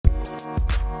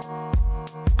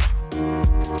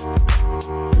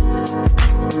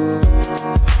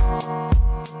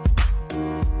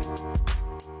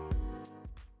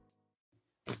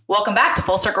Welcome back to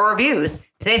Full Circle Reviews.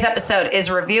 Today's episode is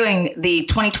reviewing the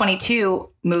 2022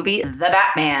 movie The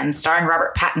Batman, starring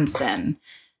Robert Pattinson.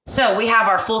 So we have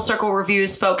our Full Circle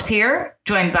Reviews folks here,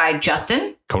 joined by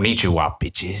Justin. Konnichiwa,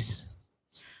 bitches.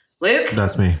 Luke.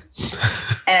 That's me.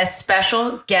 And a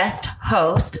special guest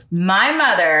host, my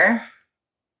mother,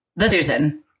 the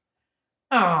Susan.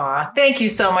 Aw, thank you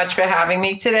so much for having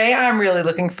me today. I'm really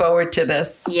looking forward to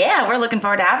this. Yeah, we're looking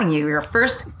forward to having you. Your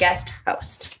first guest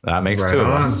host. That makes Right two of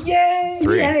on. us. Yay!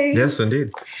 3. Yay. Yes, indeed.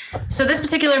 So this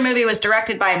particular movie was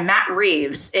directed by Matt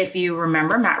Reeves. If you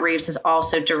remember, Matt Reeves has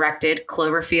also directed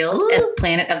Cloverfield and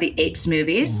Planet of the Apes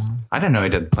movies. I didn't know he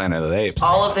did Planet of the Apes.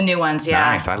 All of the new ones, yeah.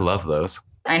 Nice. I love those.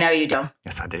 I know you do.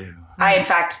 Yes, I do. I, in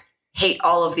fact, hate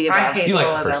all of the above. hate You like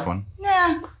all the of first them. one.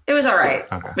 Nah, it was all right.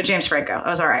 Okay. With James Franco. It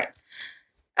was all right.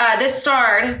 This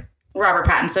starred Robert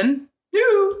Pattinson.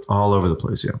 All over the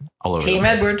place, yeah. All over Team the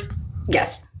place. Edward.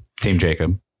 Yes. Team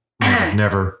Jacob.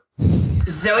 Never.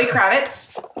 Zoe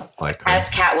Kravitz Like her.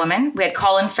 as Catwoman. We had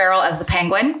Colin Farrell as the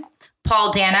Penguin.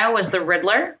 Paul Dano was the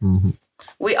Riddler. Mhm.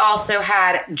 We also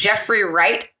had Jeffrey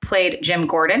Wright played Jim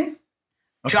Gordon.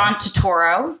 Okay. John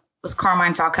Turturro was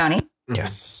Carmine Falcone.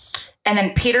 Yes. And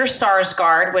then Peter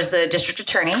Sarsgaard was the district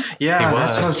attorney. Yeah, He that's what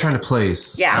I was. was trying to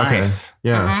place. Yeah. Okay. Nice.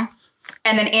 Yeah. Mhm.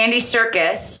 And then Andy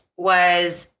Serkis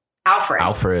was Alfred.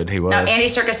 Alfred, he was. Now, Andy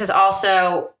Serkis has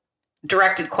also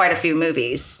directed quite a few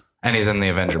movies. And he's in the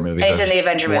Avenger movies. And he's in as the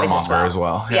Avenger movies as Warmonger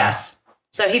well. Yeah. Yes.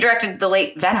 So he directed the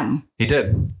late Venom, He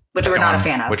did. which we're Second not a one,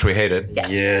 fan of. Which we hated.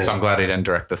 Yes. Yeah. So I'm glad he didn't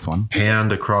direct this one.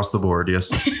 And across the board,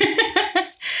 yes.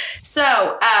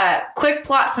 So, quick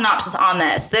plot synopsis on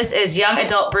this. This is young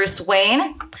adult Bruce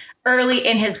Wayne, early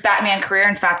in his Batman career.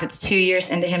 In fact, it's 2 years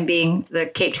into him being the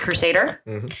Caped Crusader.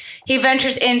 He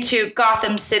ventures into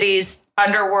Gotham City's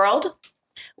underworld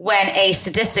when a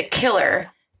sadistic killer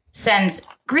sends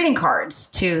greeting cards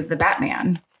to the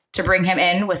Batman to bring him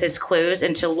in with his clues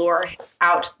and to lure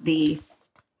out the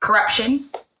corruption.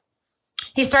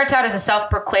 He starts out as a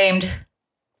self-proclaimed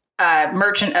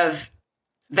merchant of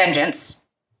vengeance,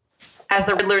 as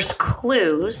the Riddler's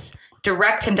clues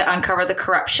direct him to uncover the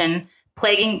corruption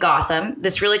plaguing Gotham.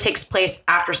 This really takes place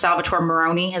after Salvatore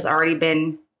Maroni has already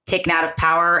been taken out of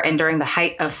power and during the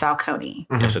height of Falcone.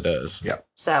 Yes, it does. Yeah.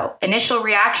 So, initial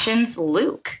reactions,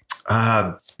 Luke.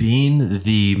 Being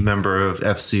the member of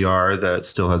FCR that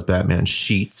still has Batman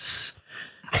sheets,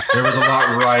 there was a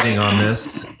lot riding on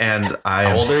this, and I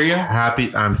am How old are you? happy.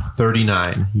 I'm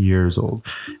 39 years old.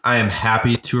 I am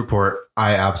happy to report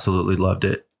I absolutely loved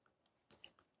it.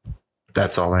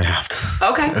 That's all I have to.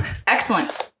 Okay,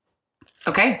 excellent.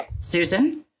 Okay,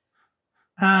 Susan.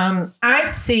 I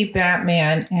see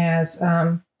Batman as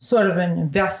sort of an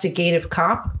investigative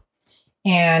cop,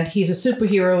 and he's a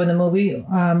superhero in the movie,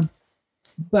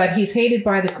 but he's hated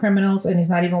by the criminals and he's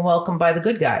not even welcomed by the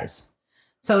good guys.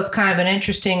 So it's kind of an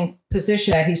interesting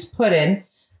position that he's put in.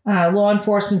 Law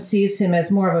enforcement sees him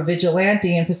as more of a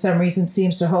vigilante and for some reason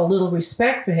seems to hold little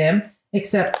respect for him,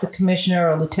 except the commissioner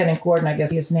or Lieutenant Gordon, I guess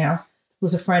he is now,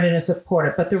 who's a friend and a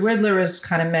supporter. But the Riddler is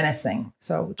kind of menacing.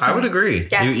 So it's I would agree.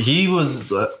 Yeah. He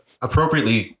was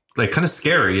appropriately kind of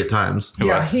scary at times. He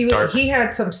was dark. he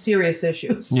had some serious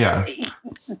issues. Yeah.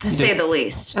 To say the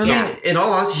least. I mean, in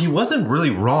all honesty, he wasn't really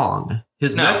wrong.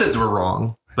 His No. methods were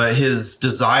wrong, but his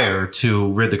desire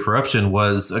to rid the corruption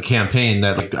was a campaign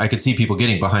that I could see people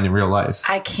getting behind in real life.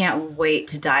 I can't wait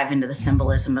to dive into the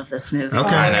symbolism of this movie.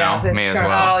 Okay. I know. that's Me as got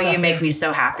well. some Oh, you stuff. make me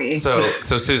so happy. So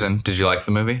Susan, did you like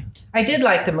the movie? I did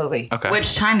like the movie. Okay.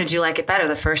 Which time did you like it better,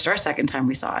 the first or second time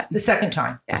we saw it? The second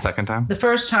time. The second time? The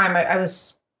first time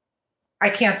I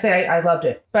can't say I loved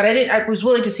it, but I was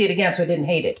willing to see it again, so I didn't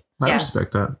hate it. I Yeah.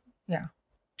 respect that.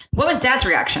 What was Dad's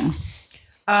reaction?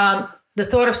 The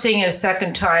thought of seeing it a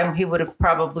second time, he would have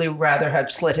probably rather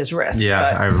have slit his wrist.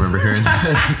 Yeah, but I remember hearing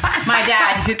that. My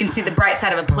dad, who can see the bright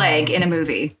side of a plague in a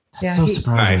movie. Yeah, so he-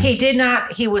 surprising.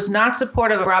 he was not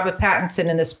supportive of Robert Pattinson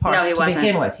in this part No, he to wasn't.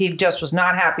 begin with. He just was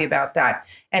not happy about that,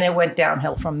 and it went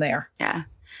downhill from there. Yeah.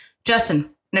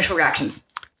 Justin, initial reactions.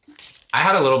 I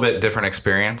had a little bit different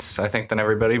experience, I think, than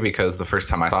everybody because the first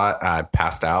time I saw it, I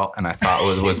passed out and I thought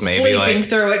it was maybe Sleeping like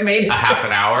through it made it a half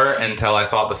an hour until I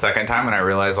saw it the second time and I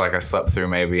realized like I slept through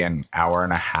maybe an hour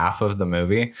and a half of the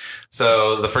movie.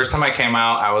 So the first time I came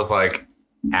out, I was like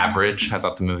average. I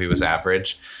thought the movie was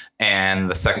average. And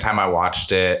the second time I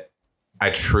watched it, I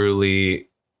truly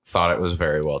thought it was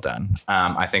very well done.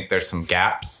 I think there's some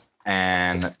gaps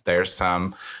and there's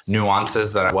some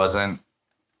nuances that I wasn't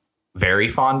very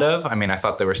fond of. I mean, I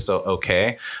thought they were still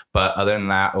okay. But other than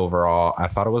that, overall, I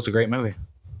thought it was a great movie.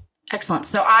 Excellent.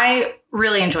 So I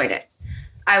really enjoyed it.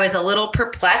 I was a little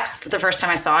perplexed the first time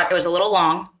I saw it. It was a little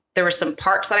long. There were some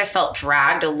parts that I felt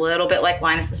dragged a little bit like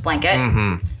Linus's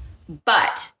Blanket,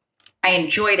 but I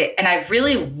enjoyed it, and I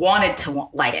really wanted to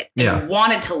like it, and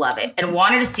wanted to love it, and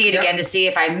wanted to see it again to see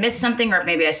if I missed something or if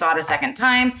maybe I saw it a second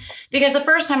time. Because the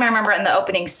first time I remember in the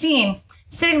opening scene,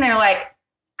 sitting there like,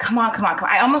 come on.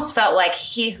 I almost felt like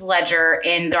Heath Ledger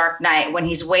in Dark Knight when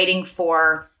he's waiting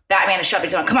for Batman to shut me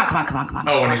down. Come on.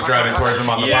 Oh, when he's driving towards him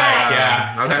on the bike.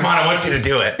 Yeah. Okay. Come on, I want you to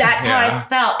do it. That's how I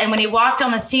felt. And when he walked on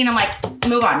the scene, I'm like,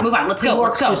 move on. Let's go.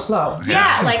 Too slow.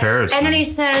 Yeah. Like, and then he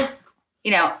says,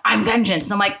 I'm vengeance.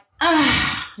 And I'm like,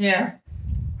 yeah.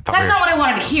 That's not what I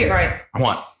wanted to hear. Right.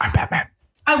 I'm Batman.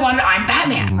 I'm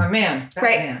Batman. My man.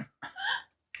 Batman. Right.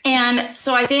 And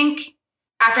so I think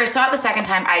after I saw it the second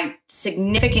time, I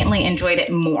significantly enjoyed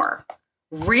it more.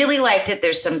 Really liked it.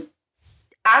 There's some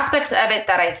aspects of it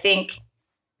that I think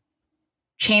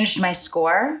changed my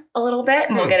score a little bit,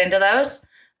 and we'll get into those.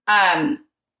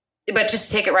 But just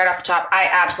to take it right off the top, I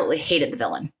absolutely hated the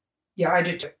villain. Yeah, I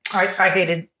did too. I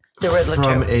hated the Riddler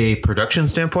from too. a production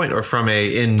standpoint or from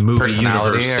a in movie Personality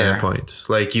universe or- standpoint?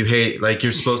 Like you hate, like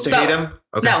you're supposed to Both. hate him?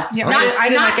 Okay. No, Yeah, I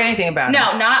didn't like anything about it.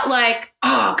 No, not like,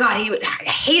 oh God, I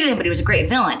hated him, but he was a great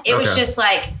villain. It was just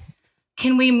like,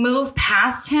 can we move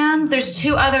past him? There's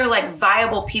two other like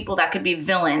viable people that could be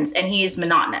villains, and he's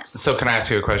monotonous. So can I ask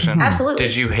you a question? Absolutely.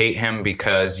 Did you hate him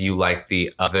because you like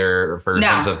the other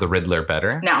versions No. of the Riddler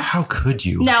better? No. How could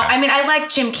you? No, I mean, I like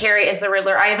Jim Carrey as the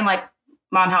Riddler. I even like,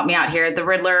 Mom, help me out here, the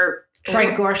Riddler.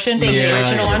 Frank Gorshin, the Yeah,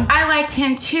 original yeah. one. I liked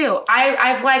him too.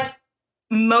 I've liked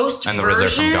most And the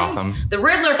versions. Riddler from Gotham. The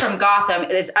Riddler from Gotham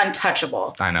is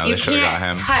untouchable. I know, You they should've got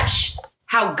can't him. touch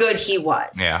how good he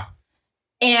was. Yeah.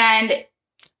 And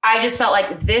I just felt like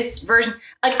this version,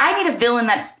 like I need a villain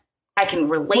that's I can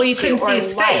relate Well, you to couldn't or see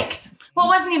his like. face. Well, it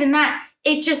wasn't even that.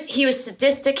 It just, he was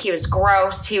sadistic. He was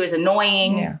gross. He was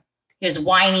annoying. Yeah. He was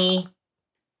whiny.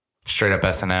 Straight up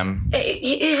S&M.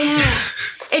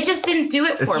 It just didn't do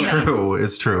it for It's me. true.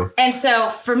 It's true. And so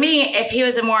for me, if he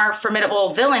was a more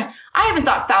formidable villain, I even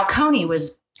thought Falcone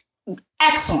was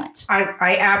excellent.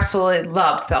 I absolutely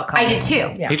loved Falcone. I did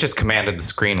too. Yeah. He just commanded the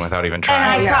screen without even And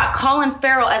trying. I thought Colin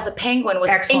Farrell as the Penguin was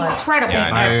Excellent. incredible. Yeah, I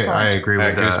know. Excellent. I agree I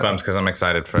with got that. goosebumps because I'm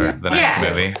excited for the next Yeah.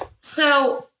 movie.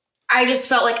 So I just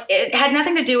felt like it had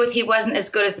nothing to do with he wasn't as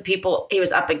good as the people he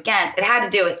was up against. It had to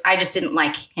do with I just didn't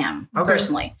like him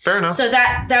personally. Fair enough. So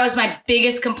that was my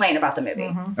biggest complaint about the movie.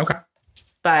 Okay.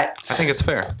 But I think it's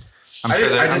fair. I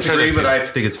disagree, there's but people, I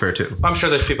think it's fair too. I'm sure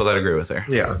there's people that agree with her.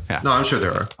 Yeah. No, I'm sure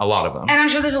there are. A lot of them. and I'm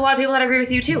sure there's a lot of people that agree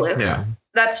with you too, Luke. Yeah.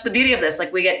 That's the beauty of this.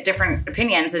 Like we get different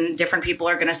opinions and different people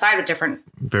are going to side with different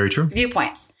Very true.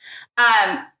 viewpoints.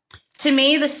 To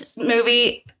me, this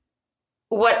movie,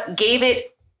 what gave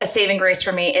it a saving grace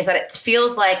for me is that it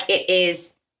feels like it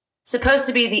is supposed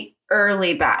to be the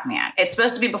early Batman. It's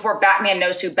supposed to be before Batman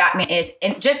knows who Batman is.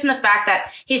 And just in the fact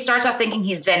that he starts off thinking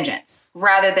he's vengeance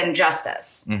rather than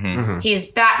justice.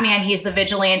 He's Batman. He's the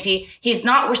vigilante. He's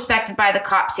not respected by the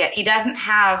cops yet. He doesn't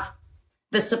have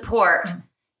the support.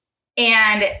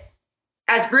 And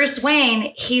as Bruce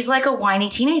Wayne, he's like a whiny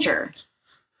teenager.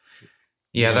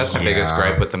 Yeah, that's my biggest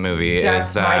gripe with the movie That's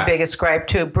is my that biggest gripe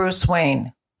too. Bruce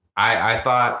Wayne. I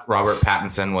thought Robert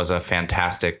Pattinson was a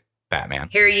fantastic Batman.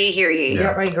 Hear ye, hear ye. Yeah.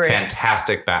 Yep, I agree.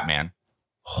 Fantastic Batman.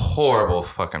 Horrible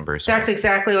fucking Bruce Wayne. That's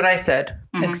exactly what I said.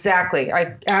 Exactly.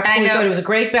 I absolutely know- thought he was a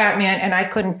great Batman, and I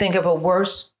couldn't think of a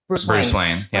worse Bruce Bruce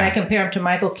Wayne. Wayne, When I yeah. compare him to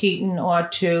Michael Keaton or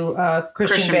to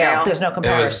Christian Bale, Bale. there's no It was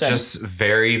comparison. just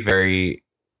very, very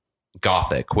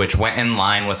gothic, which went in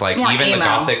line with like It's more even the emo.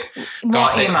 gothic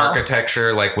emo.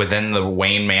 architecture, like within the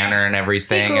Wayne Manor and he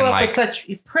everything. grew And up like with such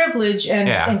privilege and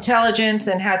Yeah. intelligence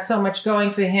and had so much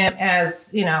going for him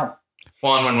as,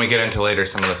 well, and when we get into later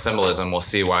some of the symbolism, we'll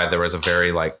see why there was a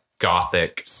very like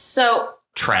gothic So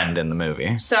trend in the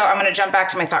movie. So I'm going to jump back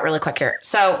to my thought really quick here.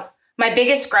 So my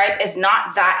biggest gripe is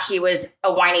not that he was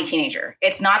a whiny teenager.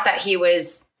 It's not that he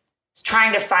was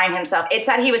trying to find himself. It's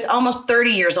that he was almost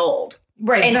 30 years old.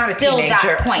 Right, he's And not a still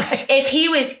teenager. that point. If he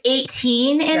was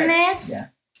 18 in Right, this, yeah.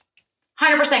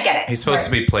 100% get it. He's supposed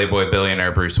to be Playboy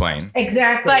billionaire Bruce Wayne.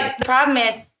 Exactly. But the problem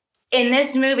is, in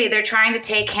this movie, they're trying to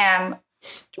take him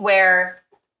where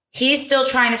he's still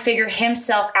trying to figure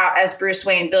himself out as Bruce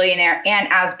Wayne, billionaire, and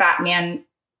as Batman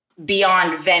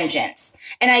beyond vengeance.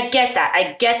 And I get that.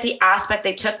 I get the aspect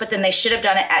they took, but then they should have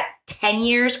done it at 10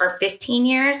 years or 15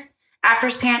 years after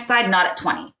his parents died, not at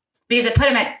 20. Because it put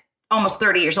him at almost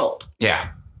 30 years old.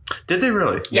 Yeah. Did they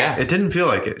really? Yes. It didn't feel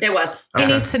like it. It was. he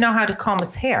Okay. needs to know how to comb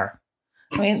his hair.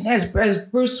 I mean, as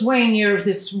Bruce Wayne, you're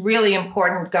this really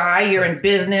important guy. You're in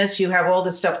business. You have all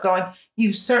this stuff going.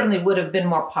 You certainly would have been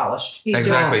more polished.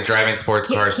 Exactly. Driving sports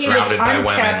cars he surrounded by unkept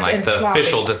women, like and the sloppy.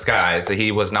 official disguise.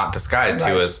 He was not disguised.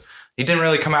 Right. He didn't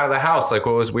really come out of the house. Like,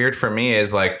 what was weird for me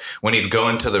is like when he'd go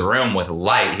into the room with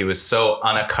light, he was so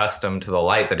unaccustomed to the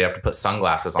light that he'd have to put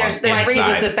sunglasses on. There's Why reasons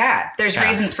was it bad? There's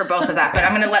reasons for both of that, but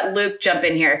I'm going to let Luke jump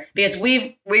in here because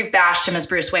we've bashed him as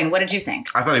Bruce Wayne. What did you think?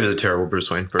 I thought he was a terrible Bruce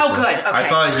Wayne person. Oh, good. Okay. I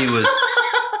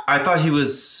thought he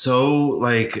was so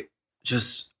like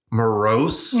just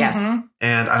morose. Yes.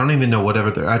 And I don't even know whatever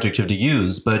the adjective to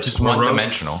use, but just morose.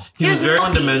 One-dimensional. He was very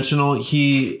one-dimensional.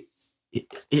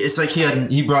 It's like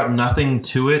he brought nothing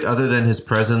to it other than his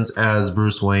presence as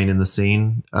Bruce Wayne in the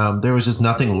scene. There was just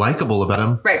nothing likable about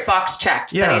him. Right, box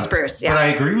checked. Yeah, that he's Bruce. Yeah, but I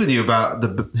agree with you about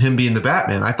him being the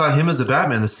Batman. I thought him as the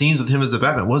Batman, the scenes with him as the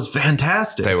Batman was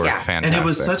fantastic. They were Yeah. fantastic. And it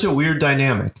was such a weird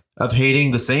dynamic of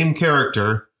hating the same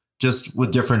character just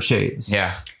with different shades.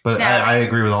 Yeah. But Now- I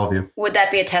agree with all of you. Would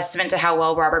that be a testament to how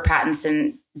well Robert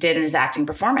Pattinson did in his acting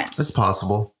performance? It's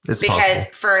possible. It's because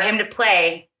possible. for him to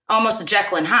play almost a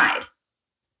Jekyll and Hyde.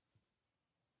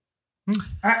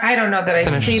 I don't know that I That's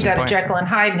an see interesting that point. Jekyll and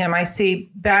Hyde in him. I see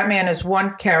Batman as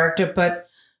one character, but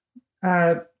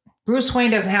Bruce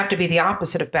Wayne doesn't have to be the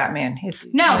opposite of Batman.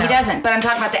 No, he doesn't. But I'm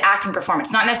talking about the acting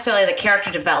performance, not necessarily the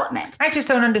character development. I just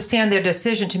don't understand their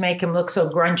decision to make him look so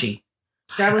grungy.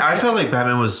 That was I felt like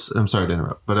Batman was. I'm sorry to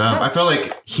interrupt, but I felt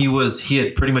like he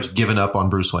had pretty much given up on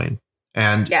Bruce Wayne,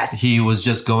 and Yes. he was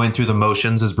just going through the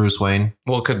motions as Bruce Wayne.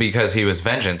 Well, because he was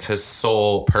vengeance. His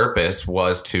sole purpose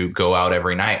was to go out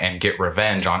every night and get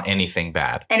revenge on anything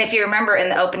bad. And if you remember in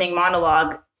the opening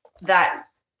monologue, that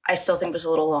I still think was a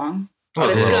little long. Well,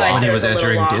 was good, when but he it was was a little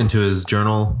entering long. into his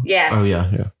journal. Yeah. Oh yeah,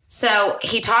 yeah. So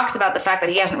he talks about the fact that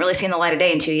he hasn't really seen the light of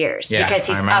day in 2 years Yeah, because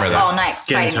he's I up remember that. all night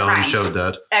Skin fighting tone crime. showed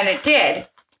that. And it did.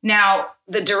 Now,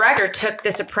 the director took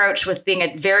this approach with being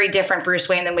a very different Bruce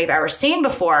Wayne than we've ever seen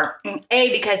before. A,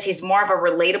 because he's more of a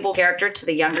relatable character to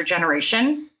the younger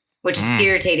generation, which is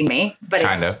irritating me. But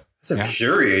Kind it's of. It's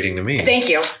infuriating to me. Thank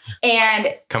you. And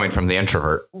Coming from the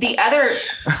introvert. the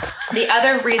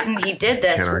other reason he did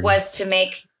this Can't argue. was to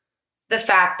make the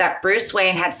fact that Bruce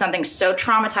Wayne had something so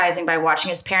traumatizing by watching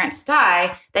his parents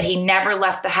die that he never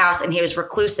left the house and he was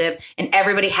reclusive and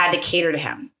everybody had to cater to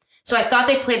him. So I thought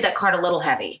they played that card a little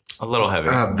heavy. A little heavy.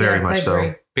 Very Yes, I much so.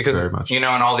 agree. Because, Very much. you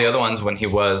know, in all the other ones, when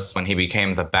he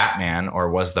became the Batman or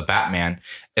was the Batman,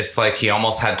 it's like he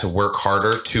almost had to work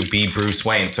harder to be Bruce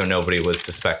Wayne so nobody would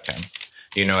suspect him.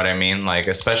 You know what I mean? Like,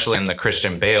 especially in the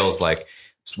Christian Bale's, like,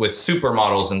 with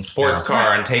supermodels and sports Yeah.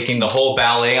 car and taking the whole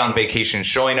ballet on vacation,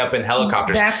 showing up in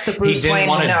helicopters. That's the Bruce he didn't Wayne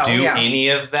want we to know, do yeah. any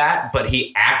of that, but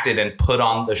he acted and put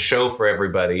on the show for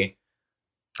everybody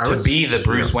I to would be the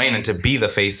Bruce yeah. Wayne and to be the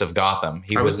face of Gotham.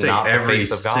 He I would was say not the every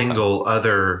face of Gotham. single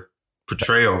other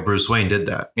portrayal of Bruce Wayne did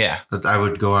that. Yeah. I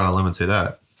would go out on a limb and say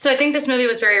that. So I think this movie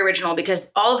was very original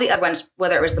because all of the other ones,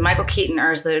 whether it was the Michael Keaton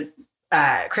or as the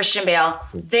Christian Bale,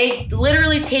 they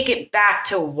literally take it back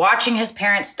to watching his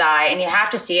parents die, and you have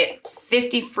to see it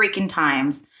 50 freaking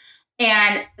times.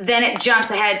 And then it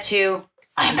jumps ahead to,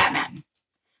 I am Batman.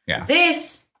 Yeah.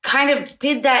 This kind of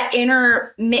did that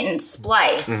intermittent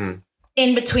splice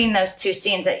in between those two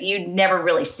scenes that you'd never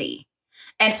really see.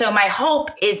 And so my hope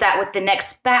is that with the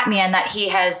next Batman that he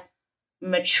has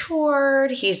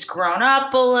matured, he's grown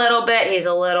up a little bit, he's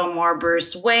a little more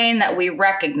Bruce Wayne that we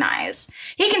recognize.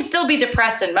 He can still be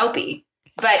depressed and mopey,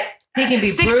 but He can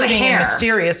be fix the brooding and hair.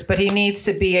 mysterious, but he needs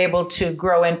to be able to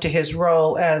grow into his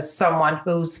role as someone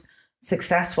who's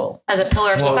successful. as a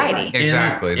pillar of society.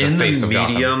 Exactly. In face the of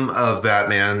Gotham. medium of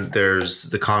Batman, there's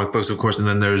the comic books, of course, and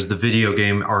then there's the video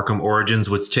game Arkham Origins,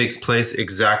 which takes place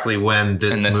exactly when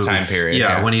this In this movie- time period,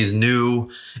 Yeah, yeah. when he's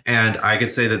new, and I could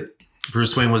say that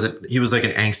Bruce Wayne was like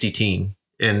an angsty teen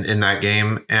in that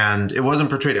game, and it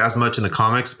wasn't portrayed as much in the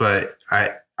comics, but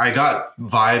I got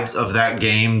vibes of that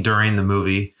game during the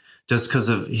movie just because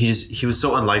of he was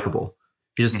so unlikable.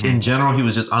 He just in general he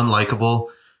was just unlikable.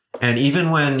 And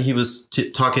even when he was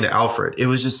talking to Alfred, it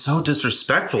was just so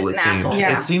disrespectful. He's It an seemed. asshole.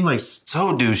 Yeah. It seemed like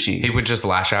so douchey. He would just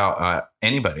lash out at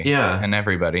anybody. Yeah. And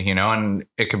everybody, you know, and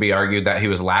it could be argued that he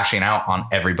was lashing out on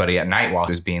everybody at night while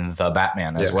he was being the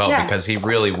Batman as Yeah. well, Yeah. because he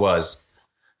really was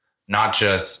not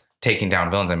just taking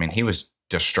down villains. I mean, he was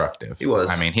destructive. He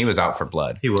was. I mean, he was out for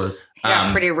blood. He was. He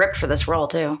got pretty ripped for this role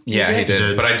too. Yeah, he He did.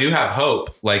 did. But I do have hope,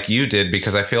 like you did,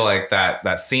 because I feel like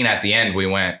that scene at the end, we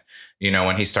went, you know,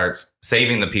 when he starts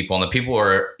saving the people, and the people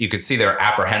are, you could see they're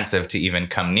apprehensive to even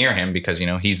come near him because, you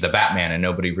know, he's the Batman and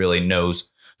nobody really knows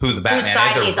who the Batman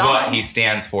side is he's or what on. he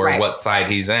stands for, Right. what side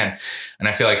he's in. And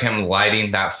I feel like him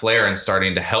lighting that flare and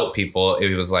starting to help people,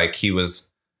 it was like he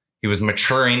was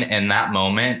maturing in that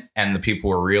moment, and the people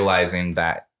were realizing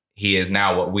that he is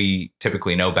now what we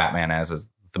typically know Batman as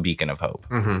the beacon of hope.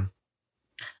 Mm-hmm.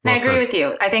 I agree with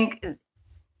you. I think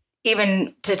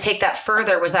even to take that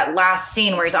further was that last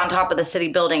scene where he's on top of the city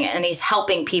building and he's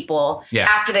helping people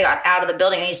after they got out of the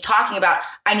building. And he's talking about,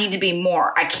 I need to be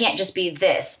more. I can't just be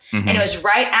this. Mm-hmm. And it was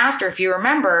right after, if you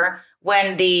remember,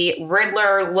 when the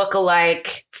Riddler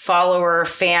lookalike follower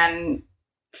fan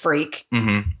freak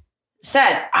Mm-hmm.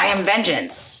 said, I am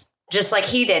vengeance, just like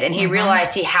he did. And he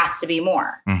realized he has to be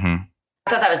more. Mm-hmm. I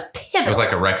thought that was pivotal. It was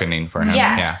like a reckoning for him.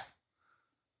 Yes.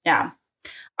 Yeah.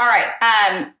 All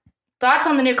right. Thoughts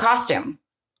on the new costume?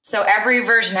 So every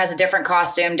version has a different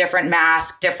costume, different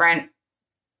mask, different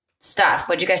stuff.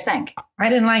 What'd you guys think? I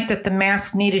didn't like that the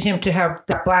mask needed him to have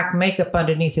the black makeup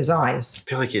underneath his eyes. I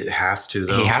feel like it has to,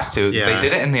 though. He has to. Yeah. They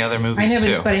did it in the other movies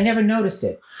too. But I never noticed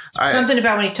it. Something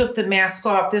about when he took the mask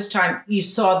off this time, you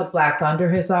saw the black under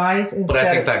his eyes. But I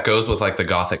think that goes with like the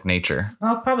gothic nature.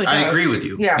 Oh, probably does. I agree with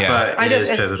you. Yeah. But it is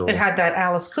pivotal. It had that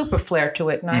Alice Cooper flair to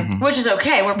it. And Which is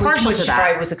okay. We're partial to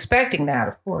that. I was expecting that,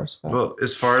 of course. But. Well,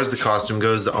 as far as the costume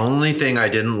goes, the only thing I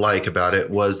didn't like about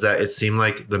it was that it seemed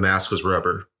like the mask was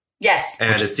rubber. Yes.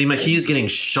 And it seemed like he's getting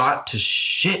shot to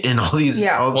shit in all these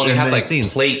Well, he in had many like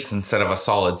scenes. plates instead of a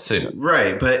solid suit.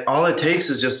 Right, but all it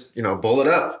takes is just, bullet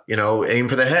up, aim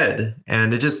for the head.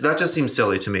 And that just seems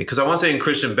silly to me. Because I want to say in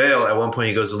Christian Bale, at one point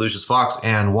he goes to Lucius Fox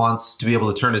and wants to be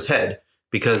able to turn his head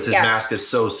because his mask is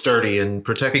so sturdy and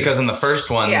protected. Because in the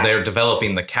first one, they're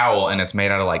developing the cowl and it's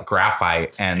made out of like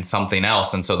graphite and something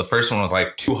else. And so the first one was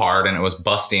like too hard and it was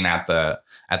busting at the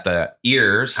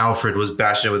ears. Alfred was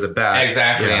bashing it with a bat.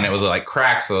 Exactly. Yeah. And it was like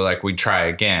cracked. So like we'd try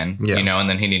again, and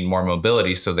then he needed more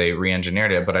mobility. So they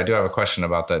re-engineered it. But I do have a question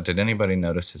about that. Did anybody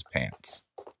notice his pants?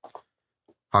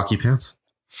 Hockey pants?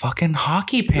 Fucking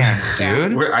hockey pants,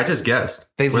 dude. I just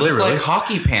guessed. They Were look really? like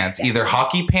hockey pants, either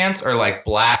hockey pants or like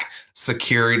black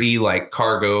security, like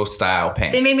cargo style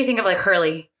pants. They made me think of like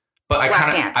Hurley. But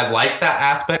pants. I like that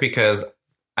aspect because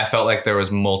I felt like there was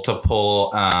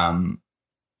multiple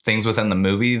things within the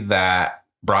movie that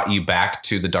brought you back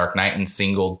to The Dark Knight and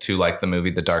singled to like the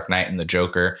movie The Dark Knight and the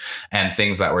Joker and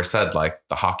things that were said like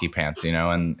the hockey pants,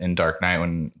 and in Dark Knight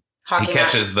when he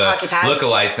catches the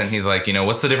lookalikes and he's like,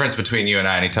 what's the difference between you and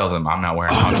I? And he tells him, I'm not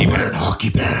wearing hockey pants. Hockey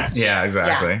pants. Yeah,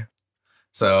 exactly. Yeah.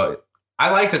 So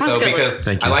I liked it though because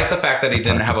I like the fact that he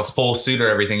didn't have a full suit or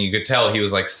everything. You could tell he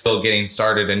was like still getting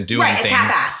started and doing things.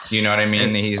 Half-assed. You know what I mean?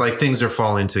 He's like things are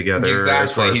falling together.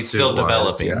 Exactly. He's still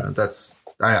developing. Yeah,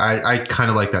 I kind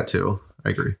of like that too.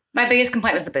 I agree. My biggest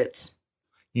complaint was the boots.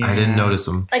 Yeah. I didn't notice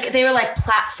them. Like they were like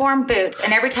platform boots,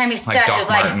 and every time he stepped, it was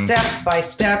like step by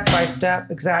step by step.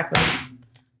 Exactly.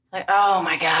 Like, oh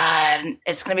my God,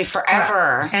 it's gonna be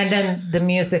forever. And then the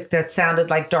music that sounded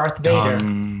like Darth Vader.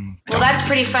 Well, that's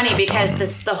pretty funny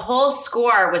because the whole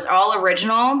score was all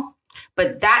original,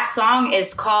 but that song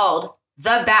is called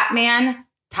 "The Batman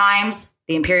Times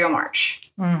the Imperial March."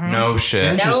 Mm-hmm. No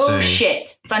shit. No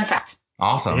shit. Fun fact.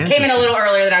 Awesome. Came in a little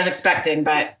earlier than I was expecting,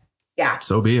 but yeah.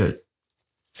 So be it.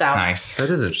 So nice. That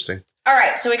is interesting. All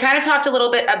right. So we kind of talked a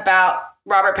little bit about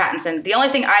Robert Pattinson. The only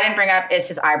thing I didn't bring up is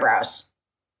his eyebrows.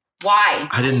 Why?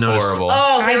 I didn't notice. Horrible.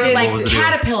 Oh, they were like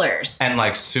caterpillars. And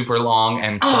like super long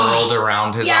and curled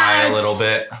around his eye a little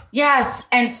bit. Yes.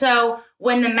 And so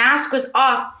when the mask was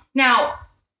off, now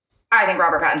I think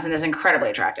Robert Pattinson is incredibly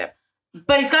attractive,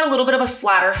 but he's got a little bit of a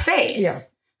flatter face. Yeah.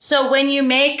 So when you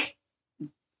make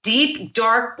deep,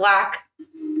 dark black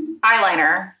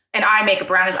eyeliner and eye makeup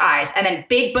around his eyes and then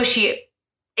big bushy,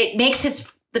 it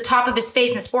makes the top of his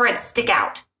face and his forehead stick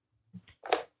out.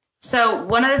 So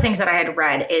one of the things that I had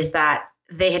read is that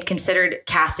they had considered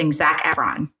casting Zac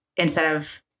Efron instead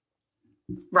of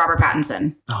Robert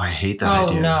Pattinson. Oh, I hate that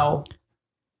idea. Oh, no.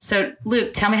 So,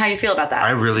 Luke, tell me how you feel about that.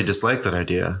 I really dislike that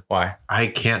idea. Why? I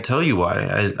can't tell you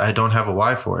why. I don't have a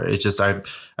why for it. It's just I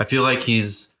feel like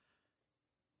he's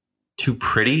too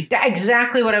pretty.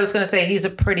 Exactly what I was going to say. He's a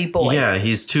pretty boy. Yeah,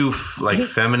 he's too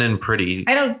feminine pretty.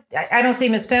 I don't see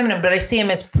him as feminine, but I see him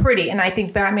as pretty. And I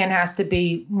think Batman has to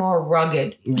be more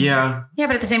rugged. Yeah. Yeah,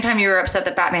 but at the same time, you were upset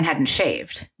that Batman hadn't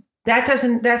shaved. That's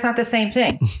not the same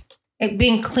thing.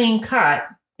 Being clean cut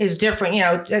is different.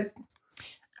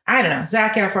 I don't know.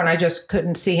 Zac Efron, I just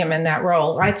couldn't see him in that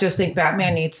role. I just think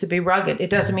Batman needs to be rugged.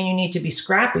 It doesn't mean you need to be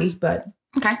scrappy, but.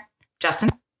 Okay. Justin?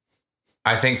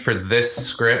 I think for this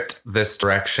script, this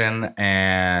direction,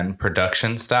 and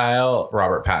production style,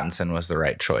 Robert Pattinson was the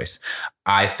right choice.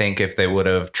 I think if they would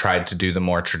have tried to do the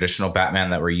more traditional Batman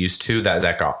that we're used to, that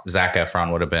Zac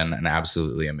Efron would have been an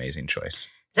absolutely amazing choice.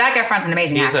 Zac Efron's an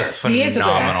amazing He's actor. a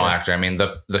phenomenal actor. I mean,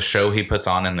 the show he puts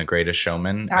on in The Greatest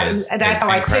Showman is that's how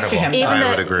I incredible. picture him. Even I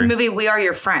would the agree. movie We Are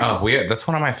Your Friends. Oh, that's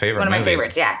one of my favorite One of my movies.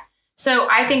 favorites, yeah. So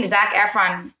I think Zac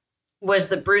Efron was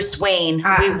the Bruce Wayne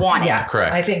we wanted. Yeah,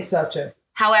 Correct. I think so too.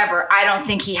 However, I don't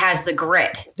think he has the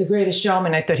grit. The Greatest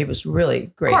Showman, I thought he was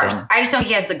really great. Of course. in. I just don't think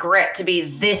he has the grit to be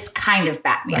this kind of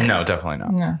Batman. No, definitely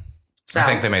not. Yeah. So, I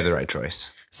think they made the right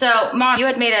choice. so Mom, you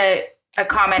had made a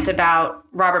comment about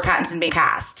Robert Pattinson being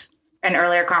cast in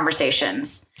earlier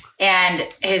conversations and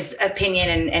his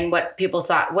opinion and what people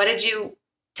thought. What did you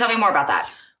tell me more about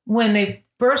that? When they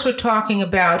first were talking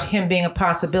about him being a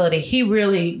possibility, he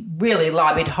really, really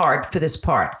lobbied hard for this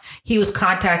part. He was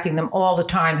contacting them all the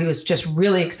time. He was just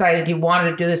really excited. He wanted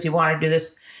to do this. He wanted to do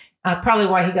this. Probably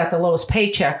why he got the lowest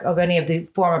paycheck of any of the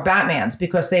former Batmans,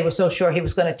 because they were so sure he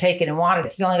was going to take it and wanted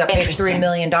it. He only got paid $3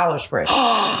 million for it.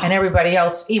 And everybody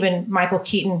else, even Michael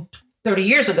Keaton 30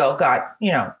 years ago, got,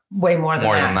 way more than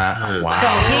that. Wow. So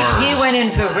he went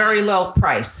in for a very low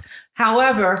price.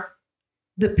 However,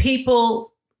 the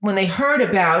people, when they heard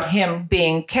about him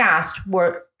being cast,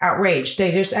 were outraged.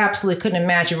 They just absolutely couldn't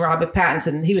imagine Robert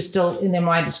Pattinson. He was still in their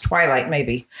mind as Twilight,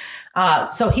 maybe.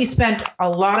 So he spent a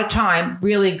lot of time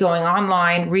really going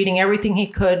online, reading everything he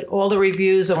could, all the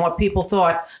reviews and what people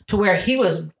thought, to where he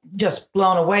was just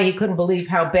blown away. He couldn't believe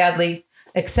how badly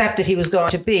accepted he was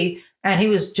going to be. And he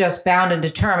was just bound and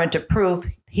determined to prove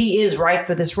he is right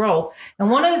for this role. And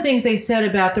one of the things they said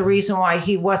about the reason why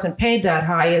he wasn't paid that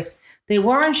high is they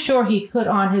weren't sure he could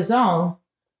on his own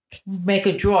make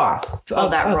a draw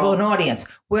of an audience,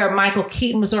 where Michael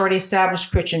Keaton was already established,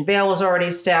 Christian Bale was already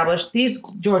established.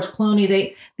 George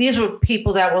Clooney, these were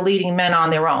people that were leading men on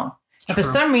their own. And for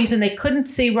some reason, they couldn't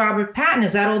see Robert Pattinson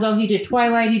as that, although he did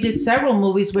Twilight, he did several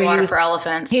movies where Water for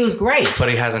Elephants. he was great. But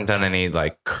he hasn't done any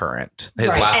current.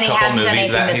 His Right. last And he couple hasn't done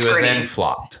movies that anything he was this in great.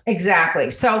 flopped. Exactly.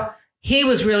 So he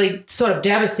was really sort of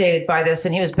devastated by this,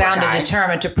 and he was bound and guy.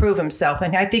 determined to prove himself.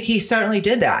 And I think he certainly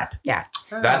did that. Yeah.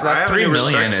 I That have 3 any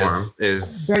million respect for him.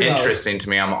 is Very low. interesting to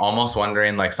me. I'm almost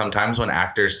wondering, sometimes when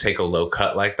actors take a low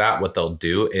cut like that, what they'll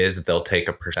do is they'll take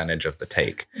a percentage of the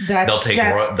take. They'll take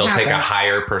a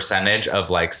higher percentage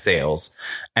of sales,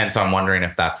 and so I'm wondering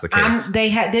if that's the case. They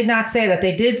did not say that.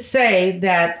 They did say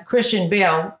that Christian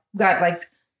Bale got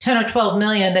 10 or 12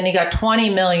 million, and then he got 20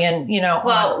 million,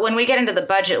 Well, when we get into the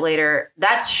budget later,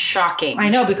 that's shocking. I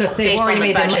know, because they've Based already on the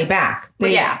made their budget. money back.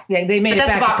 Yeah, they made but it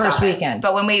that's back box the first office. weekend.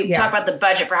 But when we talk about the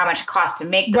budget for how much it costs to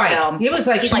make the Right. film, It was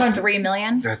like he's 200 $3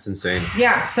 million. That's insane.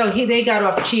 Yeah, so they got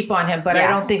off cheap on him, but I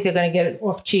Yeah. don't think they're going to get it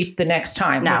off cheap the next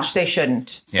time, No. which they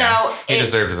shouldn't. Yeah. So He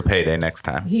deserves a payday next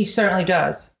time. He certainly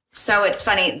does. So it's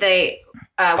funny.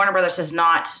 Warner Brothers has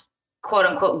not, quote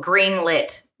unquote,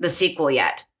 greenlit the sequel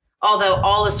yet. Although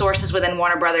all the sources within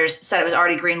Warner Brothers said it was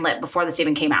already greenlit before this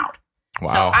even came out. Wow.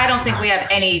 So I don't think we have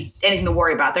anything to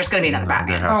worry about. There's going to be another There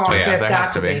Batman. has to Oh, be. yeah, there's there got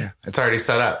has to to be. be. It's already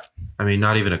set up. I mean,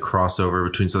 not even a crossover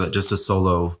between, so that just a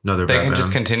solo, another They Batman. can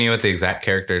just continue with the exact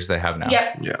characters they have now.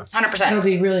 Yep. Yeah. 100%. It'll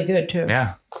be really good, too.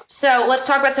 Yeah. So let's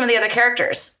talk about some of the other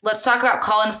characters. Let's talk about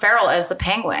Colin Farrell as the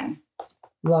Penguin.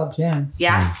 Loved him.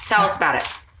 Yeah? Tell us about it.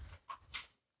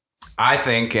 I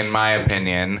think, in my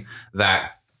opinion,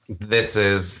 that this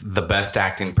is the best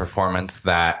acting performance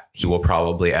that he will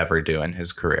probably ever do in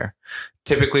his career.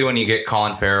 Typically, when you get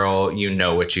Colin Farrell, you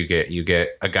know what you get. You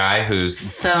get a guy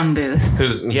Phone booth.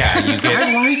 you get. I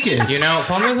like it.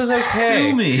 Phone Booth was okay.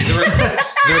 Sue me.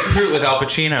 The Recruit with Al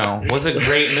Pacino was a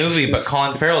great movie, but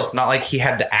Colin Farrell, it's not like he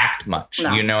had to act much.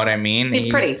 No. You know what I mean? He's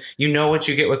pretty. You know what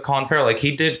you get with Colin Farrell.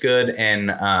 He did good in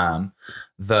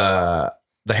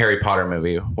the Harry Potter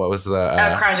movie. What was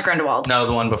the Crimes of Grindelwald. No,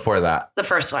 the one before that. The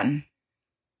first one.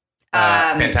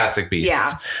 Fantastic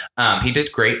Beasts. He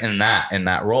did great in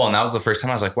that role, and that was the first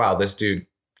time I was like, wow, this dude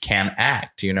can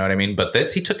act. You know what I mean? But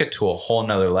he took it to a whole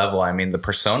nother level. I mean, the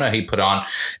persona he put on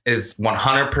is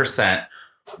 100%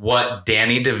 what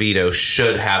Danny DeVito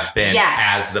should have been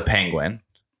as the Penguin.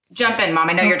 Jump in, Mom.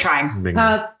 I know you're trying.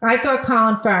 I thought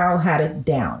Colin Farrell had it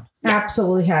down.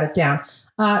 Absolutely had it down.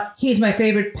 He's my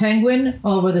favorite Penguin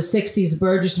over the 60s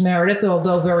Burgess Meredith,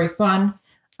 although very fun.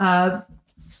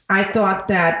 I thought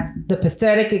that the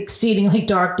pathetic, exceedingly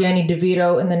dark Danny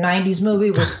DeVito in the 90s movie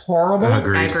was horrible.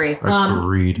 Agreed. I agree.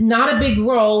 Agreed. Not a big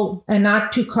role and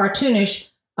not too cartoonish.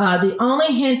 The only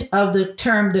hint of the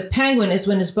term the Penguin is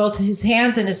when both his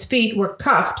hands and his feet were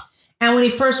cuffed. And when he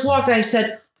first walked, I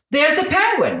said, There's the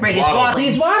Penguin. Right, he's Waddling. waddling.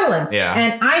 He's waddling. Yeah.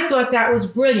 And I thought that was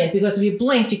brilliant because if you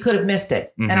blinked, you could have missed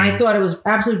it. And I thought it was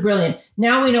absolutely brilliant.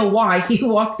 Now we know why he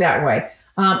walked that way.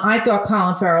 I thought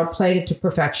Colin Farrell played it to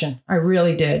perfection. I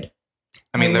really did.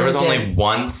 I mean, there was really only did.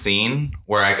 one scene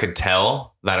where I could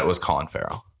tell that it was Colin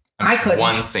Farrell. I couldn't.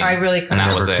 One scene. I really And couldn't.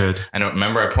 that was it. Never could. And I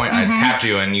remember I tapped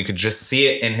you and you could just see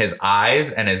it in his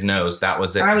eyes and his nose. That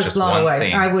was it. I was just blown one away.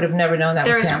 scene. I would have never known that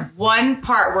There was was him. one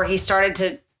part where he started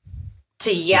to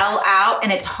yell out,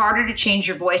 and it's harder to change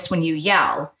your voice when you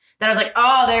yell. That I was like,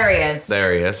 oh, there he is.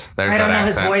 There he is. There's I don't that know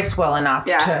accent. his voice well enough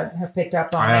Yeah. to have picked up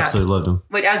on I that. absolutely loved him.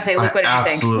 Wait, I was saying, Luke, what did I you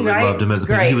think? absolutely Right? loved him as a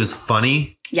Great. He was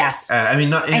funny. Yes. I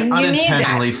mean, not And you need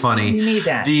unintentionally that. funny. You need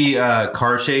that. The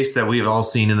car chase that we've all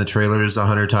seen in the trailers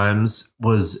 100 times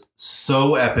was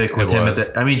so epic with It him. was.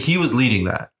 I mean, he was leading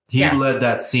that. He Yes. led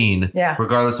that scene, Yeah.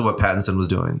 regardless of what Pattinson was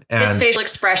doing. And His facial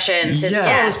expressions. His, yes,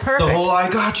 yes. perfect. the whole "I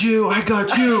got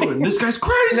you, and this guy's He's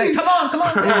crazy." like, come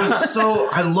on. It was so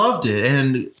I loved it,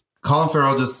 and Colin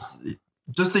Farrell just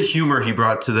the humor he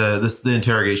brought to the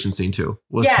interrogation scene too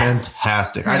was Yes.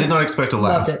 fantastic. I did not expect to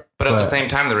laugh. Loved it. But at the same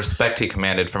time, the respect he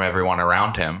commanded from everyone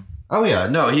around him. Oh yeah,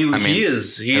 no, he mean, he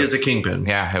is a kingpin.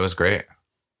 Yeah, it was great.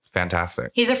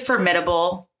 Fantastic. He's a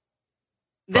formidable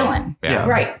villain. Yeah.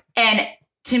 Right. And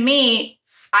to me,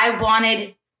 I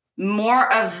wanted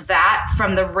more of that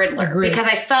from the Riddler Agreed. because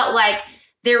I felt like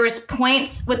there was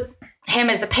points with him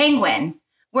as the Penguin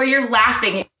where you're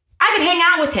laughing. I could hang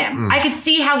out with him. I could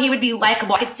see how he would be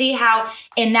likable. I could see how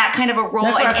in that kind of a role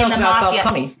That's what I in felt the about mafia.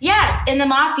 Falcone. Yes, in the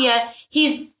mafia,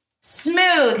 he's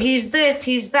smooth. He's this,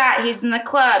 he's that. He's in the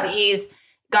club. He's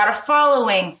got a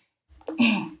following.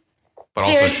 But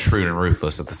also There's- shrewd and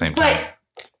ruthless at the same time.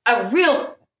 But a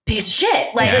real piece of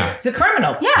shit. Like, Yeah. He's a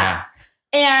criminal. yeah. Yeah.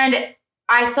 And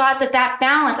I thought that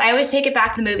balance, I always take it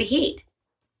back to the movie Heat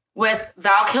with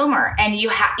Val Kilmer. And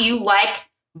you like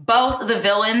both the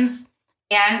villains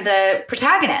and the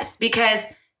protagonist because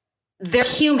they're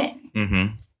human.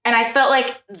 Mm-hmm. And I felt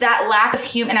like that lack of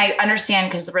human, and I understand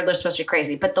because the Riddler's supposed to be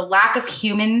crazy, but the lack of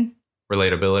human,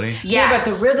 Relatability. yes. Yeah, but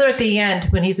the Riddler at the end,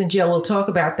 when he's in jail, we'll talk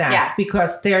about that. Yeah.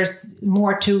 Because there's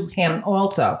more to him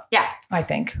also, Yeah. I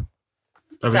think.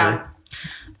 So,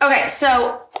 okay.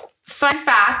 So, fun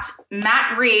fact,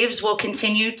 Matt Reeves will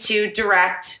continue to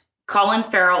direct Colin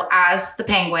Farrell as the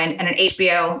Penguin in an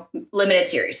HBO limited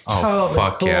series Oh, Totally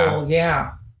fuck cool. yeah.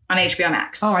 Yeah. on HBO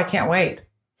Max. Oh, I can't wait.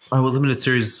 Oh, well, limited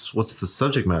series. What's the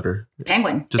subject matter?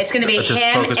 Penguin. Just- It's going to be just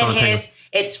him focus on and the his.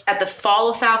 It's at the fall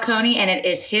of Falcone, and it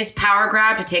is his power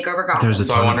grab to take over Gotham. There's a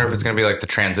So I ton wonder of- if it's going to be like the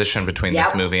transition between Yep.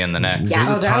 this movie and the next. Yeah. There's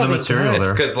Oh, a ton that'll of be material good. there.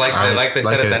 It's because like they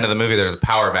said at the end of the movie, there's a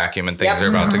power vacuum and things Yep. are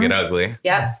about to get ugly.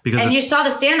 Yep. Because and it- you saw the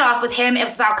standoff with him and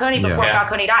Falcone before Yeah.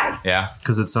 Falcone died. Yeah.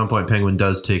 because at some point Penguin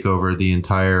does take over the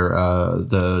entire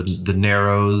the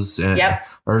Narrows and Yep.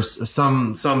 or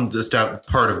some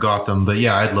part of Gotham. But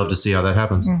yeah, I'd love to see how that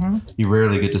happens. You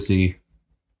rarely get to see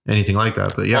anything like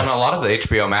that. But yeah, Well, and a lot of the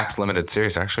HBO Max limited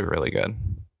series are actually really good.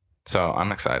 So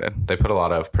I'm excited. They put a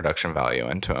lot of production value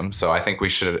into them. So I think we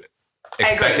should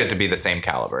expect agree. it to be the same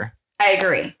caliber. I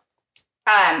agree.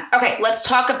 Okay, let's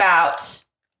talk about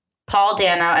Paul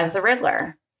Dano as the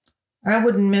Riddler. I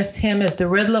wouldn't miss him as the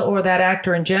Riddler or that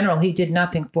actor in general. He did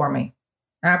nothing for me.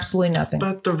 Absolutely nothing.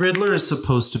 but the Riddler is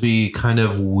supposed to be kind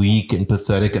of weak and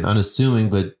pathetic and unassuming,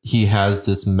 but he has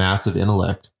this massive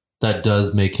intellect that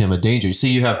does make him a danger. See,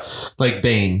 you have like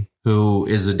Bane, who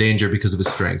is a danger because of his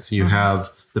strength. You have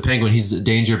the Penguin; he's a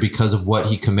danger because of what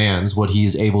he commands, what he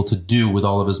is able to do with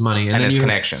all of his money, And then his you have-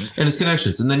 connections. and his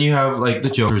connections. And then you have like the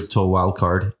Joker's total wild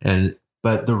card.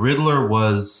 But the Riddler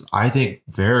was, I think,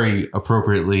 very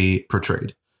appropriately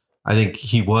portrayed. I think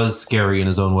he was scary in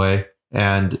his own way.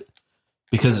 And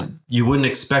because you wouldn't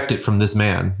expect it from this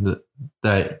man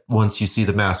that once you see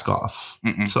the mask off.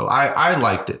 Mm-mm. So I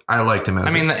liked it. I liked him as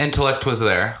I mean, the intellect was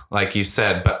there, like you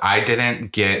said, but I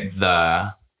didn't get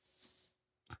the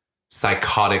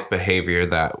psychotic behavior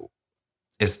that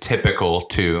is typical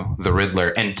to the Riddler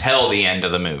until the end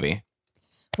of the movie.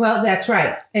 Well, that's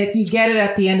right. If you get it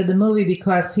at the end of the movie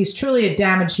because he's truly a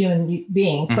damaged human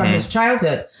being from his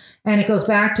childhood. And it goes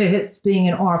back to his being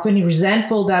an orphan. He's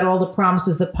resentful that all the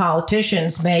promises that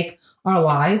politicians make are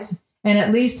lies. And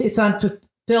at least it's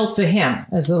unfulfilled for him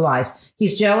as the lies.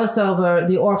 He's jealous over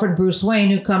the orphan Bruce Wayne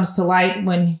who comes to light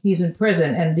when he's in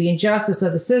prison and the injustice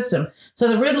of the system. So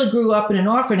the Riddler grew up in an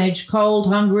orphanage, cold,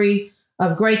 hungry,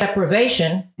 of great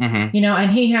deprivation, Mm-hmm.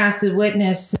 and he has to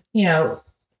witness,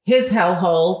 his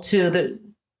hellhole to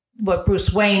what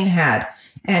Bruce Wayne had.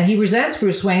 And he resents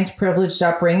Bruce Wayne's privileged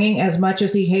upbringing as much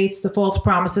as he hates the false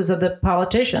promises of the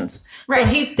politicians. So Right.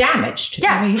 he's damaged.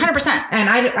 Yeah, 100%. And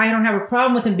I don't have a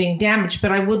problem with him being damaged,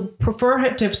 but I would prefer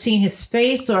to have seen his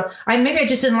face, or maybe I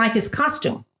just didn't like his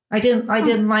costume. I didn't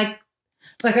like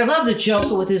I love the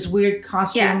Joker with his weird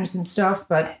costumes and stuff,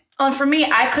 but Well, and for me,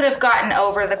 I could have gotten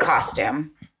over the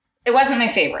costume. It wasn't my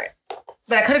favorite,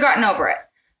 but I could have gotten over it.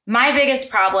 My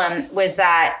biggest problem was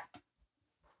that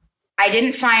I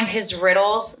didn't find his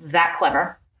riddles that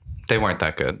clever. They weren't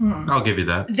that good. I'll give you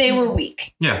that. They were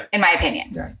weak, Yeah. in my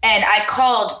opinion. Right. And I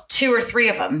called 2 or 3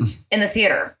 of them in the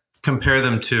theater. Compare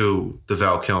them to the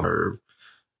Val Kilmer.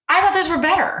 I thought those were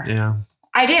better. Yeah.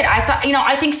 I did. I thought,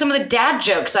 I think some of the dad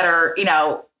jokes that are,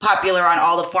 popular on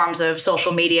all the forms of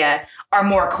social media are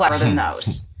more clever than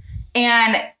those.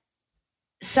 And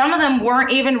some of them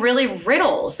weren't even really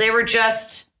riddles. They were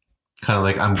just, Kind of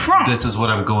like Prompts. this is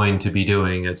what I'm going to be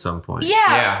doing at some point.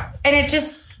 yeah. And it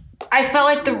just, I felt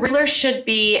like the Riddler should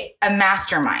be a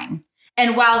mastermind.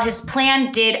 And while his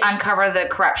plan did uncover the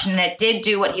corruption and it did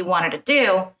do what he wanted to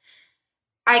do,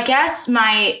 I guess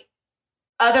my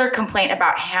other complaint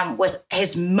about him was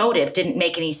his motive didn't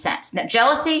make any sense. Now,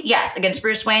 jealousy, yes, against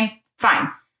Bruce Wayne, fine.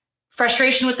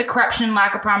 Frustration with the corruption and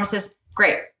lack of promises,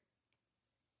 great.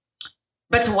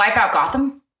 But to wipe out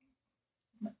Gotham?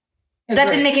 That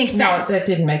didn't make any sense. No, that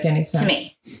didn't make any sense To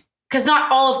me. Because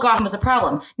not all of Gotham was a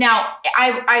problem. Now,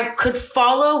 I could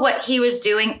follow what he was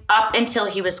doing up until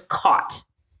he was caught.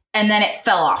 And then it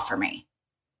fell off for me.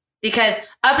 Because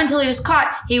up until he was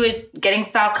caught, he was getting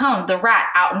Falcone, the rat,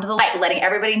 out into the light, letting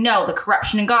everybody know the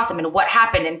corruption in Gotham and what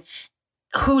happened and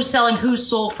who's selling whose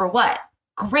soul for what.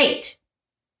 Great.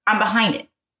 I'm behind it.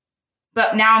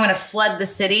 But now I'm going to flood the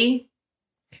city.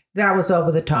 That was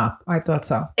over the top. I thought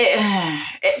so.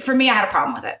 For me, I had a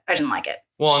problem with it. I didn't like it.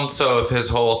 Well, and so if his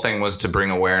whole thing was to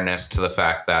bring awareness to the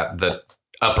fact that the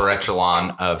upper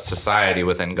echelon of society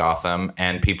within Gotham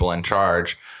and people in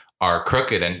charge are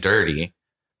crooked and dirty,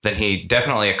 then he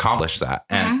definitely accomplished that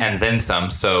and then some.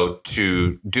 So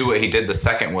to do what he did the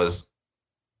second was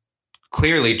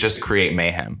clearly just create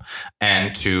mayhem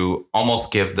and to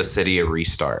almost give the city a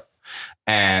restart.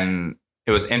 And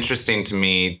it was interesting to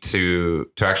me to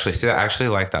actually see that. I actually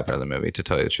like that part of the movie, to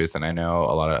tell you the truth. And I know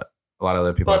a lot of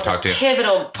other people Well, I've it's a talked to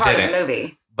pivotal part of didn't. the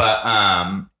movie. But,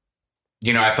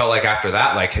 I felt like after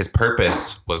that, like his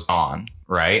purpose was on,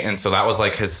 right? And so that was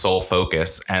like his sole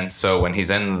focus. And so when he's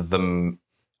in the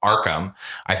Arkham,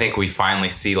 I think we finally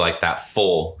see like that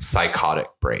full psychotic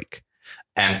break.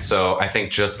 And so I think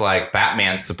just like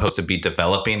Batman's supposed to be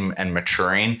developing and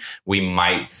maturing, we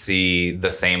might see the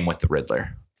same with the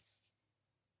Riddler.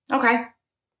 Okay.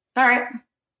 All right.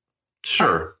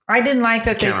 Sure. I didn't like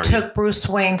that they Can't argue. took Bruce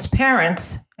Wayne's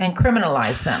parents and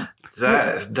criminalized them.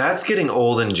 That's getting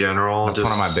old in general. That's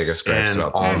one of my biggest gripes in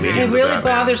about all that. It mediums of really Batman.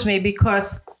 bothers me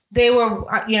because they were,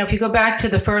 if you go back to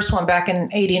the first one back in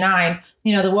 '89,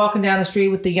 they're walking down the street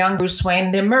with the young Bruce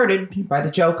Wayne. They're murdered by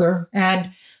the Joker.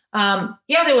 And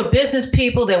they were business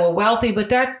people. They were wealthy, but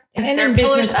they're They're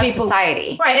pillars of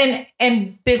society. Right.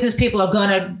 And business people are going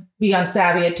to be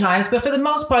unsavvy at times, but for the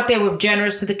most part, they were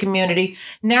generous to the community.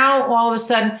 Now, all of a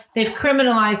sudden, they've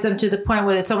criminalized them to the point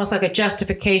where it's almost like a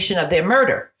justification of their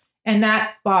murder. And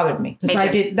that bothered me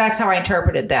because Me too. that's how I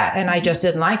interpreted that. And I just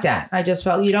didn't like that. I just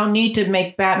felt you don't need to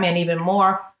make Batman even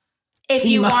more. If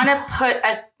you Emo- want to put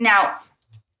now,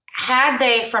 had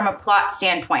they, from a plot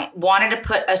standpoint, wanted to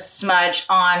put a smudge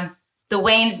on the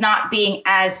Waynes not being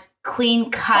as clean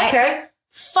cut, Okay.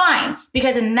 fine.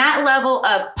 Because in that level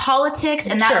of politics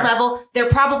and that Sure. level, they're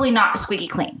probably not squeaky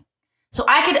clean. So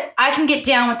I can get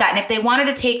down with that. And if they wanted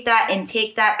to take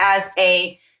that as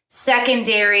a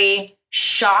secondary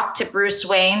shock to Bruce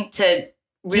Wayne to He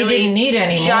really didn't need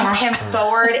any jump more. him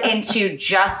forward into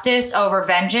justice over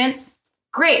vengeance,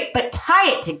 great, but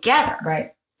tie it together.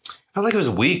 Right. I felt like it was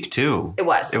weak too. It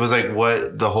was. It was like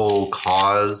what the whole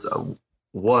cause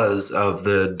was of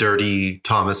the dirty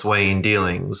Thomas Wayne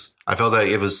dealings. I felt like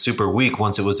it was super weak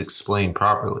once it was explained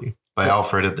properly by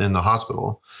Alfred in the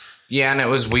hospital. Yeah, and it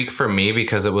was weak for me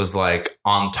because it was like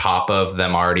on top of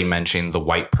them already mentioning the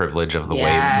white privilege of the Yeah,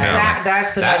 Wayne family.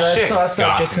 that's That another shit sore got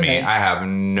subject to for me. me. I have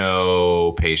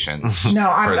no patience No,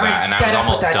 for I'm that, and I fed was up with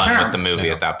almost that done term. with the movie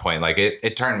at that point. Like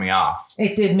it turned me off.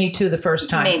 It did me too the first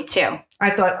time. Me too. I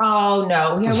thought, oh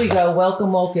no, here we go. Welcome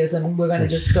wokeism. We're going to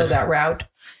just go that route.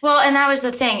 Well, and that was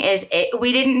the thing is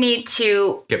we didn't need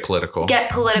to Get political. get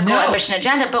political No. and push an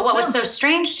agenda. But what was so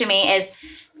strange to me is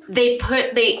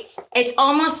it's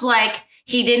almost like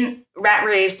Matt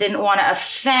Reeves didn't want to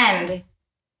offend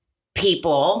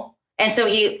people. And so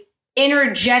he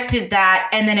interjected that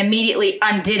and then immediately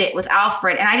undid it with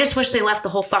Alfred. And I just wish they left the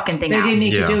whole fucking thing They out. didn't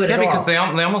need to do it Yeah, at because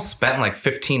all. they almost spent like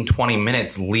 15, 20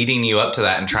 minutes leading you up to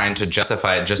that and trying to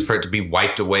justify it just for it to be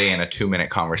wiped away in a 2-minute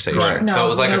conversation. Correct. So No, it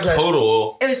was like no a good.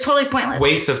 total It was totally pointless.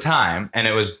 waste of time. And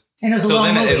it was a so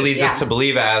long then it movie. leads us Yeah. to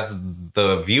believe as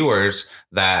the viewers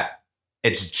that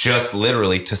it's just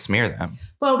literally to smear them.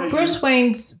 Well, Bruce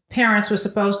Wayne's parents were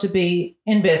supposed to be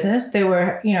in business. They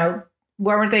were,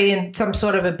 weren't they in some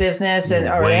sort of a business or they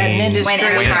had an Wayne-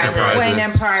 industry? Wayne Enterprises. Wayne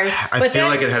Empire. I But feel then-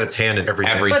 like it had its hand in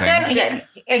everything. Everything. But then did.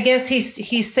 I guess he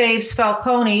saves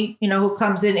Falcone, who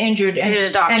comes in injured, and, He was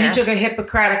a doctor. and he took a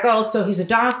Hippocratic oath, so he's a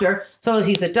doctor. So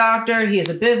he's a doctor, he is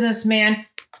a businessman.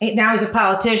 Now he's a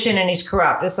politician and he's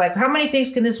corrupt. It's like, how many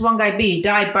things can this one guy be? He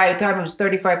died by the time he was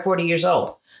 35, 40 years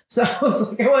old. So it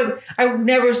was like, I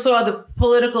never saw the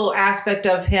political aspect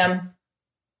of him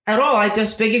at all. I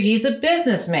just figured he's a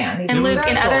businessman. He's And Luke, in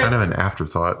successful. other- Kind of an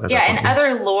afterthought. at that Yeah, in point.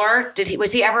 other lore,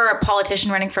 was he ever a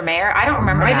politician running for mayor? I don't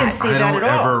remember I that. didn't see I that don't at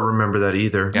all. ever remember that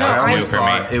either. Yeah, I that's new always for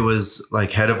thought me. it was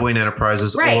like head of Wayne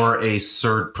Enterprises Right. or a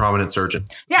prominent surgeon.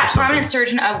 Yeah, or something. prominent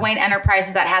surgeon of Wayne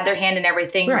Enterprises that had their hand in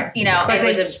everything. Right. it But they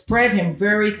was a spread him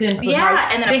very thin. For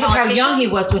Yeah, and then a think of how politician. young he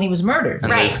was when he was murdered.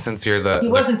 And Right. Luke, since you're the, He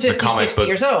wasn't the 50, comic 60 book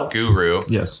years old. guru,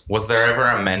 Yes. was there ever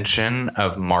a mention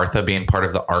of Martha being part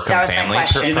of the That Arkham was my family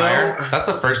question. You know- prior? That's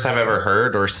the first I've ever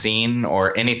heard or seen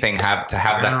or anything have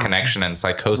Yeah. that connection and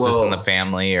psychosis Well- in the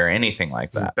family or anything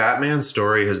like that. Batman's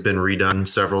story has been redone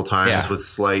several times Yeah. with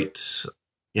slight,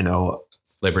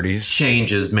 Liberties.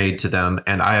 changes made to them,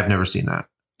 and I have never seen that.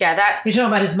 yeah, that You're talking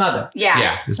about his mother.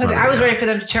 Yeah. His Okay, mother, I was yeah. ready for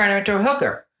them to turn her into a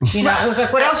hooker. It was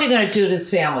like, what else are you going to do to this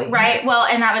family? right. Well,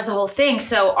 and that was the whole thing.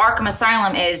 So Arkham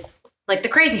Asylum is like the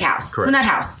crazy house. Correct. It's a nut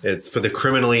house. It's for the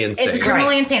criminally insane. It's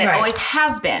criminally Right. insane. It Right. always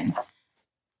has been.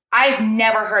 I've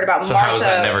never heard about So Martha how has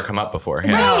that never come up before?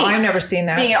 Yeah. No, Right. I've never seen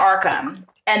that. being at Arkham,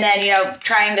 and then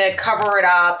trying to cover it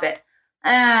up,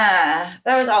 and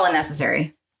that was all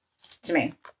unnecessary to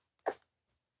me.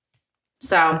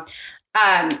 So,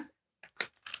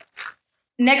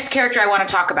 next character I want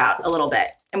to talk about a little bit,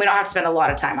 and we don't have to spend a lot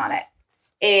of time on it,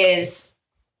 is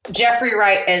Jeffrey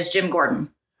Wright as Jim Gordon.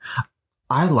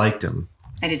 I liked him.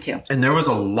 I did too. And there was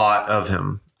a lot of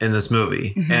him in this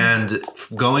movie. And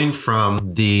going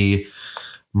from the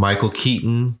Michael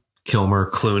Keaton, Kilmer,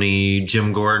 Clooney,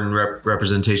 Jim Gordon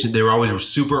representation, they were always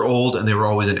super old and they were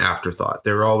always an afterthought.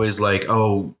 They were always like,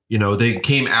 they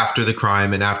came after the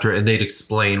crime and they'd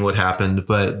explain what happened.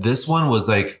 But this one was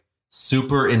like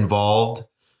super involved.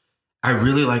 I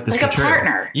really like this Like a portrayal.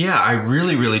 partner. Yeah, I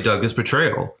really, really dug this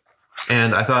portrayal.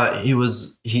 And I thought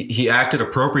he acted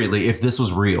appropriately if this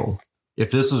was real. If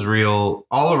this was real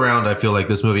all around, I feel like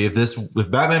this movie,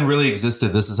 if Batman really existed,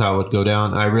 this is how it would go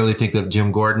down. And I really think that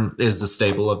Jim Gordon is the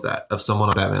staple of that, of someone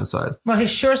on Batman's side. Well, he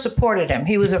sure supported him.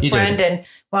 He was a He friend, did. and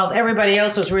while everybody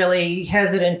else was really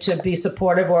hesitant to be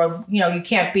supportive, or you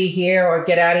can't be here or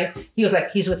get out of here, he was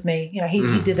like, he's with me. He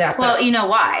did that. Well, But, you know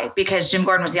why? Because Jim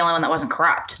Gordon was the only one that wasn't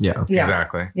corrupt. Yeah. yeah,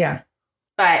 Exactly. yeah.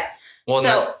 But Well,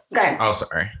 so go ahead. Oh,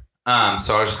 sorry.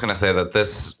 So I was just going to say that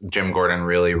this Jim Gordon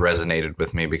really resonated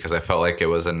with me because I felt like it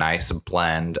was a nice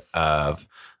blend of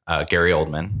Gary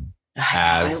Oldman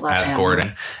as I love him.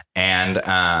 Gordon and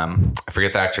I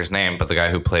forget the actor's name, but the guy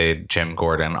who played Jim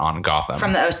Gordon on Gotham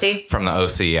From the OC. From the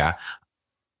OC, yeah.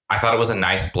 I thought it was a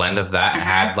nice blend of that.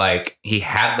 And he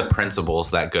had the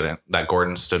principles that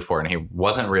Gordon stood for, and he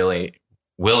wasn't really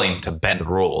willing to bend the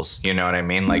rules. You know what I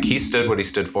mean? Like he stood what he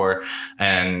stood for,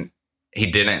 and he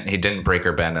didn't break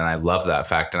or bend. And I love that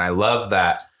fact. And I love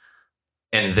that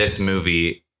in this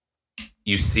movie,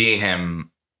 you see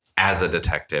him as a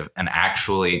detective and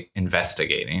actually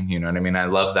investigating. You know what I mean? I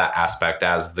love that aspect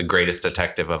as the greatest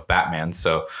detective of Batman.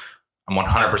 So I'm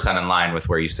 100% in line with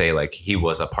where you say like he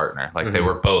was a partner. Like they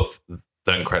were both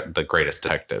the greatest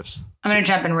detectives. I'm going to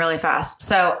jump in really fast.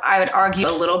 So I would argue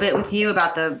a little bit with you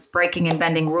about the breaking and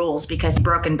bending rules because he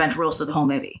broke and bent rules through the whole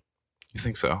movie. You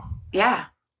think so? Yeah.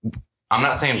 I'm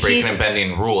not saying breaking He's- and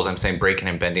bending rules. I'm saying breaking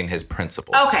and bending his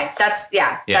principles. Okay.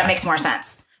 Yeah. That makes more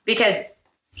sense because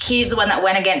he's the one that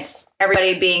went against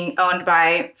everybody being owned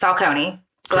by Falcone.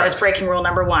 So that was Correct. breaking rule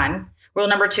number 1. Rule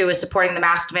number 2 is supporting the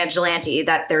masked vigilante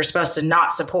that they're supposed to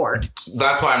not support.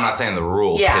 That's why I'm not saying the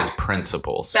rules, Yeah. his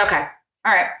principles. Okay.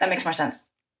 All right. That makes more sense.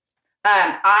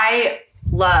 I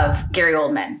love Gary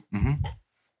Oldman.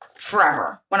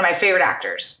 Forever. One of my favorite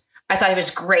actors. I thought he was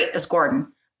great as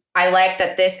Gordon. I like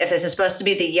that if this is supposed to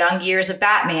be the young years of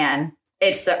Batman,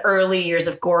 it's the early years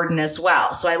of Gordon as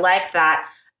well. So I like that.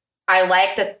 I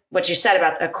like that what you said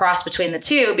about a cross between the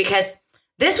two, because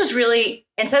this was really,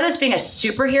 instead of this being a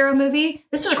superhero movie,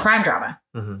 this was a crime drama.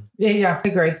 Yeah, I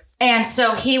agree. And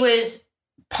so he was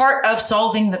part of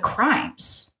solving the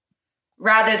crimes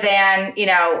rather than,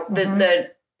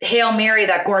 the Hail Mary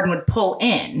that Gordon would pull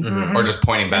in. Or just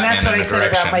pointing And Batman that's what in I the said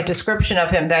direction. about my description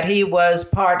of him, that he was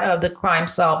part of the crime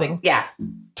solving Yeah.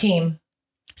 team.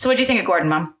 So what do you think of Gordon,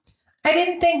 Mom? I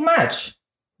didn't think much.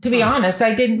 To be honest,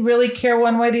 I didn't really care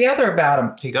one way or the other about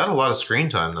him. He got a lot of screen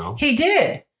time though. He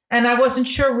did. And I wasn't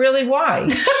sure really why.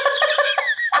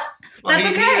 That's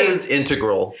okay. He is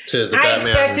integral to the I Batman.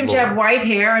 expect him to have lore. white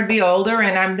hair and be older,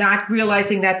 and I'm not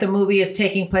realizing that the movie is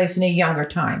taking place in a younger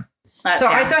time. So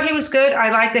I thought he was good. I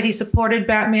liked that he supported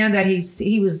Batman, that he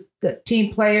was the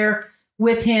team player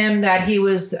with him, that he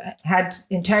had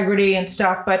integrity and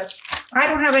stuff. But I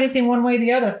don't have anything one way or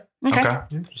the other. Okay.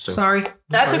 Interesting. Sorry.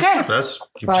 That's okay. That's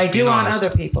you're But I just do being on honest.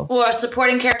 other people. Well, a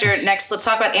supporting character next. Let's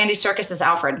talk about Andy Serkis as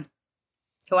Alfred.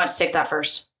 Who wants to take that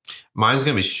first? Mine's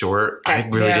gonna be short. I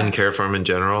really Yeah. didn't care for him in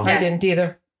general. I didn't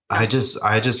either. I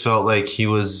just felt like he He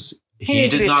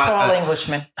needed to be did a not tall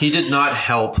Englishman. he did not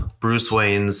help Bruce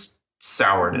Wayne's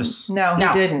sourness, No, he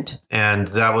No. didn't. and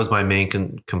that was my main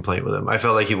complaint with him. I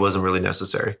felt like he wasn't really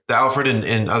necessary. The Alfred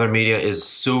in other media is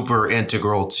super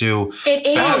integral to, It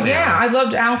is. Batman. Yeah, I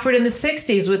loved Alfred in the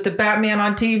 60s with the Batman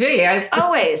on TV.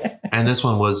 Always. and this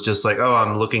one was just like, oh,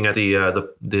 I'm looking at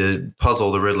the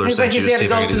puzzle the Riddler He's sent like you he's to see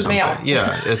there if to I can do go through something. mail.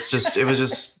 Yeah, it was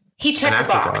just He checked An the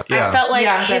box. afterthought, yeah. I felt like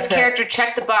Yeah, his that's it. character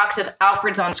checked the box of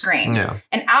Alfred's on screen. yeah.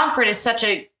 And Alfred is such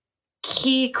a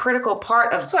key, critical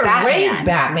part of sort of Batman. raised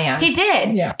Batman. He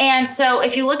did. Yeah. And so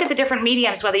if you look at the different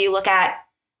mediums, whether you look at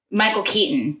Michael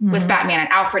Keaton with Batman and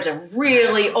Alfred's a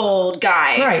really old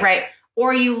guy, Right.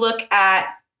 Or you look at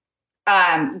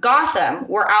Gotham,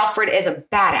 where Alfred is a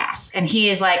badass and he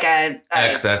is like a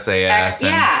ex-SAS.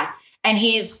 and yeah. And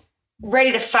he's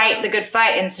ready to fight the good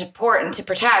fight and support and to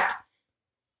protect.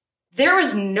 There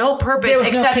was no purpose There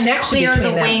was no except to connection clear the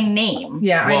between them. Wayne name.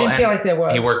 Yeah, Well, I didn't feel and like there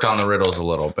was. He worked on the riddles a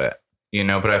little bit,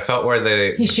 but I felt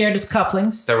where He shared his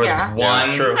cufflinks. there was Yeah.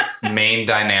 one true. main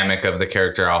dynamic of the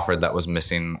character Alfred that was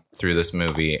missing through this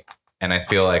movie. And I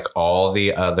feel like all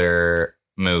the other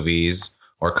movies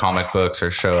or comic books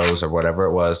or shows or whatever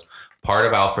it was, part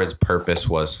of Alfred's purpose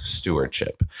was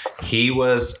stewardship. He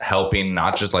was helping,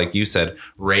 not just like you said,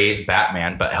 raise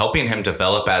Batman, but helping him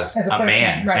develop as As a a person,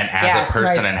 man right. and as Yes, a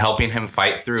person right. and helping him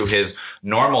fight through his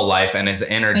normal life and his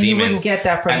inner And you demons. wouldn't get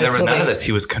that from And there this was none movie. of this.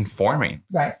 He was conforming.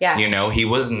 Right. Yeah. He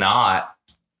was not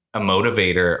a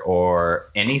motivator or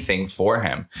anything for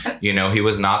him. He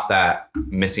was not that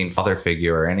missing father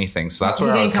figure or anything. So that's He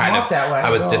where I didn't was come kind off of, that way I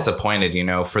was at all.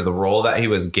 disappointed, for the role that he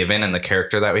was given and the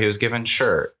character that he was given.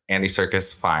 Sure, Andy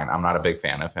Serkis, fine. I'm not a big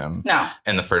fan of him No.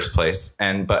 in the first place.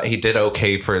 But he did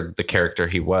okay for the character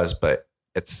he was, but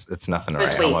it's nothing to It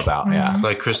was write home weak. about. Mm-hmm.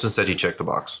 Like Kristen said, he checked the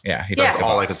box. Yeah. He Yeah. That's checked the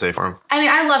all I box. can say for him. I mean,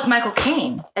 I loved Michael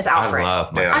Caine as Alfred. I love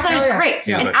Yeah. I thought he was Oh, yeah. great.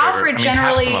 He was And my favorite. Alfred have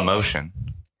generally some emotion.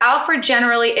 Alfred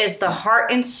generally is the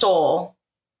heart and soul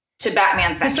to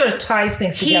Batman's He vengeance. sort of ties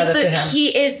things together for him.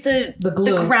 He is the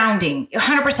glue. grounding,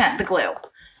 100% the glue.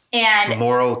 And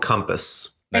Moral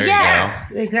compass. There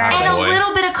yes. Exactly. and a boy.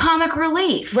 little bit of comic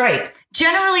relief. Right.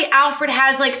 Generally, Alfred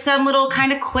has like some little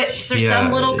kind of quips or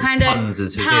some little kind of puns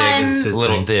is his puns, is you his go.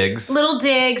 Little thing. digs. little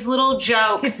digs, little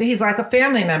jokes. He's like a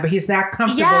family member. He's that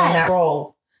comfortable in Yes. that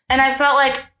role. And I felt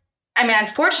like,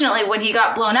 unfortunately, when he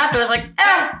got blown up, it was like,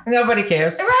 Nobody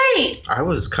cares. right. I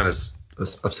was kind of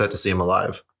upset to see him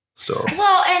alive still.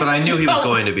 Well, and But I knew he was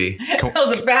going to be.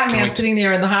 Oh, the Batman sitting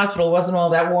there in the hospital wasn't all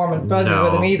that warm and fuzzy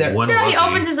with him either. When then was he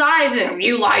opens his eyes and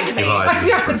you lied to me. He lied.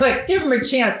 I was like, give him a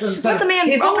chance. Just let the man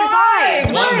He's open his alive.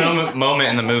 eyes. One Right. moment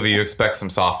in the movie, you expect some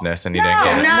softness, and you didn't No,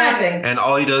 get it. no. Nothing. And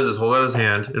all he does is hold out his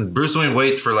hand, and Bruce Wayne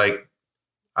waits for like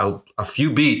a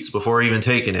few beats before even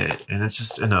taking it, and it's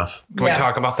just enough. Can we Yeah.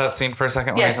 talk about that scene for a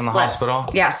second when Yes, he's in the let's. hospital?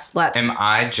 Yes, let's. Am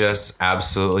I just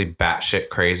absolutely batshit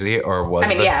crazy, or was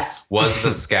yes. was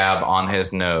the scab on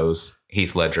his nose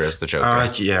Heath Ledger as the Joker?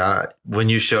 Yeah, when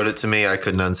you showed it to me, I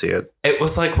couldn't unsee it. It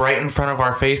was like right in front of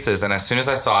our faces, and as soon as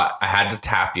I saw it, I had to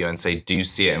tap you and say, "Do you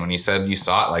see it?" And when you said you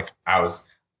saw it, like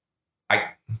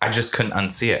I just couldn't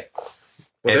unsee it.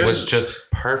 Well, It was just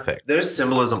perfect. There's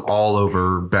symbolism all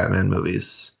over Batman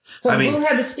movies. So I mean- who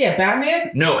had the scare?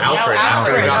 Batman? No, Alfred.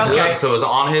 Alfred, got the okay. hook. So it was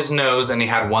on his nose, and he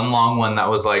had one long one that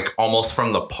was like almost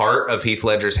from the part of Heath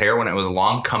Ledger's hair when it was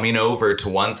long coming over to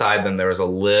one side. Then there was a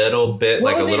little bit,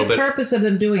 What like a would be little the bit. purpose of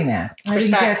them doing that? I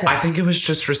didn't Respect. get that. I think it was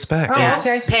just respect. Oh, yes.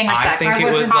 okay. Paying respect. I think I it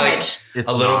was wasn't- like Homage. It's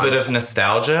a little bit nods. of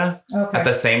nostalgia. Okay. At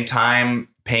the same time,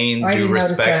 paying I due didn't notice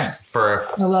respect that. for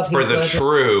I love Heath the Ledger.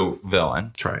 true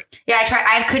villain. Try it. Yeah, I tried.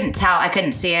 I couldn't tell. I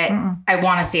couldn't see it. I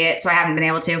want to see it, so I haven't been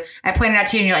able to. I pointed out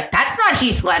to you, and you're like, "That's not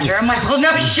Heath Ledger." I'm like, "Well,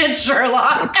 no shit,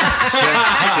 Sherlock." She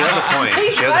has a point.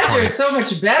 Heath She has a Ledger point. is so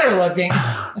much better looking.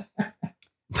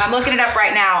 I'm looking it up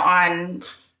right now on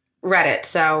Reddit.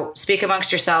 So speak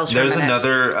amongst yourselves. There's for a minute.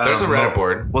 another. There's a Reddit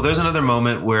board. Well, there's another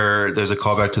moment where there's a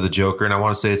callback to the Joker, and I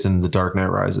want to say it's in The Dark Knight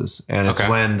Rises, and it's Okay.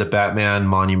 when the Batman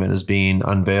monument is being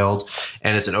unveiled,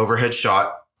 and it's an overhead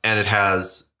shot, and it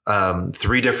has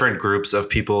 3 different groups of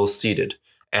people seated,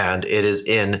 and it is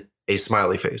in a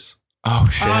smiley face. Oh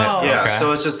shit! Oh. Yeah, Okay.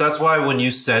 so it's just that's why when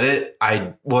you said it,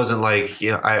 I wasn't like,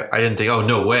 you know, I didn't think, oh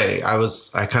no way. I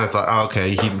kind of thought, oh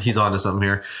okay, he's onto something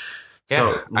here. Yeah. So I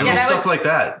little mean, stuff like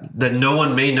that no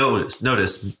one may notice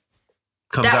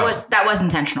comes that out. that was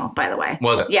intentional, by the way.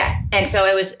 Was it? Yeah, and so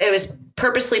it was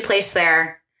purposely placed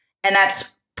there, and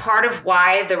that's part of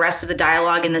why the rest of the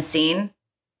dialogue in the scene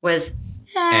was.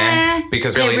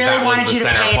 Because they really, really that was wanted the you to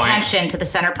center pay point. attention to the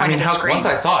center point I mean, of the screen. once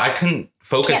I saw it, I couldn't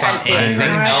focus Can't on unsee it. anything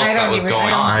else that was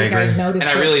going on. I agree. Noticed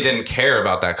And I it. really didn't care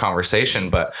about that conversation.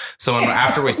 But so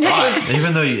after we saw it,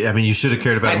 Even though you should have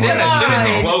cared about I it more did. than As soon as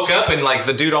anything he else. woke up and like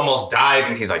the dude almost died,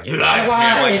 and he's like, "You lied to me."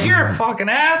 I'm like, Why? "You're a fucking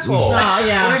asshole. Oh,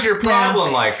 yeah. What is your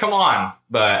problem?" Like, come on.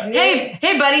 But hey,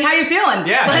 buddy, how you feeling?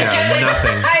 Yeah. Like, Yeah,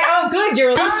 nothing. Oh, good, you're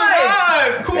you alive.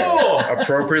 survived. Cool.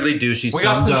 Appropriately douchey We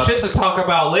got summed some up. shit to talk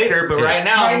about later, but Yeah. right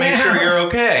now, Right make now. sure you're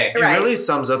okay. It Right. really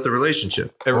sums up the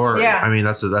relationship. Or Yeah. I mean,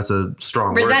 that's a strong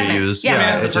word Resentment. to use. Yeah. I mean,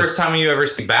 it's it the just- first time you ever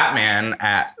see Batman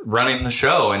at running the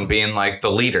show and being like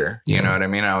the leader. You know what I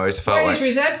mean? I always felt Well, like, he's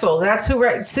resentful. That's who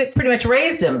pretty much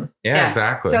raised him. yeah,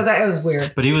 exactly. So that was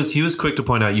weird. But he was quick to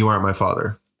point out you aren't my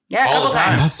father. yeah, a All couple the time.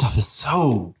 And times. that stuff is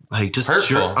so like just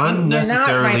Hurtful.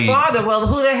 unnecessarily. You're not my father. Well,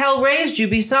 who the hell raised you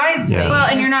besides Yeah. me? Well,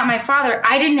 and you're not my father.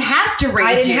 I didn't have to raise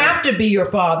I didn't you. have to be your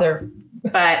father.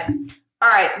 But all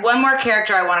right, one more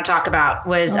character I want to talk about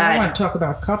was I want to talk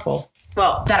about a couple.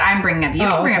 well that I'm bringing up. You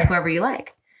can bring okay. up whoever you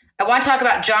like. I want to talk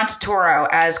about John Turturro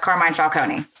as Carmine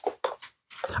Falcone.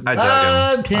 I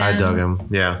Loved dug him. I him. dug him.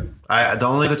 Yeah. The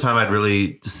only other time I'd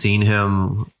really seen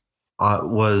him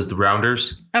was the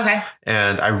Rounders, Okay.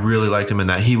 and I really liked him in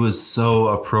that. He was so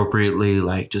appropriately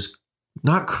like just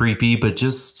not creepy, but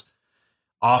just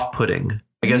off-putting.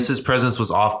 I guess his presence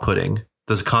was off-putting.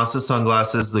 The constant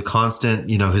sunglasses, the constant,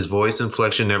 his voice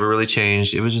inflection never really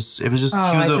changed. It was just.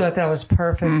 Oh, he was I thought that was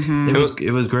perfect.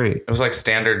 it was great. It was like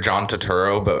standard John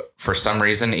Turturro, but for some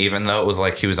reason, even though it was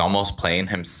like he was almost playing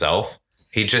himself,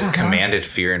 he just commanded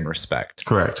fear and respect.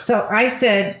 Correct. So I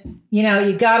said, you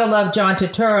got to love John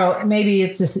Turturro. Maybe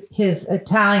it's his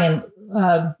Italian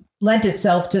lent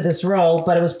itself to this role,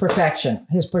 but it was perfection,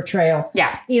 his portrayal.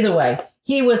 Yeah. Either way,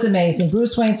 he was amazing.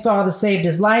 Bruce Wayne's father saved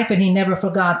his life, and he never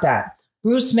forgot that.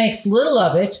 Bruce makes little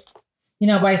of it,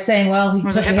 by saying, well, he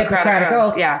was took a a Hippocratic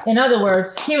Oath, oath. yeah. In other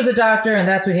words, he was a doctor, and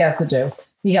that's what he has to do.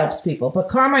 He helps people. But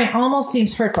Carmine almost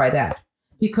seems hurt by that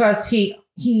because he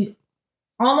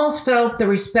almost felt the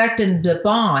respect and the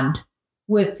bond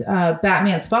with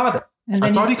Batman's father. And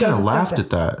I thought he kind goes of to laughed something. at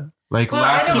that. Like Well, I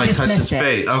laughed and think like he touched his dismissed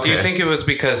it. face. Okay. Do you think it was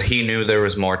because he knew there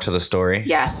was more to the story?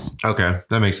 Yes. Okay.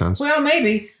 That makes sense. Well,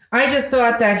 maybe. I just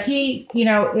thought that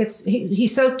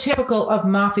he's so typical of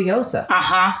mafiosa.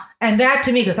 Uh-huh. And that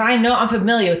to me, because I'm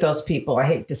familiar with those people. I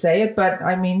hate to say it, but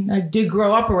I mean, I do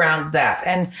grow up around that.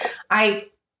 And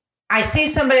I see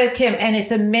somebody like him, and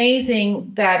it's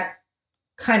amazing that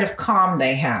kind of calm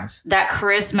they have. That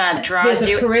charisma that draws There's a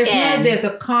you charisma, in. there's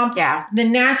a calm, Yeah. the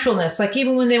naturalness. Like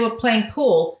even when they were playing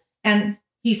pool, and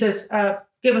he says,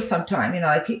 give us some time,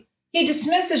 like he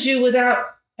dismisses you without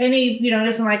any, it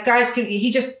isn't like guys can,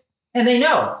 and they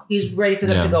know he's ready for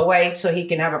them Yeah. to go away so he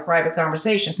can have a private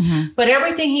conversation. Mhm. But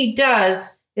everything he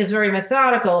does is very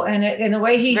methodical, and the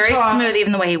way he Very talks, smooth,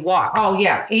 even the way he walks. Oh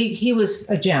yeah, he was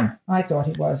a gem. I thought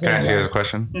he was. Can I ask you anyway. guys a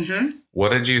question? Mm-hmm.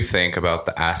 What did you think about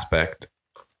the aspect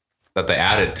that they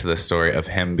added to the story of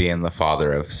him being the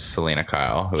father of Selena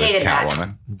Kyle, who is Hated that.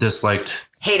 Catwoman? Disliked.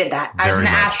 Hated that. I was Very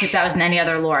going to ask much. if that was in any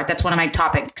other lore. That's one of my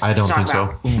topics. I don't to talk think so.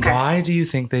 about. Okay. Why do you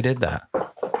think they did that?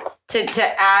 To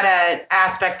add an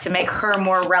aspect to make her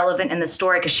more relevant in the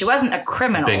story because she wasn't a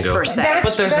criminal Bingo. per se. That-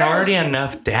 But there's That was- already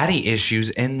enough daddy issues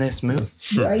in this movie.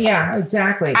 Yeah,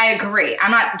 exactly. I agree.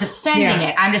 I'm not defending Yeah.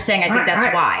 it. I'm just saying I think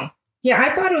that's why. Yeah,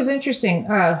 I thought it was interesting.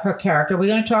 Her character. Are we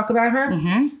going to talk about her?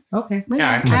 Mm-hmm. Okay. Yeah,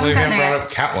 I haven't can't believe you gotten haven't there brought yet.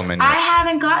 up Catwoman I yet.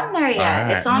 haven't gotten there yet. All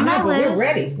right. It's on No, my but list. we're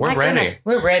ready. We're My ready. goodness.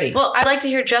 We're ready. Well, I'd like to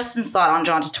hear Justin's thought on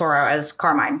John Turturro as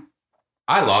Carmine.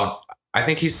 I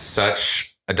think he's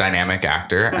such a dynamic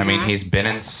actor. I mean, he's been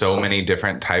in so many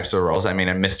different types of roles. I mean,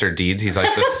 in Mr. Deeds, he's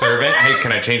like the servant. Hey,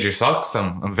 can I change your socks?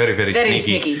 I'm very, very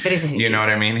sneaky. Very sneaky. You know what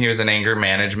I mean? He was in Anger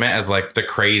Management as like the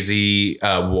crazy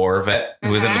war vet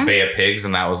who was in the Bay of Pigs.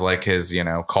 And that was like his,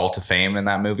 call to fame in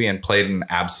that movie, and played an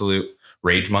absolute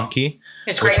rage monkey,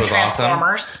 He's which great in was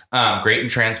Transformers. awesome. Great in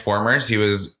Transformers. He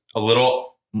was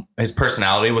his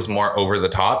personality was more over the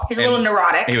top. He's a little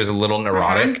neurotic. He was a little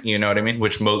neurotic, you know what I mean?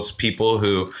 Which most people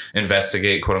who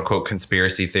investigate quote unquote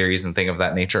conspiracy theories and things of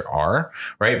that nature are,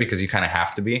 right? Because you kind of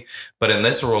have to be. But in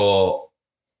this role,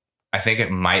 I think it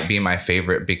might be my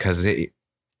favorite because it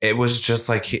was just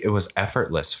like, it was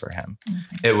effortless for him.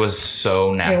 It was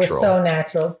so natural. It was so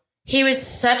natural. He was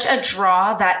such a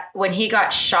draw that when he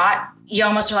got shot, you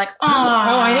almost were like, oh,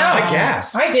 I know. I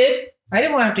gasped. I did. I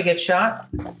didn't want him to get shot.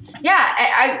 Yeah,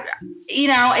 I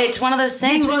it's one of those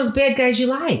things. He's one of those bad guys you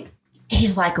like.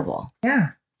 He's likable. Yeah.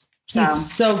 So. He's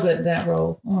so good at that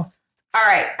role. Oh. All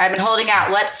right, I've been holding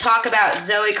out. Let's talk about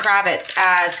Zoe Kravitz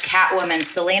as Catwoman,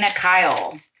 Selena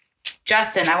Kyle.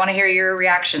 Justin, I want to hear your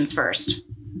reactions first.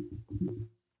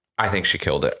 I think she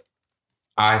killed it.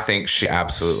 I think she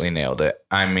absolutely nailed it.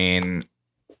 I mean,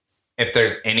 if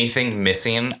there's anything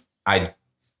missing, I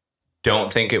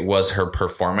don't think it was her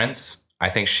performance. I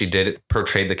think she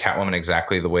portrayed the Catwoman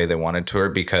exactly the way they wanted to her,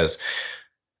 because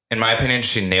in my opinion,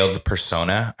 she nailed the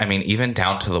persona. I mean, even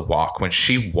down to the walk. When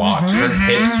she walked, her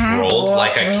hips rolled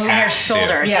like a cat. And her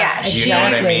shoulders. Yeah, You know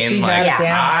what I mean? She Like, had it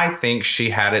down. I think she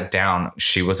had it down.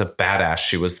 She was a badass.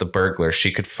 She was the burglar.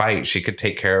 She could fight. She could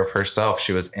take care of herself.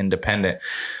 She was independent.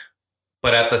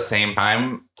 But at the same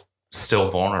time, still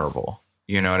vulnerable.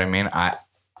 You know what I mean? I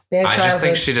just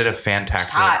think she did a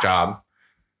fantastic job.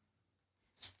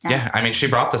 Yeah, I mean, she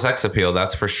brought the sex appeal,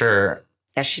 that's for sure.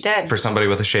 Yes, she did. For somebody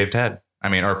with a shaved head. I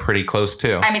mean, or pretty close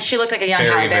to. I mean, she looked like a young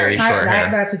Halle Berry. Very short hair.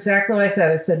 That's exactly what I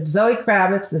said. I said Zoe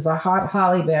Kravitz is a hot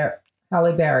Halle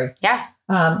Berry. Yeah.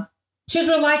 She was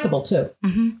real likable too.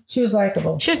 She was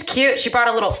likable. She was cute. She brought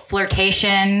a little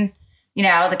flirtation,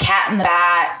 the cat and the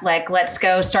bat, like, let's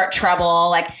go start trouble.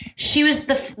 Like, she was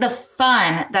the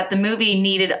fun that the movie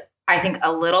needed, I think,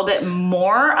 a little bit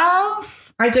more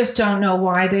of. I just don't know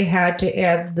why they had to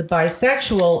add the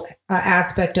bisexual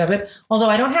aspect of it. Although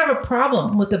I don't have a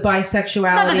problem with the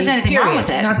bisexuality. Not that there's anything wrong with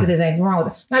it. Not that there's anything wrong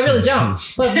with it. I really don't.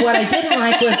 But what I didn't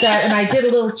like was that, and I did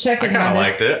a little checking on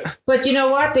this. I kind of liked it. But you know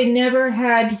what? They never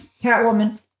had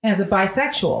Catwoman as a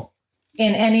bisexual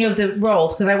in any of the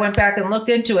roles, because I went back and looked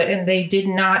into it, and they did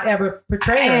not ever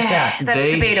portray her as that.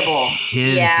 That's debatable.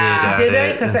 Hinted at Did they?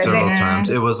 it 'Cause several they- times.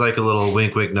 It was like a little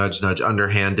wink, wink, nudge, nudge,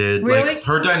 underhanded. Really? Like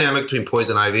her dynamic between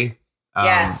Poison Ivy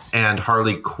Yes. and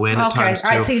Harley Quinn at times too.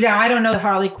 I see that. I don't know the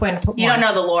Harley Quinn. You don't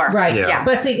know the lore. Right. Yeah.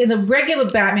 But see, in the regular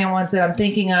Batman ones that I'm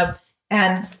thinking of,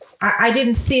 and I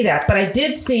didn't see that, but I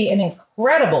did see an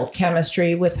incredible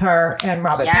chemistry with her and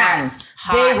Robert Yes. Pattinson.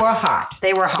 They were hot.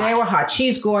 They were hot. They were hot.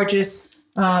 She's gorgeous.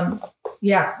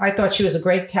 Yeah, I thought she was a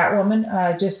great Catwoman.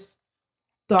 I just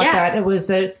thought that it was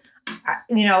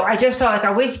I just felt like,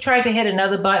 are we trying to hit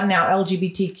another button now,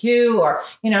 LGBTQ, or,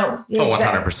 is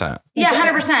 100%. Yeah,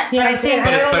 100%. Yeah, But I think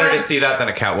But it's don't better like- to see that than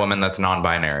a Catwoman that's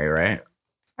non-binary, right?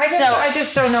 I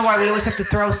just don't know why we always have to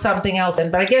throw something else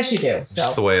in, but I guess you do. So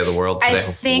Just the way of the world I today.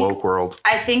 think Woke world.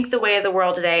 I think the way of the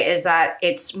world today is that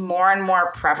it's more and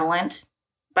more prevalent,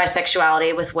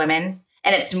 bisexuality with women,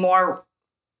 and it's more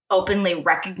openly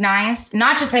recognized,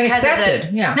 not just And because accepted,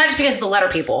 of the yeah. not just because of the letter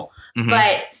people,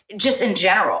 but just in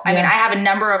general. I mean, I have a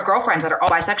number of girlfriends that are all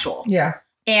bisexual. yeah.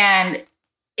 And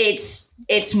it's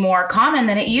more common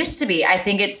than it used to be. I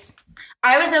think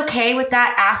I was okay with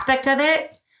that aspect of it.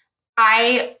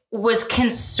 I was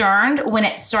concerned when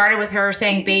it started with her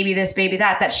saying baby this, baby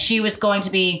that she was going to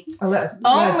be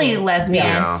only lesbian.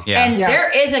 Yeah. Yeah. And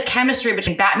there is a chemistry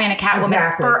between Batman and Catwoman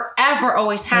Exactly. forever,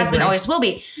 always has been, always will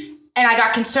be. And I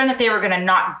got concerned that they were going to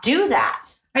not do that.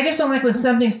 I just don't like when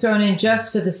something's thrown in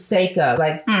just for the sake of,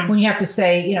 like, when you have to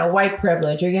say, white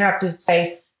privilege, or you have to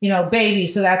say, baby,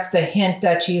 so that's the hint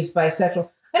that she's bisexual.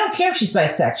 I don't care if she's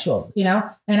bisexual,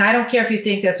 and I don't care if you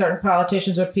think that certain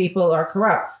politicians or people are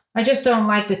corrupt. I just don't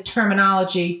like the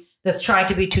terminology that's trying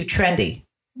to be too trendy.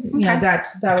 That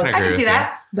was agree I can with see you.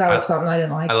 that. was something I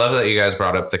didn't like. I love that you guys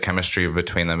brought up the chemistry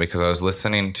between them, because I was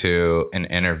listening to an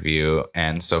interview,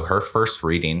 and so her first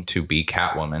reading to be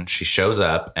Catwoman, she shows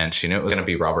up and she knew it was going to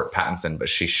be Robert Pattinson, but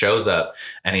she shows up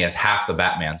and he has half the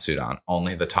Batman suit on,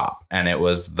 only the top. And it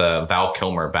was the Val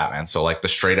Kilmer Batman. So like the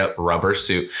straight up rubber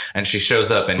suit. And she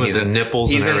shows up and With he's the nipples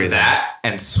he's and in everything. that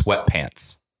and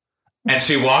sweatpants. And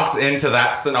she walks into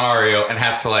that scenario and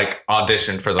has to like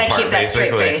audition for the I part, keep that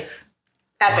straight basically. face.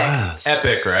 Epic.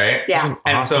 Epic, right? Yeah.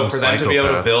 And so Awesome for them to be able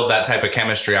to psychopath. build that type of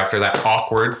chemistry after that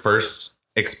awkward first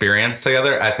experience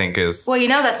together, I think is Well, you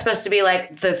know that's supposed to be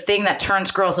like the thing that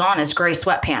turns girls on is gray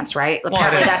sweatpants, right?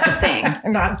 Apparently that's a thing.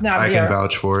 Not I here. can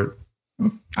vouch for it.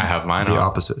 I have mine The on.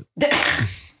 opposite.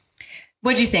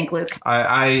 What'd you think, Luke?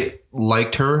 I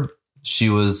liked her. She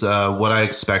was what I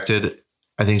expected.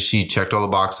 I think she checked all the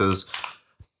boxes.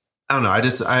 I don't know.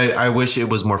 I wish it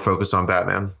was more focused on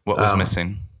Batman. What was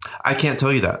missing? I can't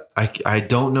tell you that. I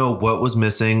don't know what was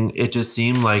missing. It just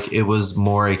seemed like it was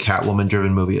more a Catwoman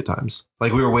driven movie at times.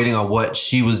 Like we were waiting on what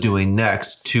she was doing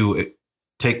next to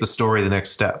take the story the next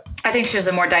step. I think she was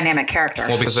a more dynamic character.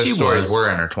 Well, because their she stories was. were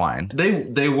intertwined.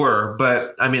 They were,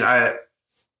 but I mean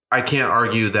I can't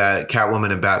argue that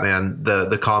Catwoman and Batman,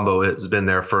 the combo has been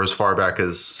there for as far back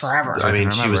as Forever. I mean, I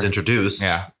can she was remember. introduced.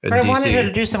 Yeah. In But I wanted her DC.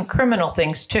 to do some criminal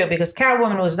things too, because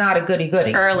Catwoman was not a goody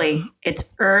goody.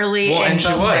 It's early Well, in and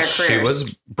both their she careers.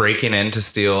 was breaking in to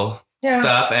steal Yeah.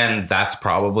 stuff, and that's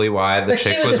probably why the But she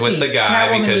chick was was a with the thief. guy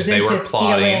Catwoman because was they into were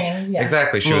plotting. stealing and- yeah.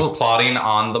 Exactly, she Well- was plotting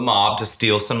on the mob to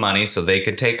steal some money so they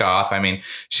could take off. I mean,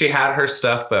 she had her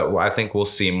stuff, but I think we'll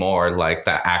see more like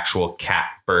the actual cat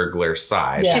burglar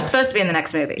side. Yeah. She's supposed to be in the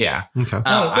next movie. Yeah. Okay.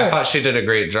 I good. thought she did a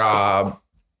great job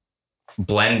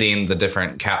blending the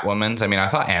different Catwomans. I mean, I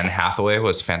thought Anne Hathaway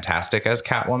was fantastic as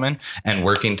Catwoman and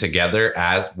working together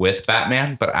as with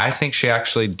Batman, but I think she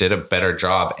actually did a better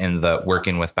job in the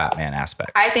working with Batman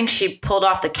aspect. I think she pulled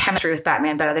off the chemistry with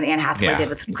Batman better than Anne Hathaway Yeah. did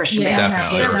with Christian Yeah, Bale. Definitely.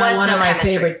 she's There not was one no of my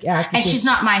chemistry. favorite actresses. And she's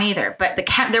not mine either, but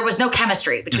there was no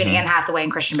chemistry between Anne Hathaway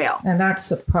and Christian Bale. And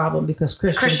that's a problem because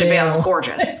Christian Bale is Bale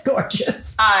gorgeous. is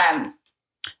gorgeous.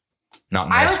 Not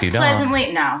I nice was you don't.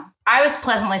 I was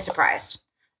pleasantly surprised.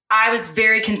 I was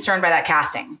very concerned by that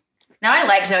casting. Now I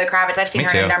like Zoe Kravitz. I've seen Me her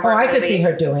in a too. number Oh, of I movies. could see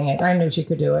her doing it. I knew she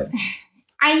could do it.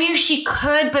 I knew she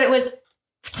could, but it was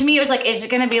to me. It was like, is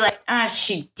it going to be like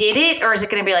she did it, or is it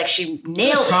going to be like she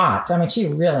nailed She's it? hot. I mean, she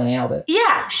really nailed it.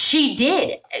 Yeah, she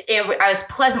did. I was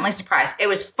pleasantly surprised. It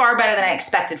was far better than I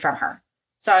expected from her.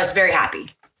 So I was very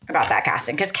happy about that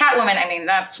casting because Catwoman. I mean,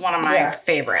 that's one of my Yeah.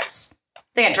 favorites. I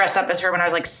think I dressed up as her when I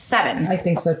was like 7. I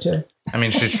think so too. I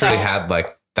mean, she truly had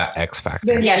like that X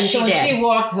factor. Yeah, she when did. She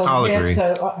walked her I'll hips,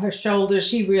 agree. her shoulders.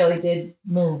 She really did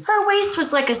move Her waist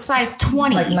was like a size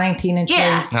 20. like 19 inch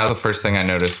Yeah. waist. That was the first thing I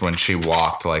noticed when she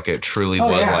walked. Like it truly Oh,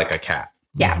 was yeah. like a cat.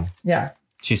 Yeah. Yeah,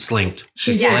 She slinked.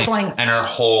 She Yes. slinked, and her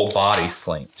whole body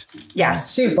slinked.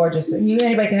 Yes. she was gorgeous.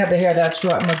 Anybody can have the hair that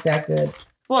short and look that good.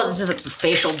 Well, this is a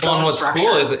facial Well, bone and what's structure.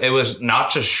 cool is it was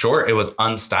not just short; it was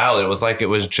unstyled. It was like it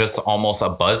was just almost a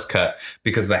buzz cut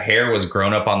because the hair was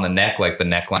grown up on the neck, like the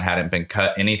neckline hadn't been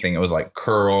cut. Anything, it was like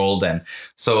curled, and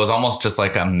so it was almost just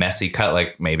like a messy cut.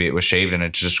 Like maybe it was shaved and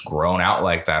it's just grown out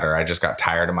like that, or I just got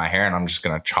tired of my hair and I'm just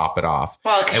gonna chop it off.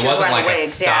 Well, 'cause it she was wasn't wearing like a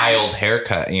wigs, yeah. styled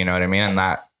haircut. You know what I mean?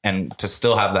 And to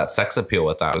still have that sex appeal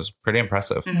with that was pretty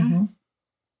impressive. Mm-hmm.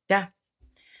 Yeah.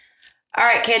 All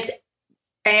right, kids.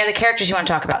 Any other characters you want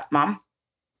to talk about? Mom?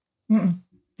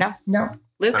 No,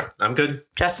 Luke? I'm good.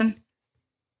 Justin?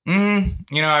 You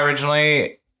know, I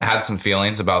originally had some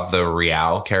feelings about the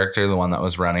Real character, the one that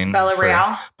was running. Bella for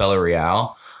Real? Bella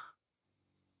Real.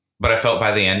 But I felt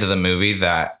by the end of the movie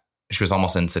that she was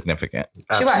almost insignificant.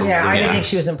 She was. yeah, I didn't Yeah. think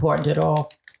she was important at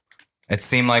all. It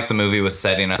seemed like the movie was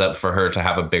setting us up for her to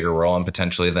have a bigger role in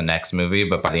potentially the next movie.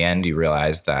 But by the end, you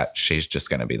realize that she's just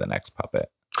going to be the next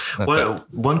puppet. That's it.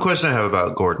 One question I have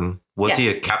about Gordon. Was he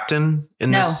Yes. a captain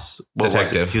in No. this? What was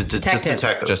Detective. he was just Detective.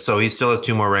 detective. So he still has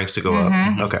 2 more ranks to go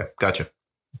Mhm. up. Okay, gotcha.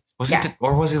 Was Yeah. he,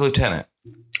 or was he lieutenant?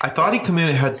 I thought he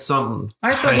commanded had some I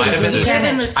thought kind he of Might have been position.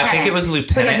 Lieutenant. I think it was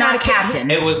lieutenant. But he's not a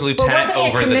captain. It was But lieutenant wasn't he a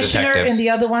over the commissioner detectives. in the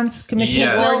other ones? Commissioner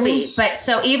Yes. Will be. Gordon's? But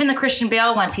so even the Christian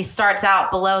Bale ones, he starts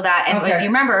out below that. And Okay. if you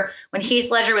remember, when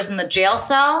Heath Ledger was in the jail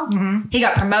cell, he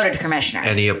got promoted to commissioner.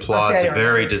 And he applauds Okay.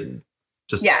 very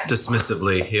just Yeah.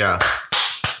 dismissively. Yeah,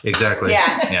 exactly.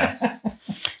 Yes.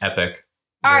 Yes. Epic.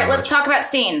 All right, Very let's talk about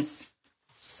scenes.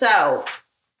 So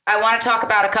I want to talk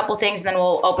about a couple things, and then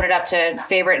we'll open it up to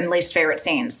favorite and least favorite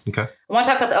scenes. Okay. I want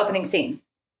to talk about the opening scene.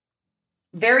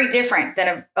 Very different than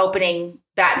an opening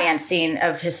Batman scene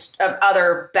of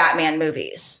other Batman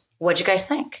movies. What'd you guys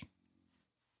think?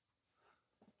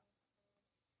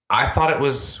 I thought it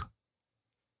was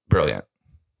brilliant.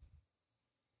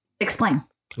 Explain.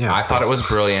 Yeah, I thought it was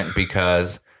brilliant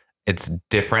because it's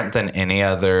different than any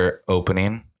other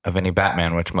opening of any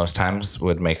Batman, which most times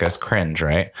would make us cringe,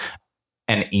 right?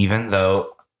 And even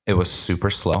though it was super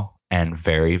slow and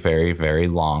very, very, very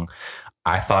long,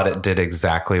 I thought it did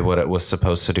exactly what it was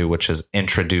supposed to do, which is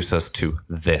introduce us to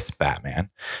this Batman.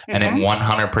 And it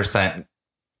 100%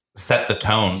 set the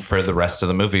tone for the rest of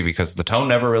the movie because the tone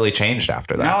never really changed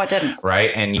after that. No, it didn't.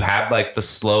 Right. And you had like the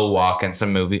slow walk and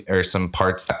some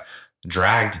parts that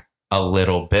dragged a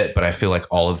little bit, but I feel like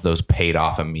all of those paid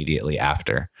off immediately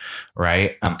after.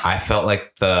 Right. I felt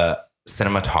like the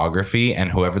cinematography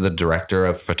and whoever the director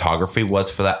of photography was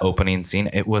for that opening scene,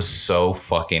 it was so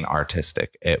fucking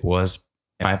artistic. It was,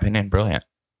 in my opinion, brilliant.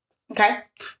 Okay.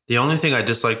 The only thing I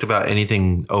disliked about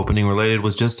anything opening related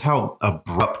was just how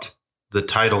abrupt the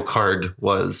title card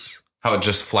was. How it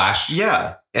just flashed.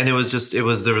 Yeah. And there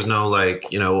was no like,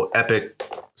 epic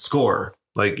score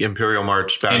like Imperial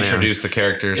March, Batman. Introduce the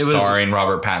characters starring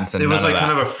Robert Pattinson. It was like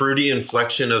kind of a fruity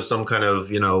inflection of some kind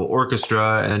of,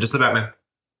 orchestra and just the Batman.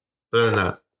 Other than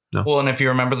that, no. Well, and if you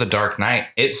remember The Dark Knight,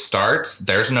 it starts,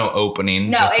 there's no opening,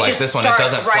 No, just it like just this one. It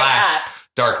doesn't starts right flash up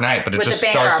Dark Knight, but it with just the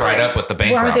bank starts robbery. right up with the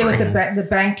bank Weren't they robbery. with the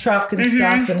bank truck and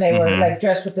stuff, and they were like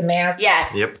dressed with the masks?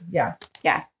 Yes. Yep. Yeah.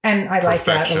 Yeah. And I like that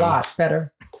Perfection. a lot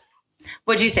better.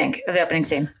 What do you think of the opening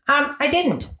scene? I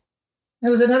didn't. It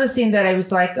was another scene that I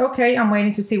was like, okay, I'm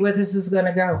waiting to see where this is going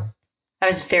to go. I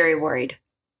was very worried.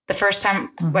 The first time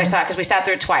I saw it, because we sat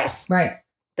through it twice. Right.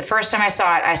 The first time I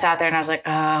saw it, I sat there and I was like,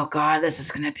 oh God, this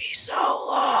is going to be so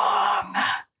long.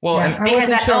 Well, Yeah. and I Because wasn't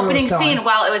that sure where it opening was going. scene,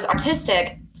 while it was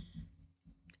artistic,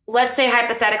 let's say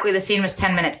hypothetically the scene was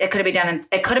 10 minutes. It could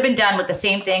have been done with the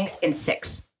same things in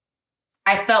 6.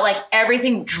 I felt like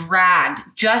everything dragged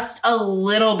just a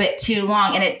little bit too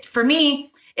long. And for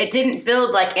me, it didn't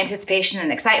build like anticipation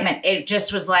and excitement. It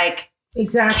just was like,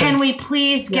 Exactly. can we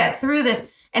please get through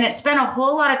this? And it spent a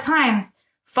whole lot of time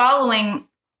following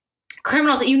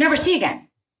criminals that you never see again.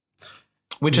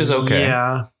 which is okay.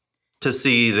 Yeah. To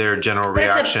see their general But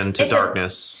reaction to it's a-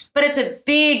 darkness. But it's a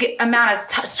big amount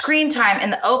of screen time in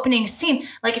the opening scene.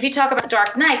 Like if you talk about The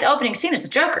Dark Knight, the opening scene is the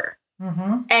Joker.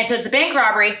 Mm-hmm. And so it's the bank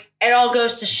robbery. It all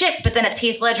goes to shit, but then it's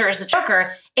Heath Ledger as the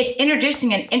Joker. It's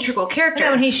introducing an integral character.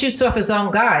 And then when he shoots off his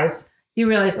own guys, you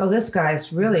realize, oh, this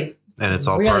guy's really And it's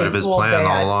all really part of his full plan bad.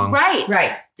 all along. right.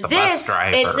 right. The bus This,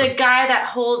 driver. it's a guy that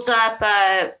holds up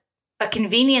a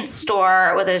convenience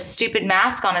store with a stupid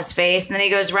mask on his face, and then he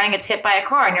goes running, gets hit by a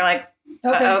car, and you're like,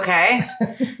 okay.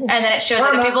 And then it shows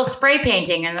other Karma. people spray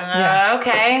painting, and then, Yeah.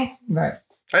 okay. Right.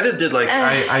 I just did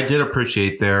I did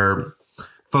appreciate their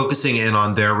focusing in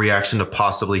on their reaction to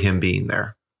possibly him being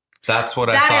there. That's what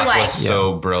I That I thought liked. was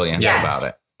so brilliant Yes. about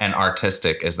it and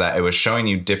artistic, is that it was showing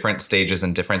you different stages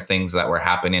and different things that were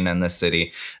happening in the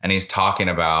city. And he's talking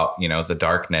about, you know, the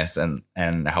darkness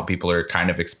and how people are kind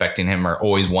of expecting him or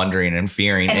always wondering and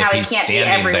fearing And if how he he's can't be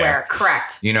standing everywhere. there.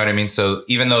 Correct. You know what I mean? So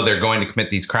even though they're going to commit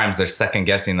these crimes, they're second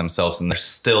guessing themselves and there's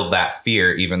still that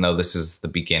fear, even though this is the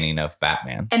beginning of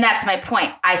Batman. And that's my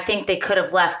point. I think they could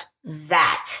have left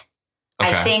that. I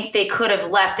Okay. think they could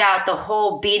have left out the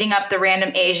whole beating up the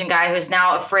random Asian guy who's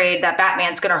now afraid that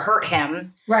Batman's going to hurt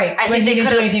him. Right. I When think he they didn't do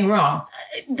could've- anything wrong.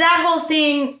 That whole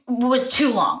thing was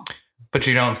too long. But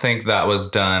you don't think that was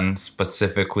done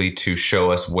specifically to show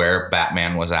us where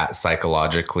Batman was at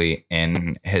psychologically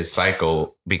in his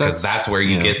cycle? Because that's where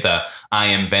you get the I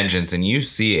am vengeance, and you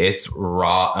see it's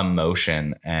raw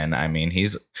emotion. And I mean,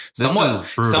 he's This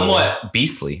is brutal. somewhat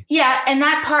beastly. Yeah, and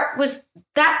that part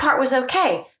was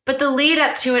okay. But the lead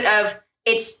up to it of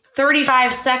it's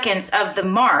 35 seconds of the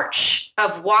march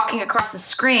of walking across the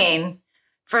screen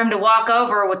for him to walk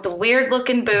over with the weird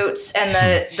looking boots and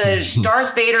the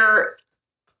Darth Vader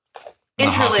The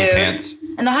hockey interlude pants.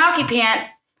 and the hockey pants.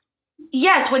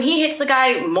 Yes, when he hits the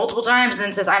guy multiple times and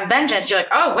then says, I'm vengeance, you're like,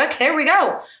 oh, okay, here we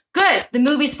go. Good. The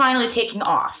movie's finally taking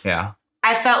off. Yeah.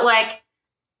 I felt like,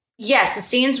 yes, the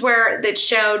scenes where that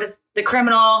showed the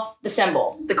criminal, the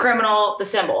symbol, the criminal, the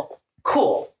symbol.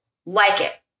 Cool. Like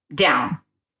it. Down.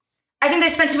 I think they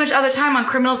spent too much other time on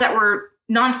criminals that were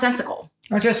nonsensical.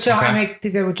 Or just showing, Okay. I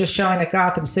think they were just showing that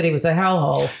Gotham City was a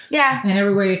hellhole. Yeah. And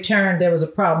everywhere you turned, there was a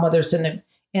problem, whether it's in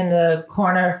the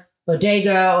corner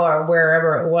bodega or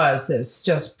wherever it was. There's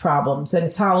just problems. And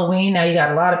it's Halloween. Now you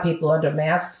got a lot of people under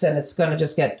masks, and it's going to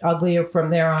just get uglier from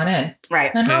there on in.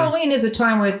 Right. And Halloween is a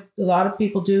time where a lot of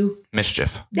people do.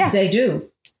 Mischief. Yeah. They do.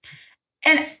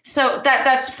 And so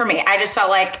that's for me. I just felt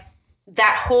like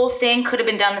that whole thing could have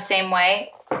been done the same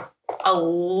way, a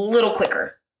little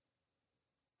quicker.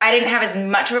 I didn't have as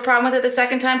much of a problem with it the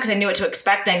second time because I knew what to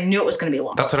expect. And I knew it was going to be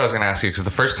long. That's what I was going to ask you, because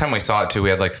the first time we saw it too, we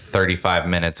had like 35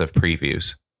 minutes of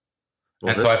previews.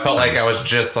 Well, And so I this felt time- like I was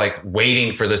just like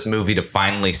waiting for this movie to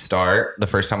finally start the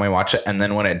first time we watched it. And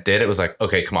then when it did, it was like,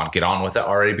 okay, come on, get on with it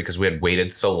already, because we had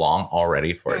waited so long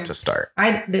already for it to start.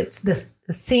 The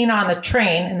scene on the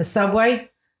train in the subway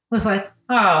was like,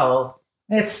 oh,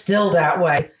 it's still that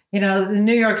way. You know, the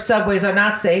New York subways are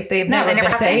not safe. They've No, never they never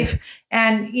been have been. safe.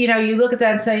 And, you know, you look at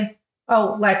that and say,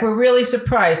 oh, like we're really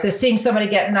surprised. They're seeing somebody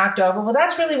get knocked over. Well,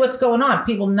 that's really what's going on.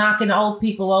 People knocking old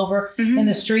people over in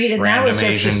the street. And that Random was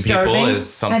just Asian disturbing. people is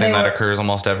something And they that were- occurs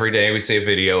almost every day. We see a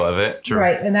video of it.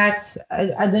 Right. And that's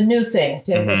the new thing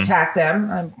to attack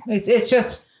them. It's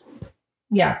just,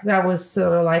 yeah, that was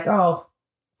sort of like, oh.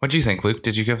 What do you think, Luke?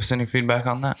 Did you give us any feedback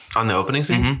on that? On the opening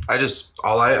scene, I just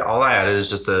all I added is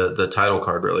just the title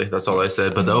card. Really, that's all I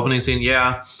said. But the opening scene,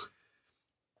 yeah,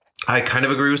 I kind of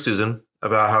agree with Susan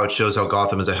about how it shows how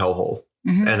Gotham is a hellhole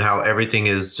and how everything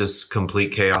is just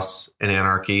complete chaos and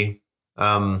anarchy.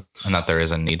 And that there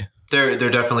is a need. There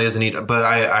definitely is a need, but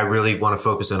I really want to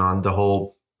focus in on the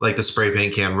whole, like the spray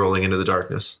paint can rolling into the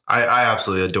darkness. I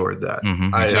absolutely adored that.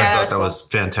 I thought that was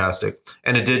fantastic,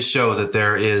 and it did show that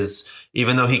there is.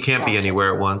 Even though he can't be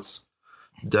anywhere at once,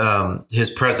 his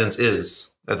presence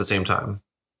is at the same time.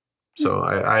 So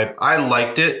I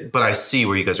liked it, but I see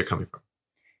where you guys are coming from.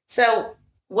 So,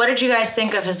 what did you guys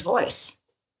think of his voice?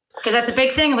 Because that's a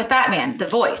big thing with Batman, the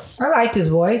voice. I liked his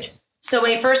voice. So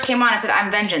when he first came on, I said,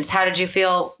 I'm Vengeance. How did you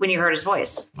feel when you heard his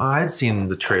voice? Well, I'd seen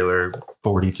the trailer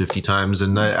 40, 50 times,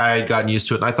 and I had gotten used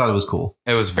to it, and I thought it was cool.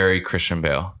 It was very Christian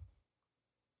Bale.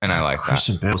 And I like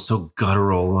Christian Bale was so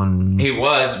guttural. He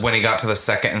was when he got to the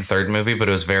second and third movie, but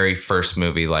it was very first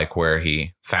movie, like where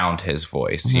he found his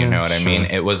voice. You know what I mean?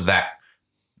 It was that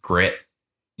grit.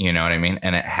 You know what I mean?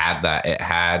 And it had that. It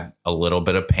had a little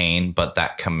bit of pain, but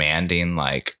that commanding,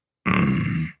 like.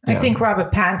 I think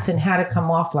Robert Pattinson had to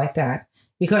come off like that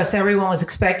because everyone was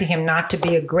expecting him not to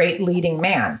be a great leading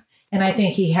man. And I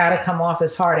think he had to come off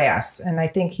as hard ass. And I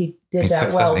think he did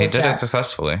that well. He did it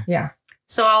successfully. Yeah.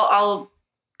 So I'll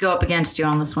go up against you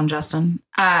on this one, Justin.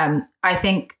 I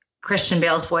think Christian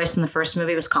Bale's voice in the first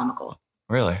movie was comical.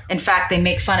 Really? In fact, they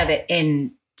make fun of it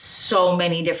in so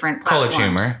many different platforms. College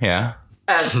humor, yeah.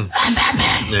 I'm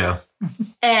Batman. Yeah.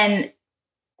 And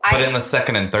But in the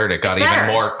second and third, it got It's better.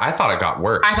 even more. I thought it got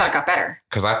worse. I thought it got better.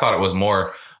 Because I thought it was more.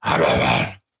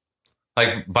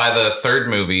 Like by the third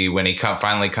movie, when he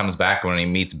finally comes back, when he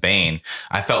meets Bane,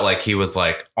 I felt like he was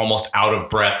like almost out of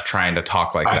breath trying to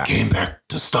talk like that. I came back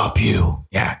to stop you.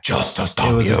 Yeah, just to stop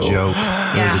It was you. a joke.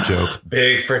 It was a joke.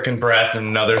 Big freaking breath and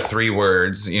another 3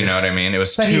 words. You know what I mean? It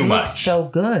was But too he much. looked so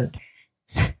good.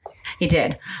 He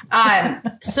did.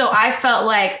 So I felt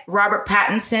like Robert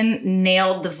Pattinson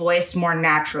nailed the voice more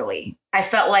naturally. I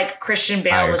felt like Christian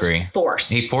Bale was agree.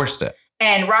 forced. He forced it.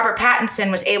 And Robert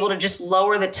Pattinson was able to just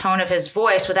lower the tone of his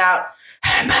voice without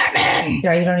 "I'm Batman."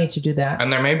 Yeah, you don't need to do that.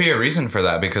 And there may be a reason for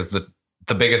that because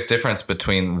the biggest difference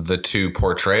between the two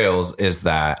portrayals is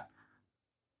that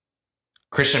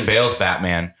Christian Bale's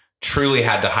Batman truly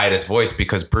had to hide his voice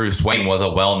because Bruce Wayne was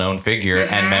a well-known figure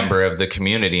and member of the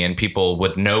community, and people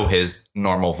would know his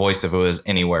normal voice if it was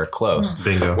anywhere close.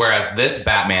 Bingo. Whereas this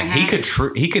Batman, he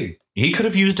could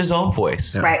have used his own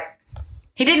voice. Yeah. Right.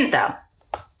 He didn't though.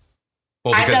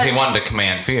 Well, I because he noticed- wanted to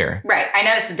command fear. Right. I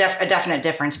noticed a definite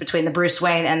difference between the Bruce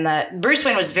Wayne and the Bruce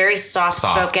Wayne was very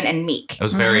soft-spoken and meek. It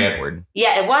was very Edward.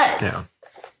 Yeah, it was.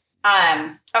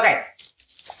 Yeah. Okay.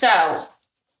 So,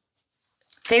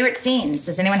 favorite scenes.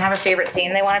 Does anyone have a favorite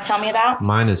scene they want to tell me about?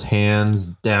 Mine is hands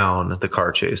down the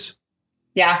car chase.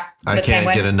 Yeah. I the can't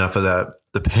Penguin? get enough of that.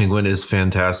 The Penguin is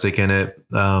fantastic in it.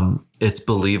 It's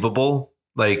believable,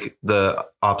 like the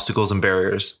obstacles and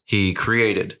barriers he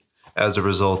created as a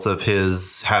result of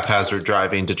his haphazard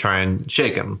driving to try and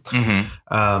shake him.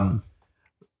 Mm-hmm.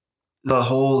 The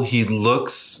whole, he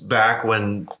looks back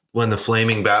when the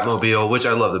flaming Batmobile, which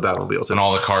I love the Batmobile too. And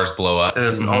all the cars blow up.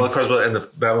 And all the cars, and the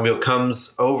Batmobile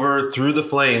comes over through the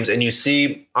flames, and you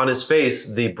see on his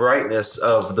face the brightness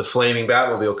of the flaming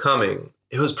Batmobile coming.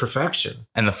 It was perfection.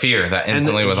 And the fear that And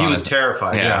instantly was he on was his...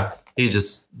 terrified. Yeah. Yeah. He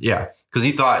just, because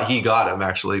he thought he got him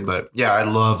actually. But yeah, I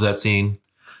love that scene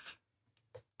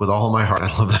with all my heart.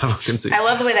 I love that fucking scene. I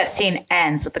love the way that scene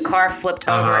ends with the car flipped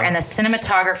over and the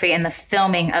cinematography and the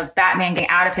filming of Batman getting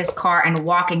out of his car and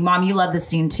walking. Mom, you love this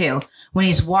scene too. When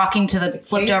he's walking to the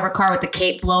flipped over car with the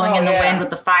cape blowing in the wind with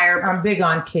the fire. I'm big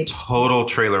on capes. Total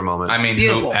trailer moment. I mean,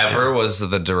 Beautiful. whoever was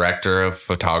the director of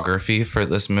photography for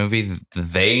this movie,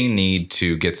 they need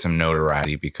to get some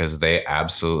notoriety because they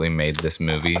absolutely made this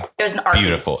movie It was an art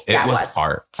beautiful. piece. It Yeah, was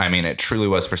art. I mean, it truly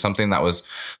was. For something that was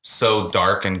so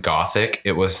dark and gothic,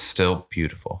 it was still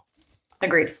beautiful.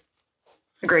 Agreed.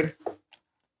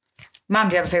 Mom,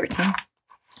 do you have a favorite scene?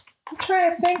 I'm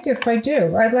trying to think if I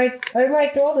do. I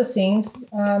liked all the scenes.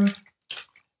 I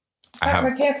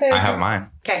can't say I have mine.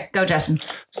 Okay, go, Justin.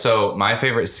 So my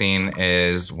favorite scene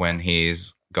is when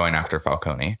he's going after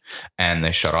Falcone and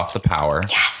they shut off the power.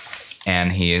 Yes.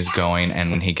 and he is going, and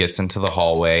when he gets into the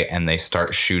hallway and they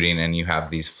start shooting, and you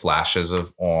have these flashes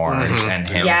of orange and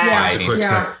him Yes.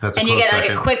 fighting. That's a And you close get like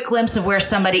second. a quick glimpse of where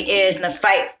somebody is and the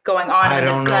fight going on. I and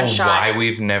don't the know gunshot. why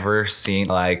we've never seen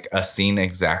like a scene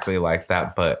exactly like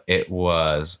that, but it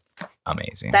was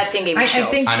amazing. That scene gave me I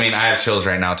chills. think- I mean, I have chills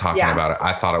right now talking about it.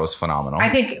 I thought it was phenomenal. I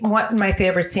think one of my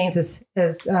favorite scenes is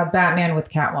Batman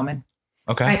with Catwoman.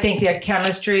 Okay. I think their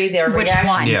chemistry, their Which reaction.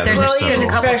 one? Yeah, there's, there were there's a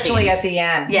several. couple especially scenes. at the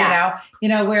end. Yeah. You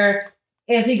know where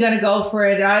is he going to go for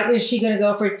it? Is she going to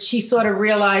go for it? She sort of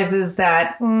realizes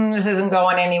that this isn't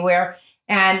going anywhere,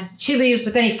 and she leaves.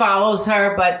 But then he follows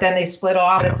her. But then they split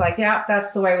off. It's like, yeah,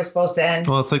 that's the way it was supposed to end.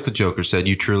 Well, it's like the Joker said,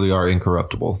 you truly are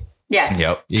incorruptible. Yes.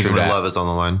 Yep. Even True when that. love is on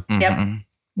the line. Yep. Mhm.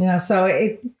 You know, so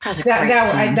it That was a great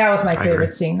scene. that was my agree.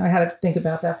 favorite scene. I had to think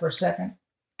about that for a second.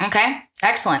 Okay.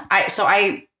 Excellent.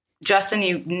 Justin,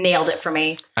 you nailed it for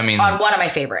me I mean, on one of my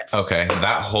favorites. okay,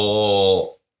 that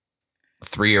whole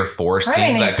 3 or 4 I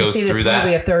scenes need that to goes see this through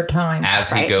movie that a third time. as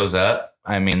he Right. goes up.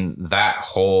 I mean, that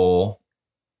whole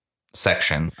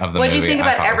section of the What did movie. you think I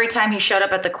about thought every was- time he showed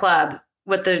up at the club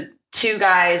with the two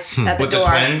guys at the with door? the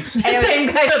twins? And it was, Same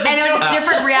guy at the and it was door. a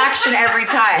different reaction every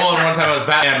time. Well, and one time it was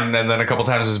Batman, and then a couple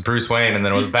times it was Bruce Wayne, and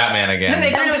then it was Batman again. And they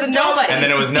and then it was nobody. And then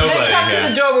it was They nobody. come to Yeah.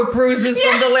 the door with bruises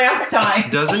from the last time.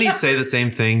 Doesn't he say the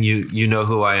same thing? You know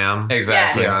who I am?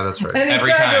 Exactly. Yes. Yeah, that's right. And these Every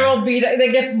guys time. are all beat up. They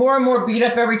get more and more beat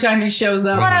up every time he shows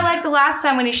up. What I like the last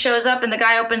time when he shows up and the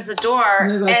guy opens the door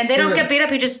He's like, and they don't "Sir." get beat up.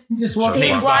 He just Just walks he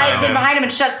Sneaks slides behind in him. behind him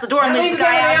and shuts the door and leaves Leaves the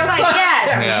guy everybody outside.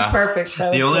 Yes. Yeah. Perfect.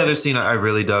 That The was only good. other scene I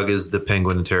really dug is the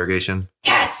penguin interrogation.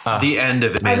 Yes. The end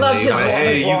of it. I Mainly. loved his Like,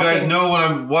 hey, you walking. guys know what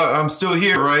I'm still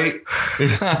here, right?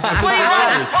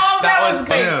 Oh, That was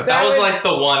great. yeah. that was like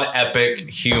the one epic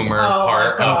humor Oh,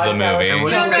 part God, of the that was movie. And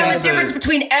what You he don't know says the difference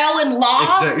between L and law?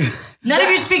 Exactly. None of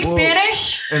you speak Well,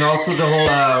 Spanish? And also the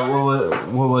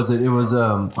whole what was it? It was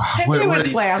what was did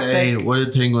he classic. say? What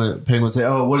did Penguin say?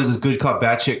 Oh, what is this good cop,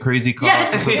 batshit crazy cop?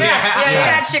 Yes. Something- Yeah.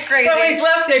 That shit crazy. But when he's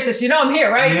left there, he says, I'm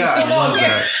here, right? You Yeah, still I know love I'm here.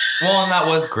 that. Well, and that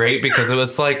was great because it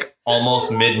was like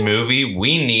almost mid movie.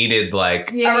 We needed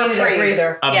like You A needed a reprieve.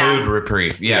 breather. a Yeah. mood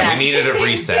reprieve. Yeah, Yes. we needed a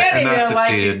reset. And that Like,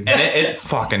 succeeded. And it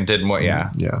fucking did more. Yeah.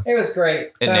 Yeah. It was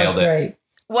great. It That nailed was it. great.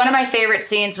 One of my favorite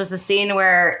scenes was the scene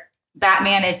where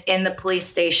Batman is in the police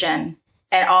station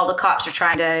and all the cops are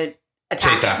trying to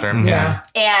attack Chase him. after him. Yeah.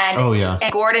 And, Oh, yeah.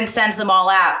 and Gordon sends them all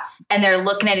out and they're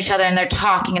looking at each other and they're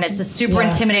talking and it's just super Yeah.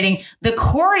 intimidating. The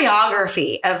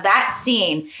choreography of that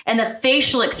scene and the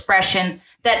facial expressions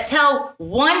that tell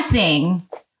one thing,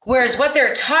 whereas what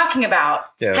they're talking about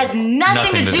Yeah. has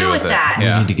nothing to do with it. that.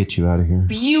 Yeah. We need to get you out of here.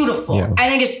 Beautiful. Yeah. I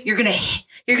think it's you're gonna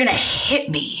hit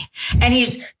me, and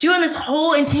he's doing this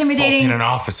whole intimidating Assaulting an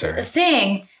officer.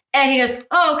 thing. And he goes,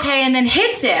 oh, okay, and then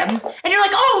hits him. And you're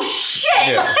like, oh, shit.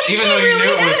 Yeah. Like, Even he though you really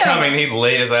knew it was hit him. coming, he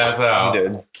laid his ass out. He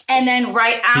did. And then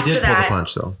right He after did pull the that.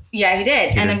 punch, though. Yeah, he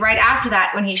did. And then right after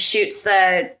that, when he shoots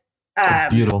the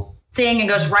Beautiful. thing and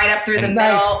goes right up through the And-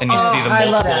 middle. And you oh, see the I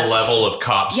love multiple that. level of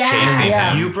cops Yes. chasing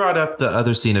Yeah. him. You brought up the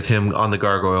other scene of him on the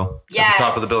gargoyle at Yes. the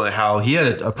top of the building, how he had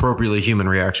an appropriately human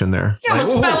reaction there. He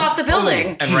almost Like, fell "Whoa, off the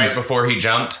building. And right before he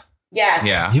jumped. Yes.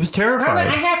 Yeah. He was I terrified.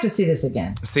 have to see this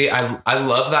again. See, I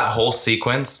love that whole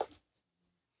sequence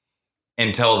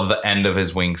until the end of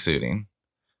his wingsuiting.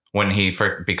 When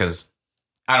because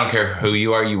I don't care who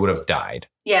you are, you would have died.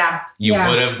 Yeah. You Yeah,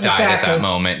 would have died at exactly. that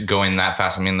moment going that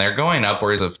fast. I mean, they're going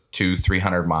upwards of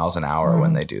 200-300 miles an hour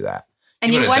when they do that.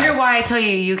 And you would've wonder died. why I tell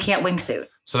you can't wingsuit.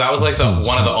 So that was like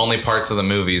one of the only parts of the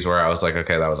movies where I was like,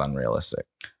 okay, that was unrealistic.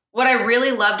 What I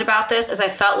really loved about this is I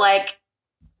felt like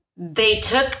they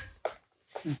took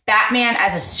Batman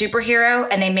as a superhero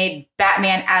and they made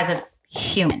Batman as a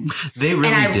human. They really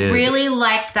and I did. really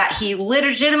liked that he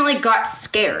legitimately got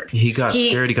scared. He got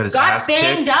scared. He got his ass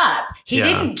banged kicked. up. He Yeah.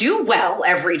 didn't do well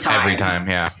every time. Every time,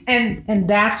 yeah. And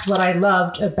that's what I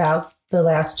loved about the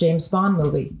last James Bond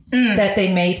movie. That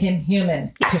they made him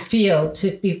human, to feel,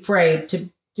 to be afraid, to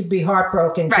be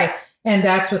heartbroken. Right. And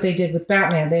that's what they did with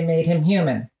Batman. They made him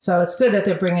human. So it's good that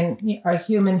they're bringing a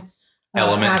human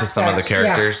Element to some of the aspect.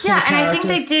 characters. Yeah, and I think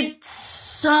they characters. did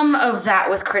some of that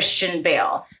with Christian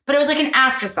Bale, but it was like an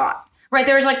afterthought, right?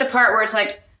 There was like the part where it's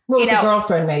like, Well, you with know, the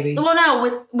girlfriend, maybe. well,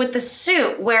 no, with the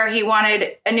suit where he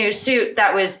wanted a new suit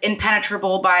that was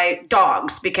impenetrable by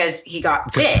dogs because he got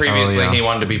Because bit. previously Oh, yeah. he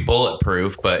wanted to be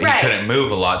bulletproof, but Right. he couldn't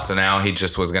move a lot. So now he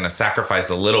just was going to sacrifice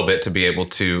a little bit to be able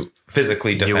to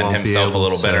physically defend won't be himself a able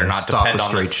little to better, not stop depend a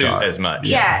on the straight suit shot. as much.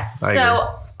 Yes. I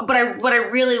So, but what I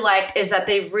really liked is that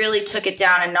they really took it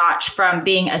down a notch from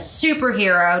being a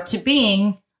superhero to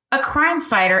being a crime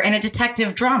fighter in a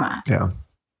detective drama. Yeah.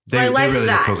 So They I liked really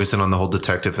that. did focus in on the whole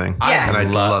detective thing. Yeah. And I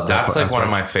love that. That's like one of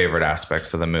aspect. my favorite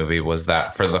aspects of the movie was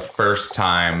that for the first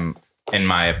time, in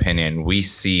my opinion, we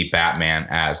see Batman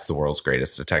as the world's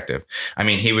greatest detective. I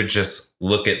mean, he would just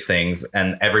look at things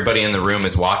and everybody in the room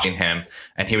is watching him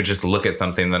and he would just look at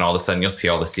something. And then all of a sudden you'll see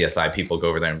all the CSI people go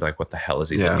over there and be like, what the hell is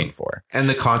he looking for? And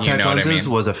the contact You know what I lenses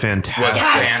mean? was a fantastic.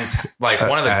 Was like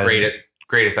one of the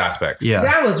greatest aspects. Yeah.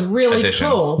 That was really Additions.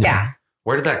 cool. Yeah.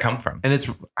 Where did that come from? And it's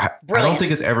I don't Brilliant.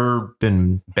 think it's ever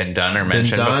been Done or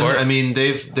mentioned before? I mean,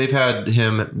 they've had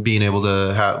him being able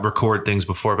to record things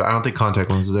before, but I don't think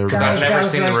contact lenses ever. Because That I've was- never that was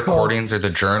seen the very cool. recordings or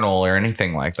the journal or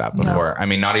anything like that before. I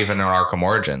mean, not even in Arkham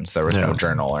Origins, there was no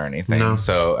journal or anything. No.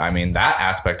 So, I mean, that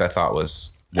aspect I thought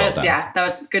was well done. Yeah, that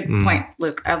was a good point,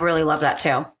 Luke. I really love that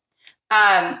too.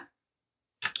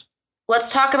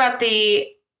 Let's talk about the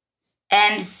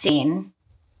end scene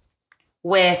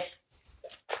with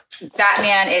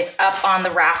Batman is up on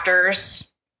the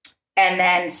rafters and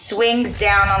then swings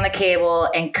down on the cable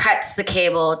and cuts the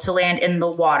cable to land in the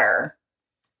water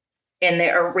in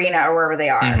the arena or wherever they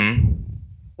are. Mm-hmm.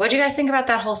 What do you guys think about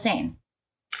that whole scene?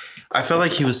 I felt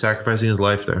like he was sacrificing his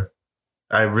life there.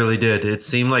 I really did. It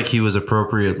seemed like he was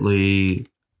appropriately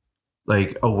like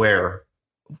aware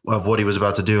of what he was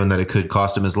about to do and that it could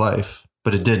cost him his life,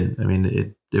 but it didn't. I mean,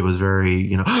 it was very,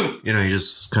 he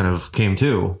just kind of came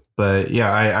to. But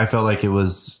yeah, I felt like it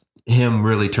was him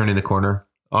really turning the corner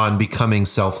on becoming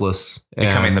selfless,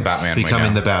 Becoming and the Batman we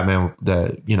becoming know. the Batman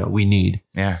that we need.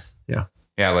 Yeah. Yeah.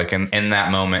 Yeah. Like in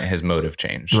that moment, his motive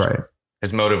changed. Right.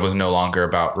 His motive was no longer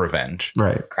about revenge.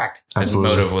 Right. Correct. His Absolutely.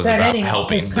 motive was That about ending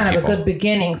helping is kind the of people. a good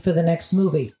beginning for the next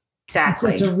movie.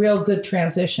 Exactly. It's a real good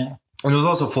transition. And it was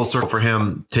also full circle for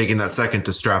him taking that second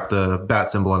to strap the bat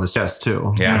symbol on his chest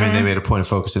too. Yeah. I mean, they made a point of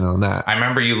focusing on that. I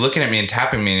remember you looking at me and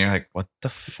tapping me and you're like, what the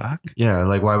fuck? Yeah,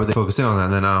 like why would they focus in on that?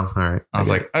 And then all right. I was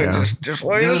get like, it. oh, yeah. just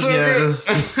wait a Just- second. yeah,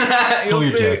 just You'll pull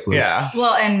your see. jets, Luke. Yeah.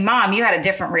 Well, and Mom, you had a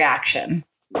different reaction.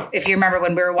 If you remember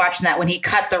when we were watching that, when he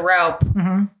cut the rope,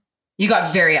 Mm-hmm. you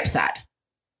got very upset.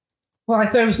 Well, I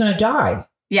thought he was going to die.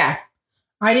 Yeah.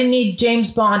 I didn't need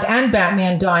James Bond and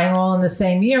Batman dying all in the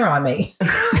same year on me.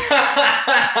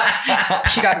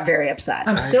 She got very upset.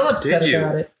 I'm still upset Did you?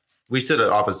 about it. We sit at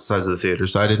opposite sides of the theater,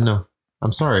 so I didn't know.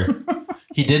 I'm sorry.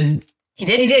 He didn't. He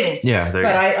did. He didn't. Yeah, there you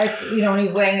But go. I when he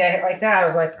was laying there like that, I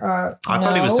was like, I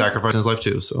thought he was no. sacrificing his life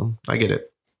too, so I get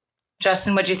it.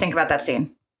 Justin, what do you think about that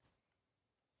scene?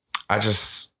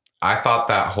 I thought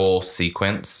that whole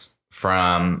sequence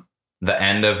from the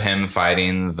end of him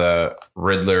fighting the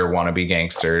Riddler wannabe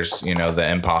gangsters, the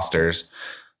imposters,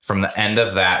 from the end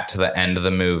of that to the end of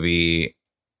the movie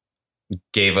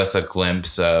gave us a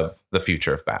glimpse of the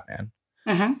future of Batman.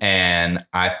 Mm-hmm. And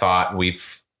I thought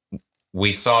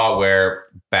we saw where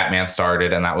Batman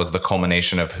started, and that was the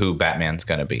culmination of who Batman's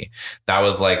going to be. That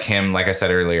was like him, like I said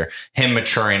earlier, him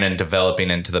maturing and developing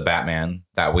into the Batman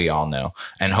that we all know.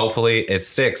 And hopefully it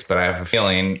sticks, but I have a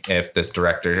feeling if this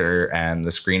director and the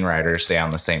screenwriter stay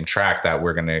on the same track, that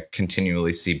we're going to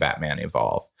continually see Batman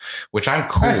evolve, which I'm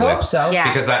cool I with. hope so. Yeah.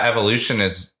 Because that evolution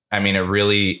is, it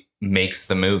really makes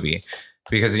the movie.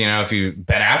 Because, if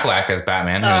Ben Affleck as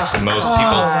Batman, who's most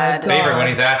people's God. favorite, when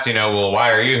he's asked, well,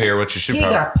 why are you here? What's your He superpower?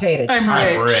 got paid a ton.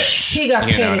 I'm rich. He got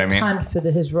You paid know what a I mean? ton for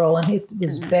his role, and it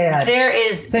was bad. There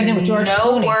is Same thing with George no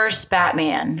Clooney. worse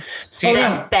Batman See,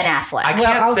 than Ben Affleck. I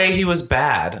can't say he was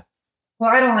bad. Well,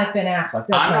 I don't like Ben Affleck.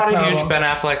 That's I'm my not a problem. huge Ben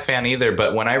Affleck fan either,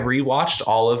 but when I rewatched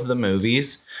all of the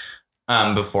movies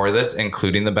before this,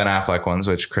 including the Ben Affleck ones,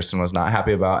 which Kristen was not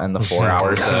happy about, and the 4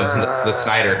 hours of the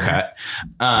Snyder cut,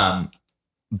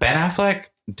 Ben Affleck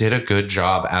did a good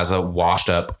job as a washed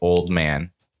up old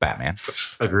man Batman.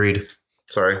 Agreed.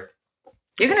 Sorry.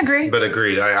 You can agree. But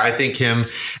agreed. I think him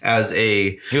as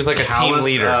a He was like a team calloused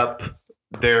leader. up,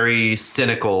 very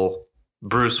cynical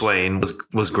Bruce Wayne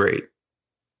was great.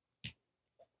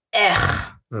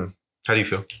 Ugh. How do you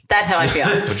feel? That's how I feel.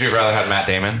 Would you have rather had Matt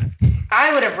Damon?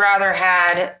 I would have rather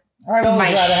had. I would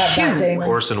My rather have shoe. Matt Damon.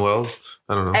 Orson Welles?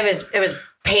 I don't know. It was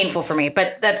painful for me,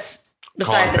 but that's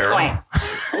beside Colin the Farrell. point.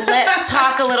 Let's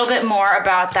talk a little bit more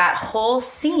about that whole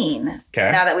scene.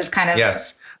 Okay. Now that we've kind of.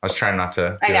 Yes. I was trying not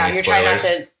to I do know any you're trying not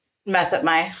spoilers. to mess up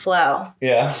my flow.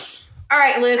 Yeah. All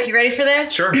right, Luke, you ready for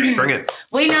this? Sure, bring it.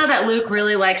 We know that Luke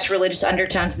really likes religious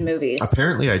undertones in movies.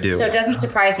 Apparently I do. So it doesn't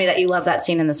surprise me that you love that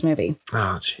scene in this movie.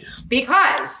 Oh, jeez.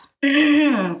 Because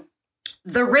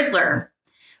the Riddler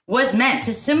was meant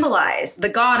to symbolize the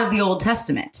God of the Old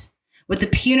Testament with the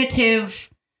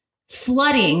punitive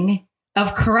flooding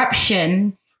of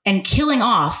corruption and killing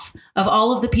off of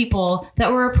all of the people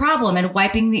that were a problem and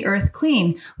wiping the earth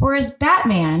clean. Whereas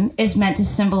Batman is meant to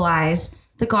symbolize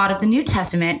the God of the New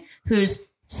Testament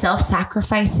who's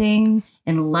self-sacrificing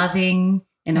and loving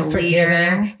and a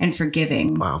leader and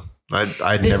forgiving. Wow.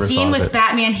 I'd The never scene thought of with it.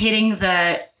 Batman hitting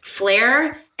the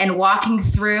flare and walking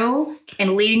through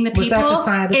and leading the people Was that the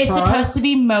sign of the is cross? supposed to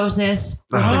be Moses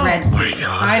with the Red Sea.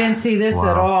 I didn't see this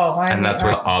at all. And that's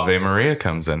where Ave Maria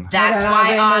comes in. That's Yeah,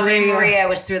 why Ave Ave Maria. Maria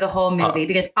was through the whole movie,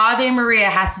 because Ave Maria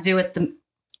has to do with the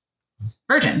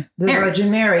Virgin the Mary. Virgin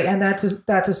Mary, and that's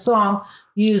a song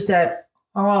used at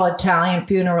all Italian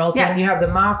funerals, Yeah. and you have the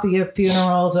mafia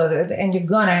funerals, and you're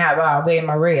gonna have Ave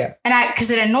Maria. And because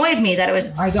it annoyed me that it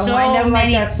was I so never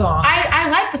many. like that song. I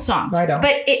like the song. I don't.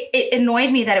 But it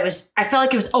annoyed me that I felt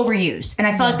like it was overused. And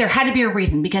I felt like there had to be a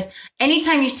reason, because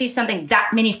anytime you see something that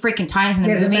many freaking times in the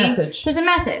There's a movie, message. there's a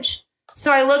message.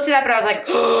 So I looked it up and I was like,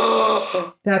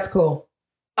 oh, That's cool.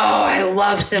 I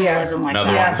love symbolism like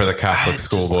Another that. one for the Catholic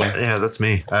schoolboy. Yeah, that's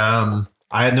me. I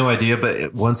had no idea,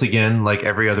 but once again, like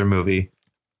every other movie,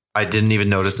 I didn't even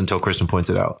notice until Kristen points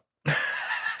it out. That's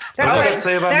What does that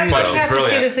say about that's me, why though? we have to see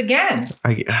Brilliant. this again.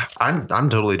 I'm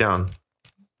totally down.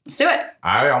 Let's do it.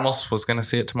 I almost was going to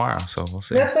see it tomorrow, so we'll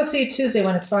see. Let's go see it Tuesday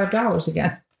when it's $5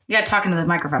 again. You got talking to the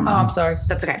microphone. Oh, Mom. I'm sorry.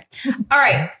 That's okay. All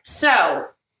right. So,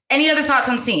 any other thoughts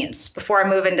on scenes before I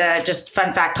move into just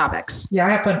fun fact topics? Yeah, I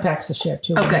have fun facts to share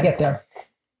too when Okay. I get there.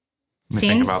 Let me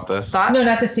think about this. Thoughts? No,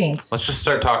 not the scenes. Let's just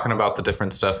start talking about the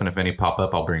different stuff, and if any pop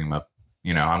up, I'll bring them up.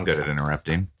 You know, I'm good at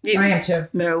interrupting. I am too.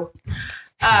 No.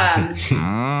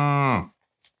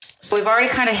 So we've already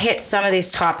kind of hit some of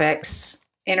these topics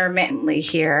intermittently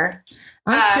here.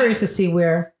 I'm curious to see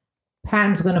where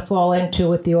Patton's going to fall into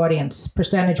with the audience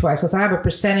percentage wise, because I have a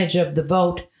percentage of the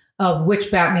vote of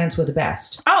which Batmans were the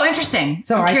best. Oh, interesting.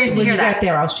 So I'm curious to when hear you get that.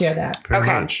 there, I'll share that. Pretty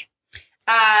Okay. much.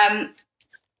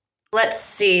 Let's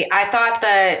see. I thought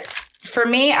that for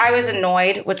me, I was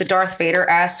annoyed with the Darth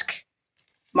Vader-esque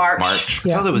March. March. I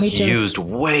Yeah, thought it me was too. used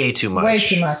way too much. Way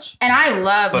too much. And I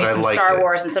love me But I some liked Star it.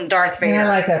 Wars and some Darth Vader. And I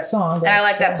like that song. And I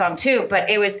like that song too. But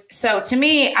it was, so to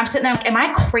me, I'm sitting there like, am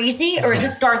I crazy or is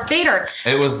this Darth Vader?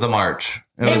 It was the March.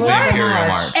 It was was the the Imperial March.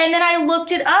 March. And then I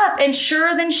looked it up, and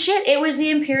sure than shit, it was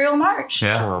the Imperial March.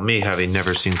 Yeah. Well, me having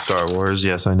never seen Star Wars,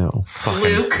 yes, I know. Fucking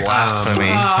Luke. blasphemy.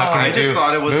 How can I you just do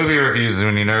thought it was- movie reviews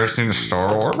when you never seen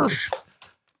Star Wars?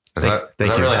 Does Thank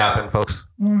that you. really happen, folks?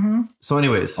 So,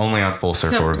 anyways, Only on Full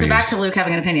Circle So reviews. back to Luke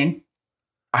having an opinion.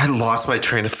 I lost my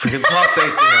train of freaking thought.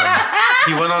 Thanks to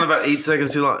him. He went on about 8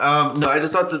 seconds too long. No, I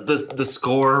just thought that the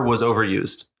score was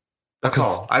overused. That's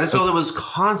all. I just felt it was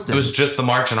constant. It was just the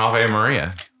March and Ave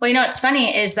Maria. Well, you know what's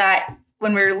funny is that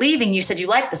when we were leaving, you said you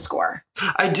liked the score.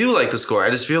 I do like the score.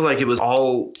 I just feel like it was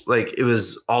all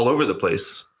over the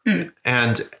place.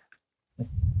 And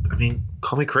I mean,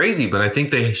 call me crazy, but I think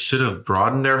they should have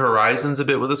broadened their horizons a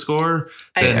bit with the score.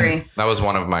 I agree. That was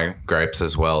one of my gripes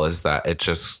as well, is that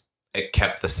it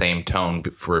kept the same tone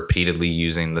for repeatedly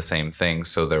using the same thing.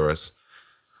 So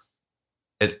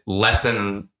it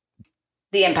lessened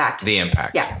The impact. the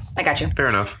impact. Yeah, I got you. Fair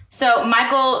enough. So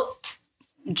Michael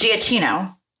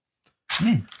Giacchino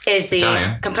is the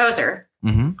Italian. composer,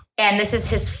 Mm-hmm. and this is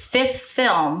his 5th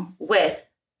film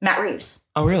with Matt Reeves.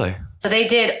 Oh, really? So they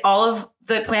did all of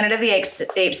the Planet of the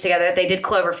Apes together. They did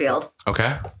Cloverfield.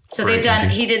 Okay. So Great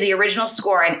he did the original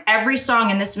score, and every song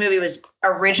in this movie was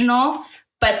original,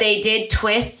 but they did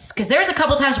twists. Because there's a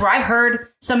couple times where I heard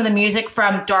some of the music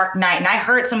from Dark Knight, and I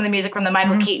heard some of the music from the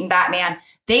Michael Keaton Batman.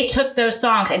 They took those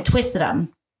songs and twisted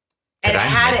them. Did and it I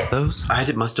had miss it. those?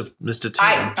 I must have missed it too.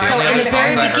 The The So only in other the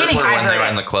very songs I heard beginning, were I when they heard were it.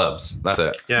 in the clubs. That's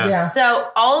it. yeah. So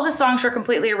all of the songs were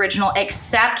completely original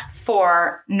except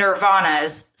for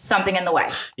Nirvana's Something in the Way.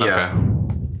 Yeah. Okay.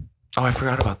 Oh, I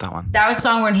forgot about that one. That was a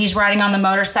song when he's riding on the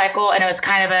motorcycle, and it was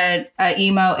kind of a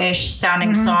emo-ish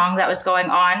sounding song that was going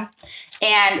on.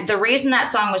 And the reason that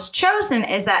song was chosen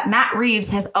is that Matt Reeves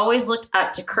has always looked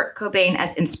up to Kurt Cobain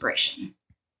as inspiration.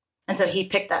 And so he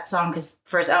picked that song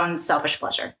for his own selfish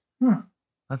pleasure.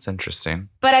 That's interesting.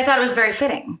 But I thought it was very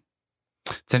fitting.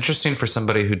 It's interesting for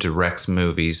somebody who directs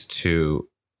movies to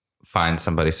find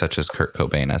somebody such as Kurt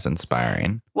Cobain as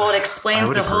inspiring. Well, it I explains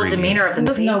would the whole agree. demeanor of the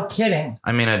movie. No kidding.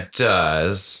 I mean, it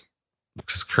does.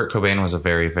 Because Kurt Cobain was a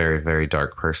very, very, very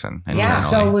dark person. Yeah.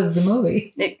 So internally. was the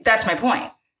movie. That's my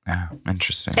point. Yeah.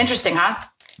 Interesting. Interesting, huh?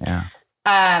 Yeah.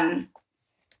 Um,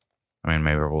 I mean,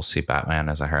 maybe we'll see Batman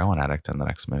as a heroin addict in the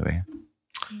next movie.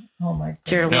 Oh my God.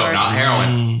 dear No, Lord. not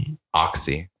heroin.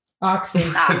 Oxy. Oxy.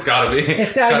 It's gotta be.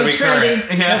 It's gotta be trendy.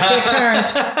 current. Let's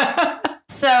get current.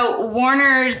 So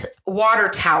Warner's Water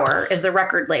Tower is the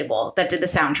record label that did the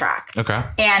soundtrack. Okay.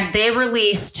 And they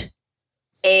released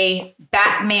a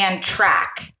Batman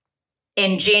track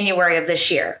in January of this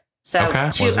year. So Okay. a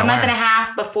Wasn't month and aware. a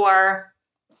half before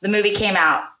the movie came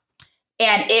out.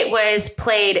 and it was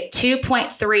played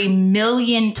 2.3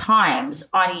 million times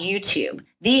on YouTube,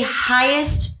 the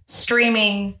highest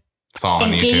streaming Song on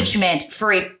YouTube. engagement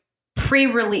for a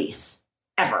pre-release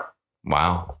ever.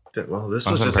 Wow. Well, this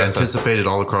That's was just impressive. anticipated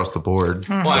all across the board.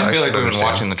 Well, So I feel like can we've been understand.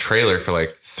 watching the trailer for like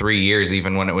 3 years,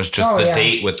 even when it was just Oh, the yeah.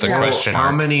 date with the Yeah. question How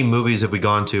mark. many movies have we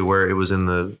gone to where it was in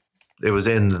the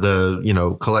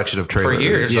collection of For trailers?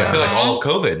 years. Yeah. I feel like all of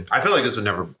COVID. I feel like this would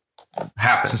never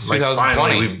happen. Since Like 2020.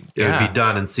 finally, it would be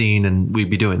done and seen, and we'd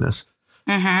be doing this.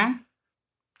 Mm-hmm.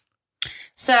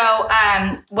 So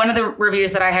one of the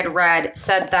reviews that I had read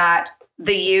said that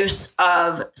the use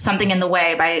of Something in the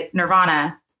Way by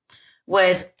Nirvana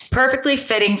was perfectly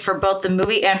fitting for both the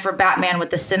movie and for Batman with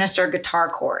the sinister guitar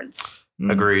chords.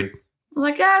 Agreed. I was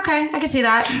like, yeah, okay, I can see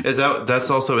that. That's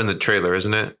also in the trailer,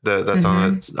 isn't it? That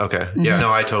song. That's okay. Yeah.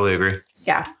 No, I totally agree.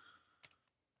 Yeah.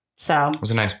 So It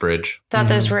was a nice bridge. thought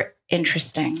those were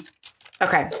interesting.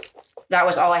 Okay. That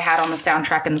was all I had on the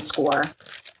soundtrack and the score.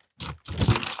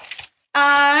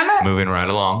 Moving right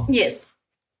along. Yes.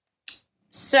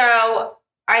 So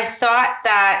I thought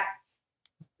that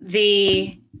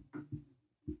the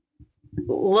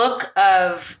look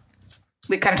of,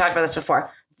 we kind of talked about this before,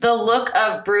 the look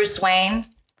of Bruce Wayne,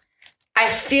 I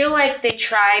feel like they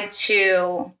tried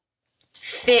to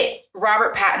fit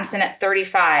Robert Pattinson at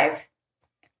 35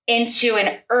 into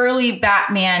an early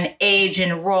Batman age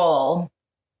and role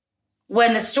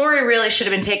when the story really should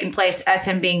have been taking place as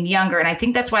him being younger. And I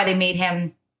think that's why they made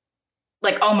him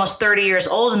like almost 30 years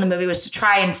old in the movie, was to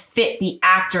try and fit the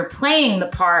actor playing the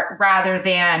part rather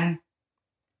than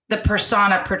the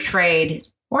persona portrayed.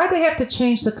 Why'd they have to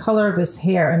change the color of his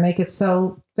hair and make it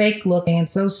so fake looking and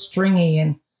so stringy?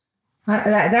 And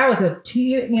that was a,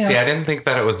 See, I didn't think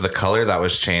that it was the color that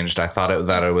was changed. I thought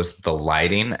that it was the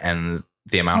lighting and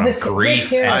the amount His- of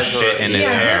grease his hair- and I shit thought- in his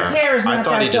yeah, hair. his hair is not I thought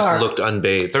that he just dark. looked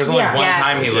unbathed. There's only Yeah. one Yes.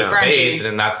 time he looked Grungy. bathed,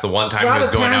 and that's the one time he Robert was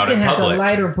going out Pattinson in has a public.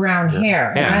 lighter brown hair.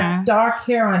 And Yeah. that dark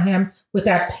hair on him with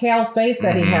that pale face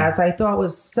that he has, I thought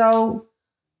was so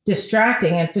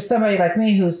distracting. And for somebody like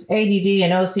me who's ADD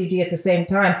and OCD at the same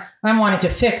time, I'm wanting to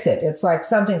fix it. It's like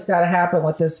something's got to happen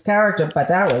with this character, but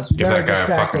that was Give very that guy a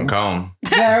fucking distracting. comb.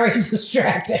 Very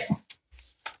distracting.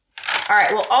 All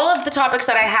right. Well, all of the topics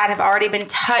that I had have already been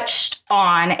touched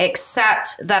on,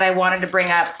 except that I wanted to bring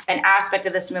up an aspect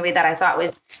of this movie that I thought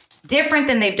was different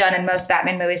than they've done in most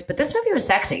Batman movies. But this movie was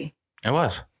sexy. It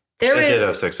was. There It was, did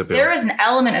have sex appeal. There was an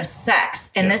element of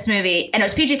sex in this movie, and it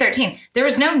was PG-13. There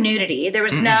was no nudity. There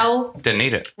was no Didn't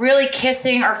need it. really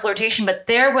kissing or flirtation, but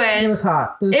there was. It was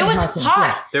hot. There It some was scenes,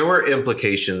 hot. There were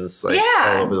implications like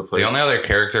Yeah. all over the place. The only other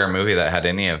character or movie that had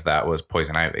any of that was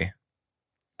Poison Ivy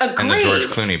Agreed. and the George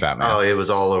Clooney Batman. Oh, it was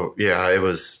all over. Yeah, it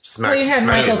was smack. Well, you had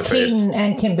smack in Michael the face. Keaton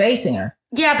and Kim Basinger.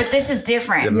 Yeah, but this is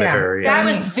different. The Yeah. Mithra, That yeah.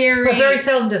 was very. But very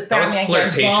seldom does That was Batman get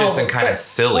flirtatious involved. and kind of But-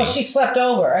 silly. Well, she slept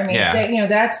over. I mean, Yeah.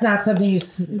 that's not something you.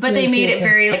 But they made it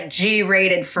very like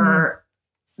G-rated for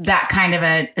that kind of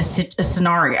a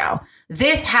scenario.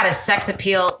 This had a sex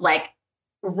appeal like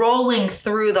rolling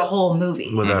through the whole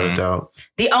movie. Without a doubt.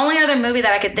 The only other movie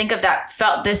that I could think of that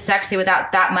felt this sexy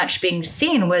without that much being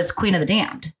seen was Queen of the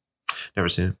Damned. Never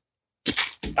seen it.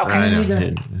 Okay. I know. neither.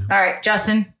 Yeah. All right,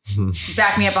 Justin,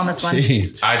 back me up on this one.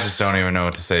 Jeez. I just don't even know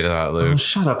what to say to that, Oh, Luke.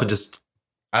 shut up and just.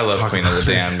 I love Talk Queen of about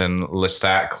the this. Damned and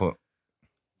Lestat.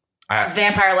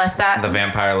 Vampire Lestat. The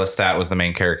vampire Lestat was the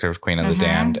main character of Queen of the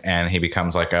Damned, and he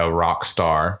becomes like a rock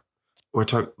star. We're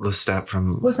talking Lestat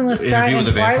from Wasn't Lestat Interview with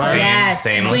in the Vampire. Twilight? Yes,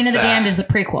 Same Queen of the Lestat. Damned is the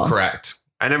prequel. Correct.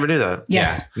 I never knew that.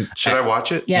 Yes. Yeah. Should I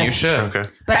watch it? Yes. You should. Okay.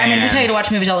 But I mean, we And- tell you to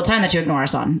watch movies all the time that you ignore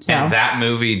us on. So And that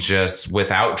movie just,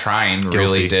 without trying,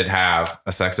 really Guilty. did have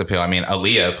a sex appeal. I mean,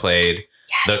 Aaliyah played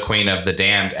the Queen of the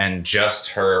Damned, and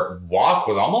just her walk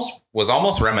was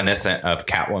almost reminiscent of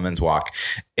Catwoman's walk.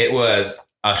 It was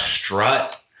a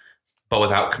strut, but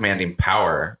without commanding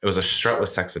power. It was a strut with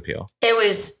sex appeal.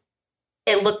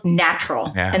 it looked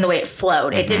natural Yeah. in the way it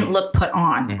flowed. It didn't look put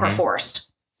on or forced.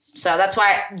 So that's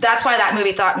why that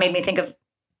movie made me think of.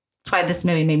 That's why this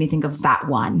movie made me think of that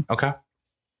one. Okay.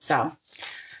 So,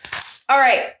 all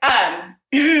right.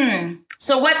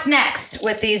 So what's next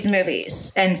with these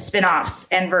movies and spin-offs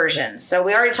and versions? So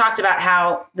we already talked about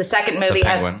how the second movie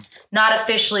has Penguin. not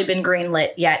officially been greenlit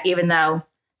yet, even though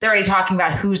they're already talking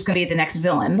about who's going to be the next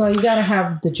villains. Well, you got to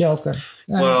have the Joker.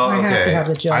 Well, I have to okay. have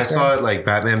the Joker. I saw it like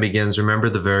Batman Begins. Remember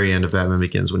the very end of Batman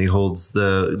Begins when he holds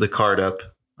the card up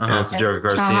and it's the Joker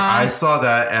card scene. I saw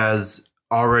that as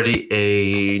already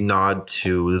a nod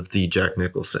to the Jack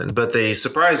Nicholson, but they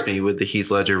surprised me with the Heath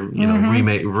Ledger,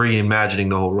 reimagining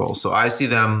the whole role. So I see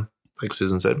them, like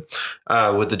Susan said,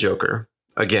 with the Joker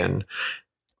again.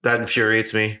 That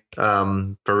infuriates me.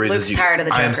 For reasons Luke's tired of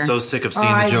the I am Joker. so sick of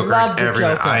seeing I the Joker love the every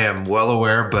night. Joker. I am well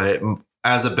aware, but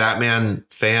as a Batman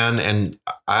fan, and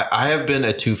I have been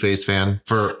a Two-Face fan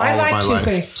for all I of my like life.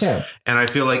 Two-Face too. And I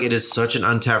feel like it is such an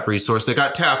untapped resource that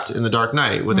got tapped in The Dark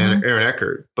Knight with Aaron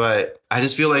Eckhart. But I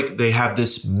just feel like they have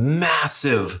this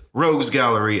massive rogues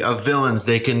gallery of villains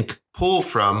they can pull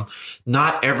from.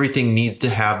 Not everything needs to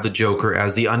have the Joker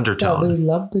as the But we undertone.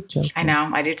 love the Joker. I know,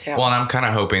 I do too. Well, and I'm kind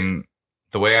of hoping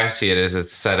the way I see it is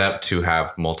it's set up to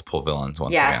have multiple villains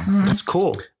once Yes. again. That's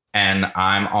cool. And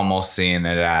I'm almost seeing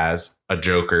it as a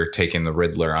Joker taking the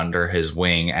Riddler under his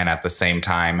wing and at the same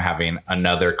time having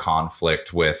another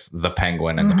conflict with the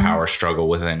Penguin and the power struggle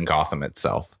within Gotham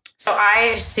itself. So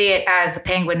I see it as the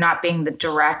Penguin not being the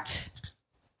direct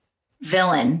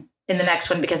villain in the next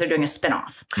one because they're doing a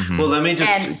spinoff. Well, let me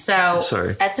just. And so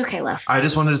Sorry. that's okay, Left. I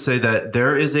just wanted to say that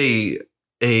there is a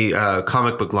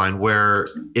comic book line where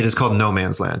it is called No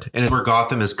Man's Land, and it's where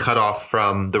Gotham is cut off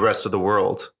from the rest of the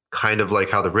world, kind of like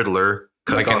how the Riddler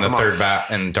cut Like in Gotham the off. third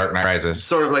bat in Dark Knight Rises.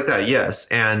 Sort of like that, yes.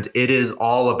 And it is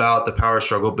all about the power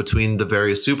struggle between the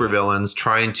various supervillains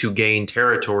trying to gain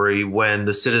territory when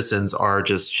the citizens are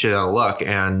just shit out of luck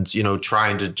and, you know,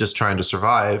 trying to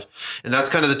survive. And that's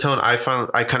kind of the tone I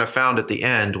kind of found at the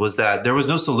end, was that there was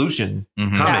no solution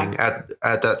coming at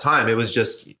that time. It was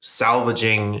just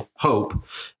salvaging hope.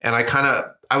 And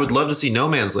I would love to see No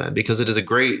Man's Land because it is a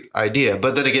great idea.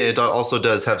 But then again, it also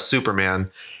does have Superman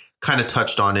kind of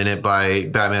touched on in it by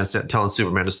Batman telling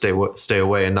Superman to stay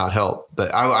away and not help.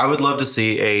 But I would love to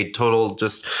see a total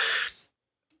just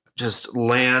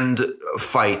land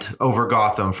fight over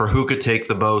Gotham for who could take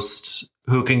the most,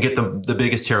 who can get the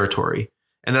biggest territory.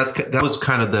 And that was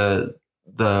kind of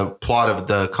the plot of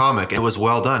the comic. It was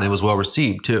well done. It was well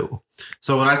received too.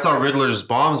 So when I saw Riddler's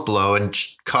bombs blow and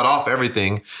cut off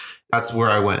everything, that's where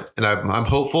I went. And I'm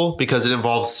hopeful because it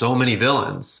involves so many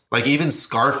villains. Like even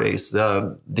Scarface,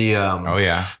 the Oh,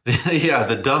 yeah.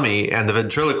 the dummy and the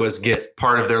ventriloquist get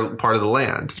part of the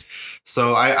land.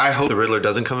 So I hope the Riddler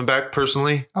doesn't come back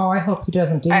personally. Oh, I hope he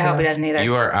doesn't do I that. hope he doesn't either.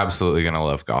 You are absolutely going to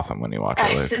love Gotham when you watch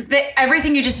it. Luke.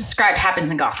 Everything you just described happens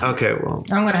in Gotham. Okay, well,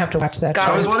 I'm going to have to watch that. God.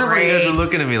 I was was wondering why you guys were great.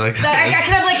 looking at me like Because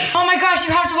that. I'm like, oh my gosh,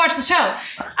 you have to watch the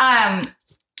show.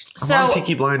 So I'm on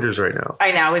Peaky Blinders right now.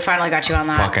 I know we finally got you on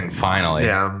that. Fucking finally.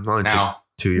 Yeah, I'm only Now,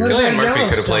 2 years. Look Cillian at Murphy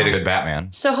could have played a Yellowstone. good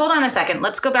Batman. So hold on a second.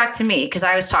 Let's go back to me because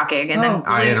I was talking and then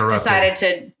I Luke interrupted. decided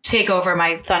to take over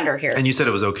my thunder here. And you said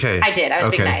it was okay. I did. I was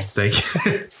being okay, nice. thank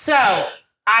you. So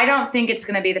I don't think it's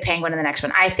going to be the Penguin in the next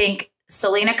one. I think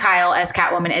Selena Kyle as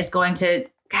Catwoman is going to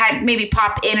maybe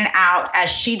pop in and out as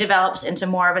she develops into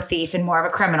more of a thief and more of a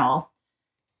criminal.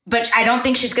 But I don't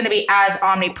think she's going to be as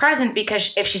omnipresent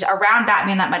because if she's around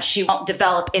Batman that much, she won't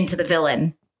develop into the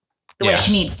villain the way Yeah.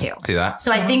 she needs to. See that?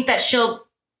 So I think that she'll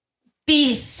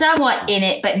be somewhat in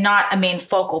it, but not a main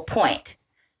focal point.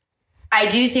 I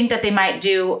do think that they might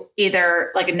do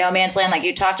either like a No Man's Land, like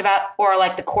you talked about, or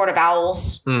like the Court of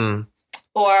Owls,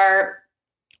 or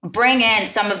bring in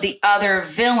some of the other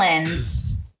villains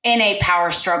in a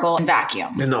power struggle and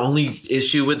vacuum. And the only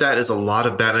issue with that is a lot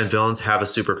of Batman villains have a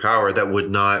superpower that would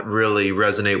not really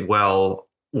resonate well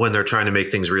when they're trying to make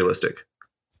things realistic.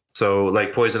 So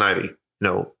like Poison Ivy,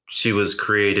 she was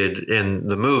created in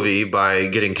the movie by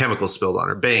getting chemicals spilled on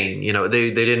her. Bane,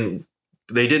 they didn't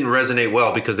resonate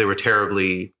well because they were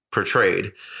terribly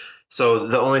portrayed. So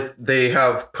they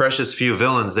have precious few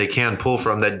villains they can pull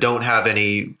from that don't have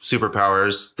any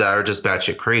superpowers that are just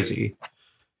batshit crazy.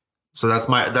 So that's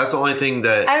the only thing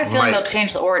that I have a feeling they'll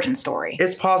change the origin story.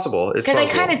 It's possible. It's Because they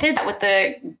possible. kind of did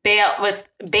that with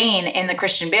Bane in the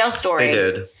Christian Bale story. They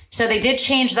did. So they did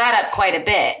change that up quite a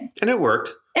bit. And it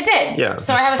worked. It did. Yeah,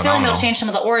 So I have a feeling phenomenal. they'll change some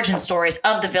of the origin stories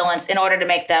of the villains in order to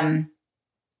make them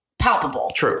palpable.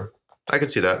 True. I could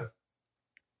see that.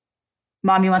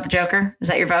 Mom, you want the Joker? Is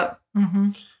that your vote?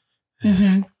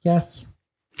 Yes.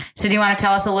 So do you want to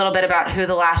tell us a little bit about who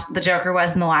the Joker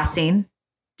was in the last scene?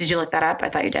 Did you look that up? I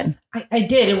thought you did. I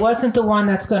did. It wasn't the one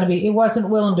that's going to be. It wasn't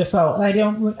Willem Dafoe. I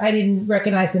didn't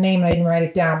recognize the name. And I didn't write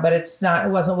it down. But it's not. It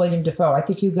wasn't William Dafoe. I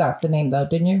think you got the name though,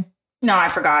 didn't you? No, I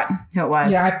forgot who it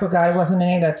was. Yeah, I forgot. It wasn't a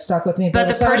name that stuck with me. But But it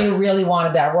was the somebody person- who really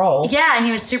wanted that role. Yeah, and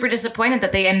he was super disappointed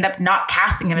that they ended up not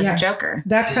casting him as Yeah. the Joker.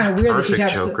 That's kind of weird. That you'd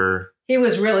Perfect have Joker. He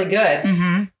was really good.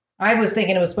 Mm-hmm. I was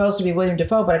thinking it was supposed to be William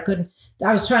Dafoe, but I couldn't.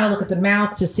 I was trying to look at the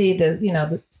mouth to see the.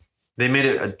 They made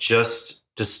it just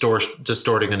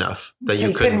distorting enough that so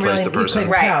you couldn't place the You person.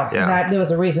 couldn't Right. tell. Yeah. That, there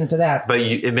was a reason for that. But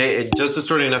it made it just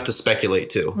distorting enough to speculate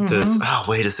too.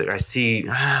 Wait a second. I see.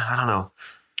 I don't know.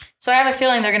 So I have a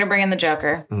feeling they're going to bring in the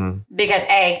Joker because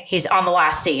he's on the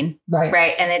last scene, Right.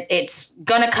 right? And it's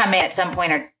going to come in at some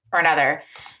point or another.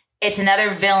 It's another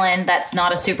villain that's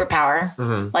not a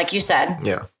superpower, like you said.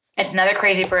 Yeah. It's another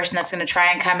crazy person that's going to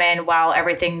try and come in while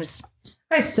everything's.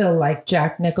 I still like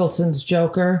Jack Nicholson's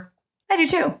Joker. I do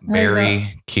too. Barry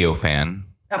Keoghan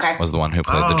Okay. was the one who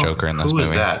played the Joker in this who movie.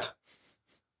 Who is that?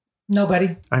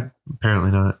 Nobody.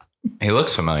 Apparently not. He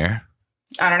looks familiar.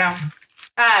 I don't know.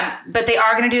 But they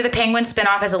are going to do the Penguin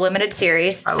spinoff as a limited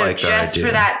series. I So like that just idea.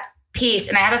 for that piece,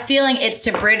 and I have a feeling it's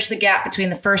to bridge the gap between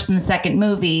the first and the second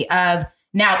movie of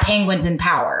now Penguin's in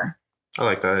power. I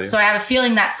like that idea. So I have a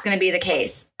feeling that's going to be the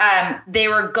case. They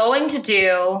were going to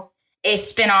do a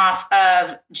spinoff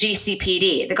of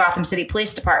GCPD, the Gotham City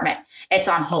Police Department. It's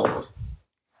on hold.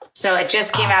 So it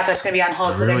just came out that's going to be on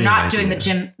hold. So they're not doing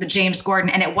the James Gordon,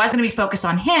 and it wasn't going to be focused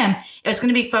on him. It was going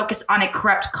to be focused on a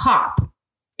corrupt cop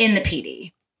in the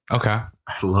PD. Okay.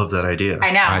 I love that idea.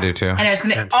 I know. I do too. And it was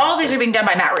going to. All of these are being done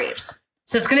by Matt Reeves.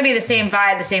 So it's going to be the same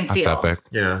vibe, the same That's feel. epic.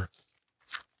 Yeah.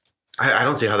 I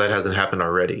don't see how that hasn't happened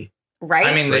already. Right?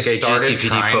 I mean, they Like a started GCPD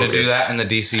trying to do focused. that in the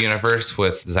DC universe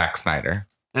with Zack Snyder.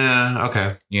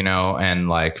 Okay. You know, and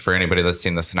like for anybody that's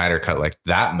seen the Snyder Cut, like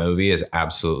that movie is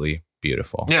absolutely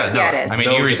beautiful. Yeah, no. Yeah, it is. I mean,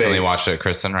 no you recently debate. watched it,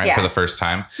 Kristen, right? Yeah. For the first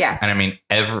time. Yeah. And I mean,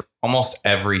 almost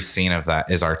every scene of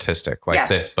that is artistic like Yes.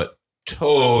 this, but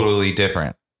totally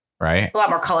different, right? a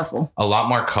lot more colorful. A lot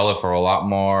more colorful, a lot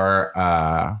more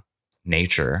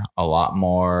nature, a lot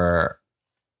more.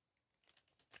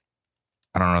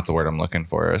 I don't know what the word I'm looking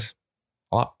for is.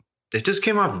 A lot. It just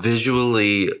came off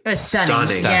visually It was stunning.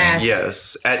 Stunning. Yes.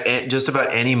 Yes. At just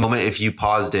about any moment, if you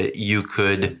paused it, you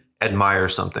could admire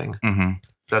something. Mm-hmm.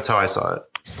 That's how I saw it.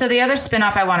 So the other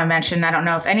spinoff I want to mention, I don't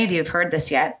know if any of you have heard this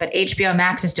yet, but HBO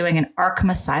Max is doing an Arkham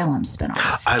Asylum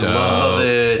spinoff. I love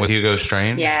it. With Hugo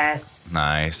Strange. Yes.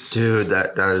 Nice. Dude,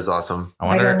 that is awesome. I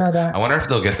wonder. don't know that. I wonder if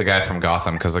they'll get the guy from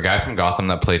Gotham because the guy from Gotham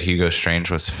that played Hugo Strange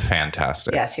was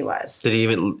fantastic. Yes, he was. Did he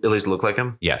even at least look like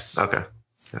him? Yes. Okay.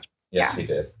 Yes, Yeah. he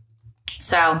did.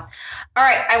 So, all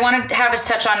right, I want to have us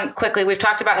touch on quickly. We've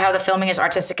talked about how the filming is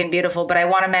artistic and beautiful, but I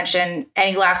want to mention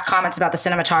any last comments about the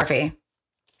cinematography.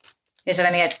 Is there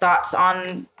any thoughts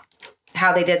on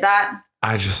how they did that?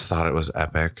 I just thought it was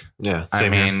epic. Yeah. I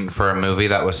Same here. mean, for a movie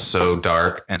that was so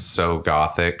dark and so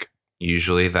gothic,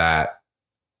 usually that,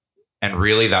 and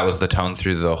really that was the tone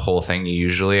through the whole thing.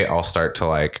 Usually I'll start to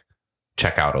like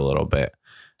check out a little bit.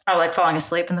 Oh, like falling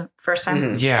asleep in the first time?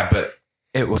 Mhm. Yeah, but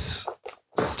it was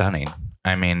stunning.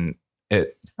 I mean, I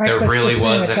There put really the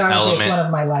was an cinematography as element- one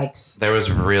of my likes. there was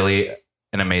really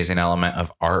an amazing element of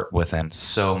art within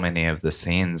so many of the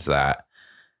scenes that,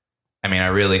 I mean, I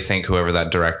really think whoever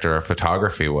that director of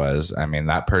photography was, I mean,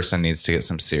 that person needs to get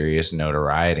some serious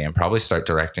notoriety and probably start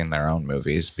directing their own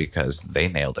movies because they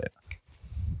nailed it.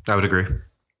 I would agree.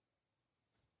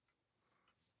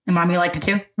 And Mom, you liked it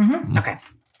too? Mhm. Okay.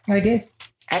 I did.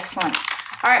 Excellent.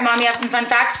 All right, Mom, you have some fun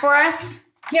facts for us?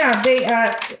 Yeah, they.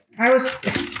 I was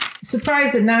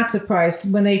surprised and not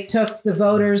surprised when they took the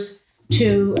voters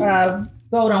to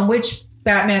vote on which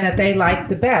Batman that they liked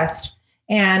the best,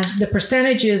 and the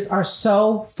percentages are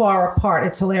so far apart.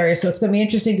 It's hilarious. So it's going to be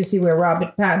interesting to see where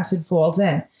Robert Pattinson falls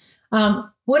in.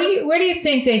 Where do you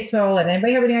think they fell in?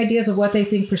 Anybody have any ideas of what they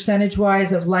think percentage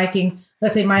wise of liking?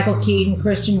 Let's say Michael Keaton,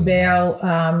 Christian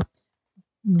Bale,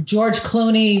 George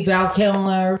Clooney, Val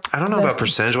Kilmer. I don't know about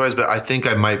percentage wise, but I think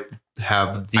I might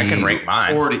have the I can rank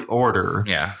mine. order.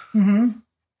 Yeah. Mm-hmm.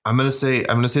 I'm gonna say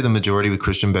the majority with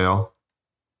Christian Bale,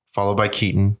 followed by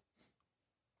Keaton,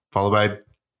 followed by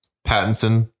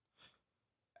Pattinson,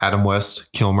 Adam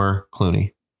West, Kilmer,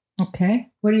 Clooney. Okay.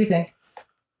 What do you think?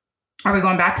 Are we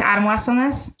going back to Adam West on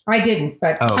this? I didn't,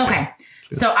 but Oh, Okay.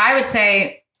 So I would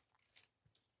say,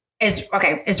 is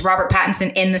Robert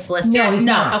Pattinson in this list No, yet? he's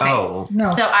not. Okay. Oh, no.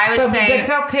 So I would but say, it's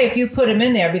okay if you put him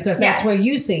in there because that's Yeah. where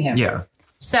you see him. yeah.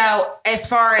 so as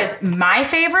far as my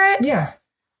favorites, Yeah.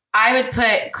 I would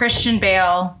put Christian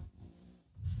Bale.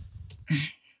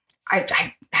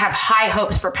 I have high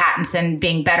hopes for Pattinson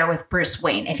being better with Bruce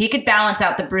Wayne. If he could balance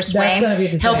out the Bruce That's Wayne, gonna be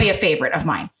the he'll thing. be a favorite of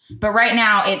mine. But right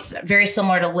now, it's very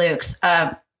similar to Luke's.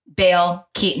 Bale,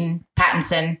 Keaton,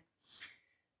 Pattinson,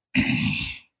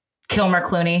 Kilmer,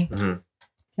 Clooney,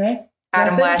 Okay.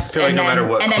 Adam That's it. West, I feel like and no then, matter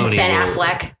what and then Clooney Ben will-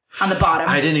 Affleck on the bottom.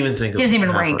 I didn't even think of He doesn't even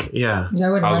Affleck. rank. Yeah. That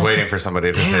would I was rank. waiting for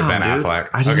somebody to say Damn, Ben dude. Affleck.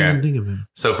 I didn't Okay. even think of it.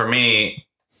 So for me,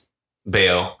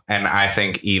 Bale, and I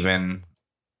think even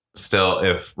still,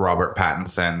 if Robert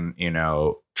Pattinson, you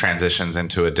know, transitions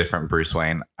into a different Bruce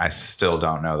Wayne, I still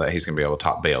don't know that he's going to be able to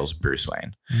top Bale's Bruce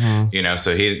Wayne. You know,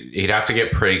 so he'd have to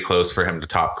get pretty close for him to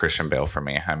top Christian Bale for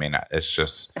me. I mean, it's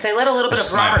just If they let a little bit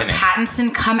That's of my Robert opinion.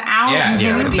 Pattinson come out,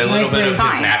 yeah. it would If be a little bit of his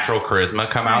fine. natural charisma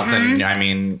come out, then I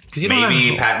mean, you don't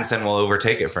maybe know- Pattinson will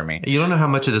overtake it for me. You don't know how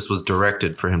much of this was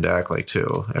directed for him to act like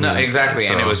too. I No, mean, exactly.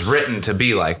 And so- it was written to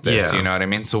be like this, Yeah. you know what I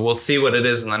mean? So we'll see what it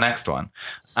is in the next one.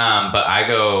 But I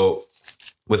go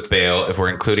with Bale. If we're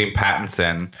including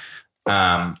Pattinson,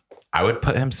 I would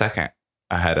put him second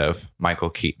ahead of Michael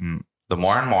Keaton. The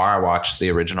more and more I watch the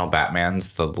original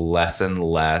Batmans, the less and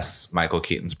less Michael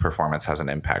Keaton's performance has an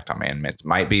impact on me. And it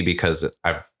might be because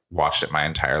I've watched it my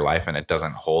entire life and it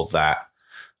doesn't hold that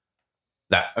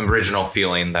original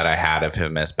feeling that I had of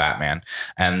him as Batman.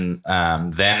 And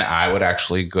then I would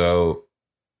actually go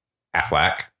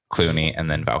Affleck, Clooney, and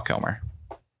then Val Kilmer.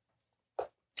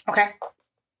 Okay.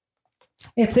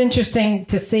 It's interesting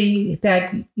to see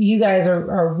that you guys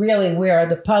are really where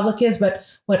the public is. But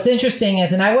what's interesting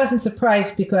is, and I wasn't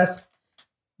surprised because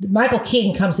Michael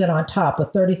Keaton comes in on top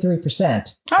with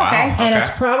 33%. Okay. And it's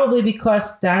probably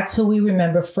because that's who we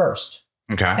remember first.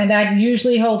 Okay. And that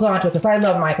usually holds on to it because I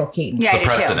love Michael Keaton. Yeah, I the do too.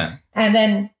 precedent. And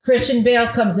then Christian Bale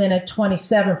comes in at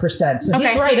 27%. So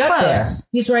Okay, he's so right up there. close.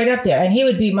 He's right up there. And he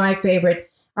would be my favorite.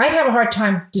 I'd have a hard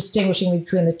time distinguishing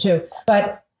between the two.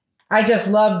 But I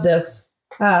just love this.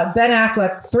 Ben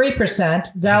Affleck,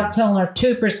 3%, Val Kilmer,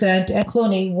 2%, and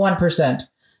Clooney, 1%.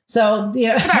 So, you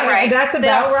know, That's about right. that's They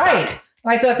about all right. suck.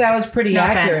 I thought that was pretty No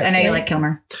accurate. offense. I know you right? like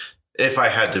Kilmer. If I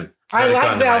had to, I had a like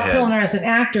gun to my Val head. Kilmer as an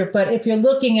actor, but if you're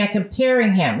looking at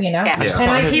comparing him, you know, Yeah.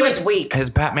 and I He was weak. His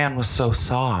Batman was so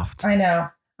soft. I know.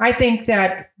 I think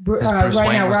that Bruce right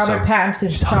Wayne now was Robert so-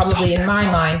 Pattinson's so probably soft in and my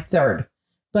soft. mind third,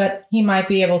 but he might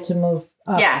be able to move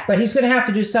up. Yeah. But he's going to have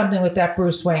to do something with that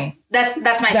Bruce Wayne. That's my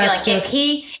That's feeling.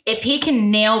 just- If he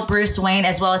can nail Bruce Wayne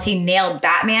as well as he nailed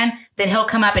Batman, then he'll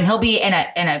come up and he'll be in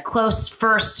a close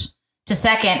first to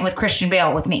second with Christian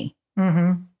Bale with me.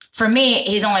 Mm-hmm. For me,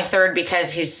 he's only third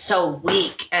because he's so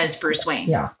weak as Bruce Wayne.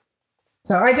 Yeah.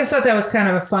 So I just thought that was kind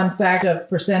of a fun fact of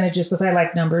percentages because I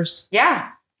like numbers. Yeah,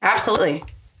 absolutely.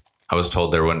 I was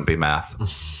told there wouldn't be math,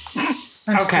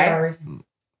 I'm Okay. sorry.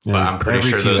 but I'm pretty Every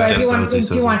sure few those But if you, didn't. want, episodes he if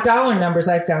says you it. want dollar numbers,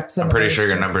 I've got some. I'm of pretty those sure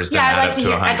your too. numbers didn't Yeah, I'd add like up to to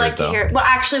hear. 100. I'd like to though. hear. Well,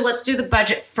 actually, let's do the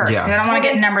budget first. Yeah. 'Cause I don't want to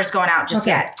Okay. get numbers going out just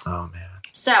Okay. yet. Oh man.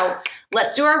 So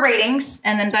let's do our ratings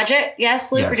and then budget.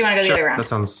 Yes, Luke, or do you want to go the sure. other way around? That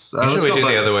sounds. Usually let's we go do bu-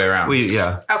 the other way around.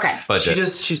 Yeah. Okay. Budget.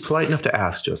 She's polite enough to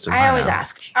ask, Justin. I always know.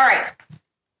 ask. All right.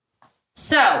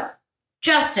 So,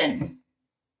 Justin,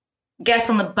 guess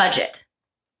on the budget.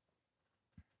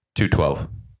 212.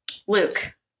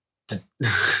 Luke,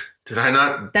 Did I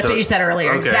not? that's what you said earlier.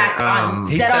 Okay, Exact on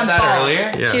He dead said on that balls. earlier?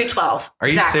 Yeah. 212. Are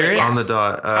you serious? Yes. On the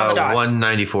dot. On the dot.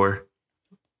 194.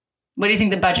 What do you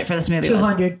think the budget for this movie was?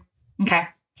 200. Okay.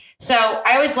 So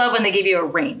I always love when they give you a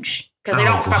range because they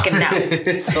don't fucking know.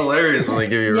 It's hilarious when they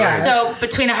give you a Yeah. range. So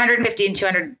between 150 and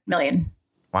 200 million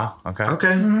Wow. Okay.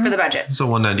 Okay. for the budget. So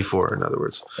 194, in other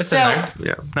words. It's So- in there.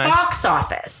 Yeah. Nice. Box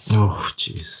office. Oh,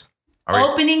 jeez. Are we-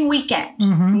 Opening weekend.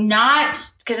 Not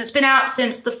because it's been out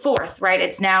since the 4th, right?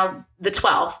 It's now the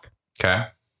 12th. Okay.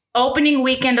 Opening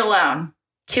weekend alone,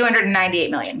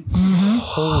 298 million.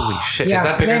 Holy shit. Yeah, Is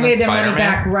that bigger they than made their Spider-Man? money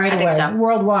back right I think away, so.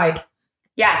 worldwide.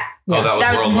 Yeah. Oh, that was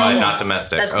That was worldwide, global. not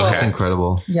domestic. That's okay. global. That's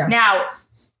incredible. Yeah. Now,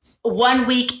 1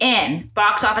 week in,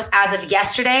 box office as of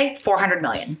yesterday, 400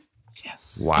 million.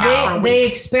 Yes. Wow. They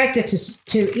expect it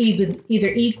to even either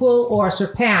equal or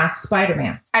surpass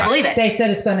Spider-Man. I believe it. They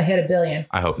said it's going to hit $1 billion.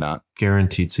 I hope not.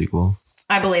 Guaranteed sequel.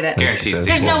 I believe it. Guaranteed There's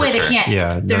There's sequel no for way sure. they can't.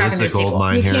 Yeah. They're not this going is to a do a gold sequel.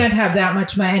 mine You here. can't have that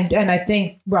much money, and I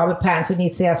think Robert Pattinson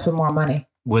needs to ask for more money.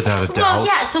 Without a doubt. Well,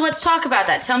 yeah. So let's talk about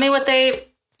that. Tell me what they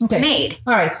Okay. made.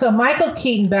 All right. So Michael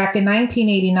Keaton back in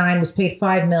 1989 was paid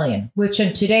 $5 million, which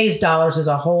in today's dollars is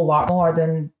a whole lot more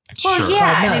than. Well, Sure.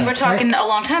 yeah. 5 I mean, million, we're talking a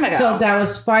long time ago. So that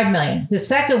was $5 million. The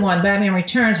second one, Batman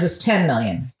Returns, was $10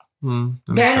 million. That makes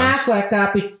Ben sense. Affleck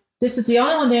got. This is the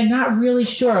only one they're not really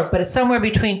sure of, but it's somewhere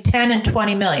between 10 and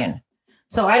 20 million.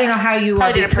 So I don't know how you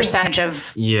Probably did a between- percentage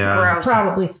of Yeah. gross.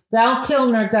 Probably. Val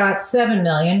Kilmer got 7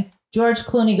 million. George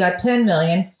Clooney got 10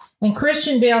 million. And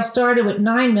Christian Bale started with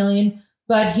 9 million,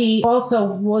 but he also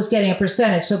was getting a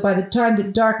percentage. So by the time the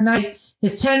Dark Knight,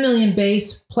 his 10 million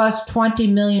base plus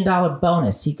 $20 million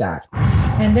bonus he got.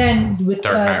 And then with,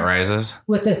 Dark Knight Rises.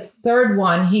 with the third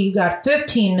one, he got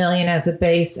 15 million as a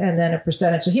base and then a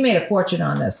percentage. So he made a fortune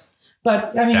on this.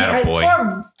 But I mean, Attaboy.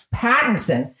 poor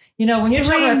Pattinson, you know, when you're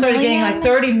talking about started getting like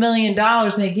 $30 million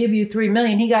and they give you $3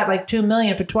 million, he got like $2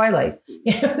 million for Twilight.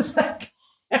 You know, it's like,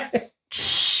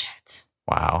 Shit.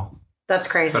 Wow. That's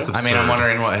crazy. That's I mean, I'm absurd.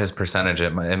 wondering what his percentage,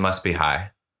 it must be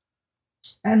high.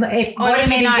 And if, Or what they if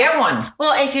may you didn't not get one?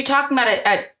 Well, if you're talking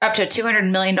about up to a $200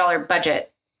 million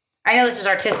budget, I know this is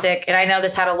artistic, and I know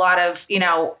this had a lot of,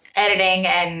 editing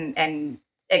and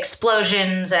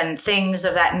explosions and things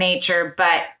of that nature,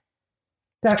 but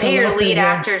That's to pay a your little lead figure.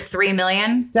 actor $3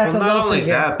 million. That's Well, a not little only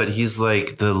figure. that, but he's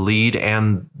like the lead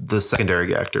and the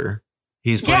secondary actor.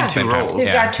 He's playing Yeah. two Same time. roles,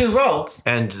 He's Yeah. got 2 roles.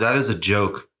 and that is a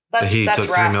joke. That's- that he that's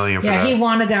took rough. $3 million for Yeah, that. he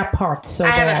wanted that part so I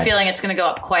have bad. a feeling it's going to go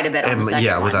up quite a bit on the second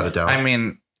Yeah, one. without a doubt. I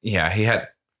mean, yeah, he had.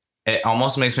 It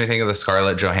almost makes me think of the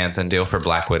Scarlett Johansson deal for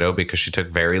Black Widow because she took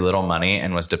very little money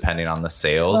and was depending on the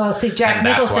sales. Well, see, Jack And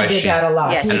that's Nicholson why did she's- that a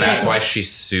lot. Yes, He And was that's taking- why she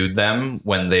sued them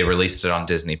when they released it on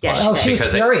Disney Yeah, Plus. she Oh, she was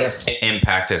because furious. it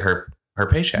impacted her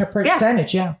paycheck. Her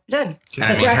percentage, yeah. It did. And But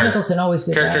I mean, Jack her Nicholson always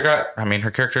did character that. her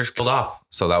character's killed off.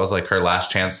 So that was like her last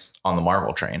chance on the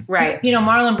Marvel train. Right.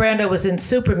 Marlon Brando was in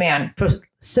Superman for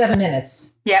 7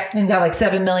 minutes Yep. and got like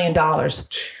 $7 million.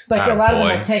 But Oh, a lot of them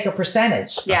boy. will take a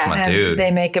percentage. That's Yeah, my And dude. they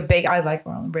make a big, I like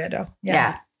Marlon Brando.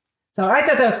 Yeah. So I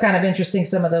thought that was kind of interesting,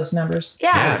 some of those numbers.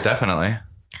 Yeah. Yeah, definitely.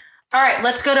 All right.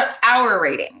 Let's go to our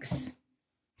ratings.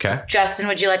 Okay, Justin,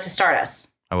 would you like to start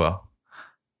us? I will.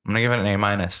 I'm gonna give it an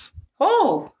A-.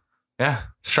 Oh, Yeah,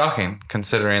 it's shocking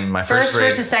considering my first first rate.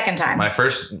 versus second time. The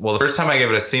first time I gave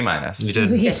it a C-. You He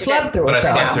did. Yes, you slept did. through But it. I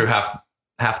though. slept through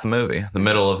half the movie, the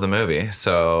middle of the movie.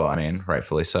 So, I mean,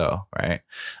 rightfully so, right?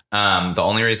 The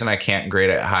only reason I can't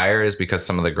grade it higher is because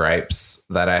some of the gripes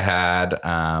that I had,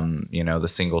 the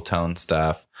single tone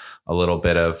stuff, a little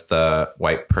bit of the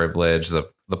white privilege, the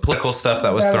political stuff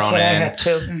that was thrown what I in, had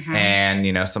too. Mhm.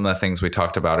 and, some of the things we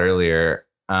talked about earlier.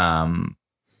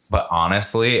 But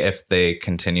honestly, if they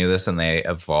continue this and they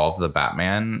evolve the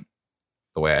Batman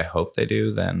the way I hope they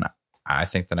do, then I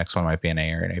think the next one might be an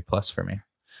A or an A+ for me.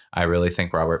 I really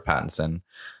think Robert Pattinson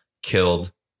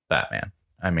killed Batman.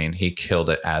 I mean, he killed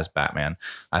it as Batman.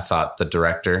 I thought the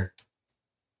director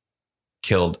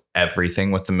killed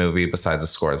everything with the movie besides the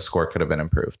score. The score could have been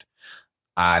improved.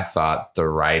 I thought the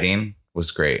writing was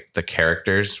great. The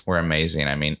characters were amazing.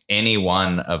 I mean, any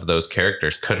one of those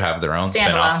characters could have their own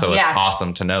Standalone, spinoff. So yeah. it's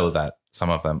awesome to know that some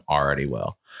of them already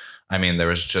will. I mean, there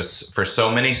was just for so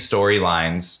many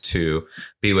storylines to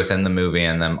be within the movie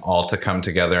and them all to come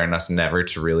together and us never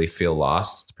to really feel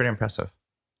lost. It's pretty impressive.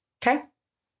 Okay.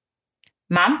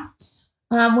 Mom?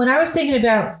 When I was thinking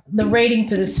about the rating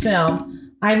for this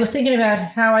film, I was thinking about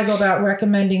how I go about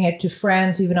recommending it to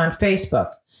friends, even on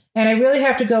Facebook. And I really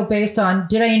have to go based on,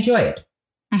 did I enjoy it?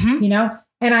 Mm-hmm.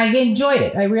 And I enjoyed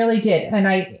it. I really did. And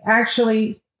I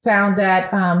actually found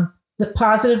that the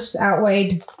positives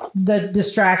outweighed the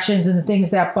distractions and the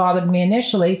things that bothered me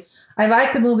initially. I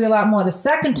liked the movie a lot more the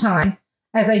second time,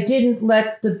 as I didn't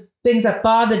let the things that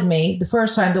bothered me the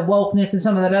first time, the wokeness and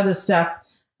some of that other stuff,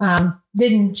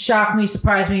 didn't shock me,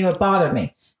 surprise me, or bother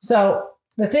me. So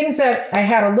the things that I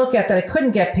had to look at that I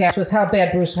couldn't get past was how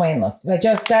bad Bruce Wayne looked.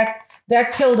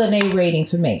 That killed an A rating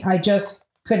for me. I just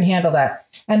couldn't handle that.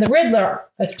 And the Riddler,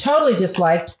 I totally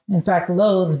disliked, in fact,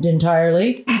 loathed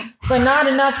entirely, but not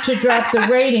enough to drop the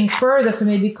rating further for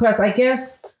me because I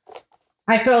guess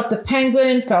I felt the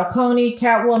Penguin, Falcone,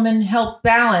 Catwoman helped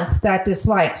balance that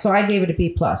dislike. So I gave it a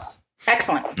B+.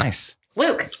 Excellent. Nice.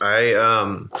 Luke?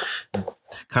 I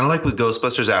kind of like with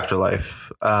Ghostbusters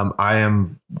Afterlife. I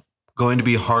am going to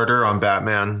be harder on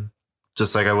Batman,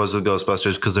 just like I was with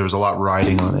Ghostbusters, because there was a lot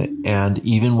riding on it. And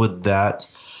even with that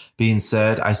being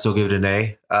said, I still give it an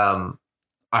A.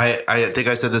 I think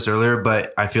I said this earlier,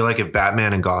 but I feel like if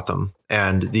Batman and Gotham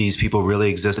and these people really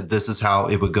existed, this is how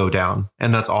it would go down.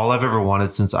 And that's all I've ever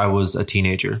wanted since I was a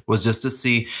teenager, was just to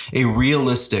see a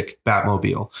realistic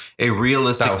Batmobile, a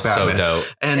realistic That was Batman. so dope.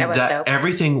 And That was dope.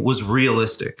 everything was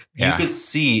realistic. Yeah. You could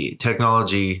see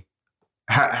technology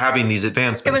having these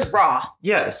advancements. It was raw.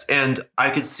 Yes. And I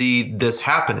could see this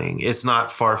happening. It's not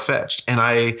far-fetched. And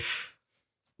I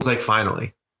was like,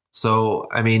 finally. So,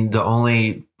 I mean, the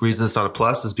only reason it's not a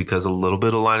plus is because a little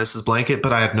bit of Linus's blanket,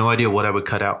 but I have no idea what I would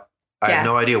cut out. I Yeah. have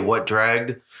no idea what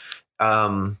dragged.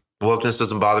 Wokeness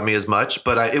doesn't bother me as much,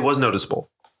 but it was noticeable.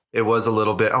 It was a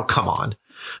little bit, oh, come on.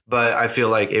 But I feel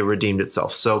like it redeemed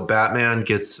itself. So Batman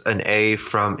gets an A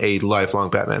from a lifelong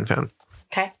Batman fan.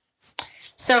 Okay.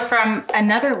 So from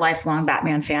another lifelong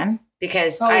Batman fan,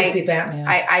 because Always be Batman.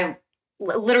 I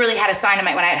literally had a sign in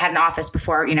when I had an office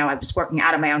before, I was working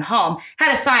out of my own home,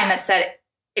 had a sign that said,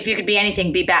 if you could be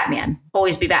anything, be Batman.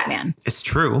 Always be Batman. It's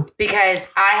true.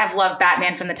 Because I have loved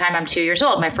Batman from the time I'm 2 years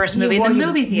old. My first movie in the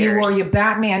movie You theaters. wore your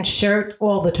Batman shirt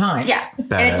all the time. Yeah. And it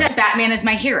Badass. said Batman is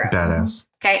my hero. Badass.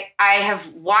 Okay. I have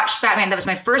watched Batman. That was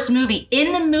my first movie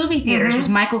in the movie theaters was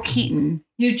Michael Keaton.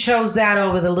 You chose that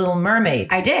over the Little Mermaid.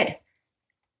 I did.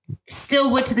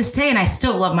 Still would to this day, and I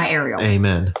still love my Ariel.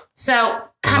 Amen. So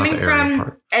coming the area from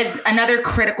part. as another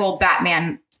critical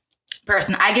Batman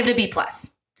person, I give it a B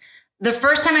plus. The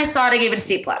first time I saw it, I gave it a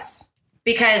C plus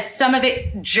because some of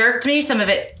it jerked me. Some of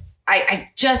it, I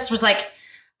just was like,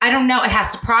 I don't know. It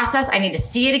has to process. I need to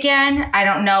see it again. I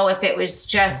don't know if it was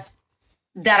just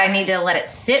that I need to let it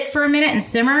sit for a minute and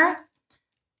simmer.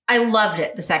 I loved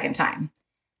it the second time.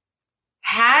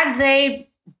 Had they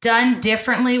done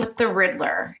differently with the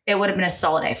Riddler, it would have been a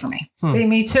solid A for me. See,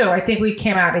 me too. I think we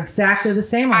came out exactly the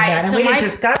same on that, and so we didn't my-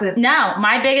 discuss it. No,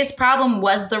 my biggest problem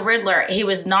was the Riddler. He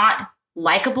was not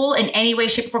likable in any way,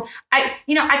 shape, or form. I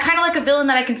kind of like a villain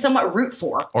that I can somewhat root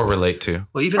for Or relate to.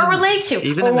 Well, even or in- relate to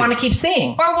even Or in want the, to keep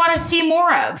seeing. or want to see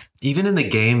more of. even in the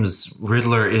games,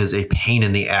 Riddler is a pain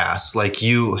in the ass. Like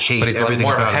you hate But he's like everything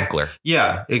more of a about him. heckler.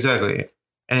 Yeah, exactly.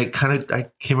 And it kind of I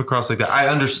came across like that. I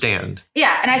understand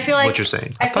Yeah, and I feel like what you're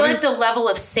saying. I feel like the level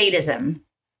of sadism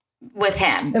with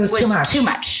him It was too much. Too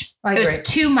much. I It was agree.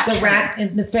 too much. The for rat me.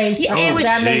 in the face. Yeah, it was-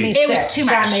 that made me it sick. was too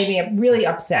That much. made me really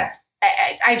upset.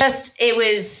 I just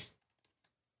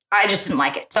didn't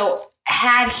like it. So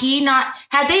had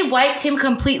they wiped him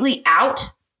completely out, it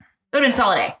would have been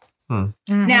solid A.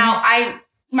 Mm-hmm. Now,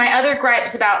 my other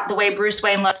gripes about the way Bruce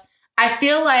Wayne looked, I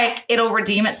feel like it'll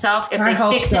redeem itself if I they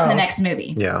hope fix it in so. the next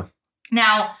movie. Yeah.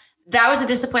 Now, that was a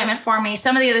disappointment for me.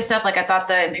 Some of the other stuff, like I thought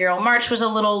the Imperial March was a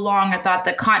little long. I thought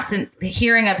the constant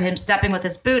hearing of him stepping with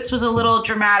his boots was a little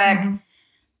dramatic. Mm-hmm.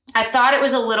 I thought it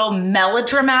was a little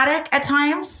melodramatic at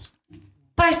times,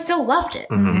 but I still loved it.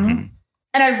 Mm-hmm.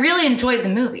 And I really enjoyed the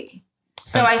movie.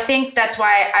 So I think that's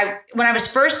why when I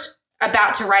was first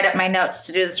about to write up my notes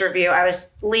to do this review, I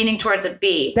was leaning towards a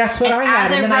B. That's what I had,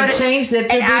 as and then I wrote changed it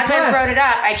to and a B+. as I wrote it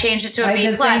up, I changed it to a I B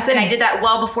did the plus, same and I thing. did that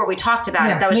well before we talked about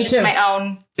Yeah, it. That was me just too. my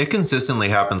own. It consistently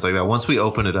happens like that. Once we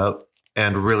open it up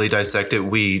and really dissect it, I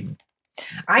You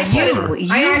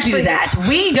actually- do that.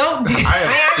 We don't do I that. have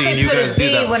I seen actually you put guys a do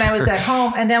B that when I was before. at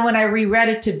home, and then when I reread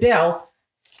it to Bill,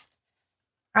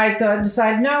 I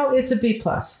decided no, it's a B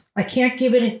plus. I can't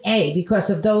give it an A because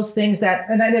of those things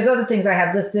there's other things I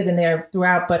had listed in there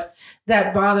throughout, but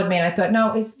that bothered me, and I thought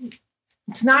no,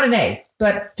 it's not an A,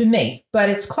 but for me, but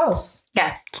it's close.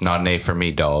 Yeah. It's not an A for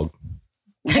me, dog.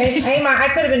 I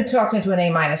could have been talked into an A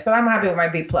minus, but I'm happy with my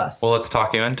B plus. Well, let's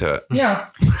talk you into it. Yeah,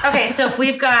 Okay, so if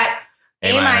we've got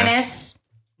A A minus. minus,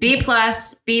 B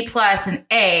plus, and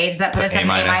A, does that put us So at an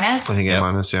A A minus. minus? I think Yep. A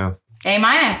minus, yeah. A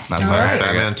minus. That's All all right. right.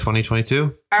 Batman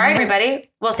 2022. All right, everybody.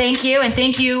 Well, thank you. And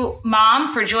thank you, Mom,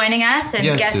 for joining us and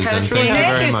Yes, guest Susan. hosting. Thank you thank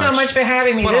very you so much. much for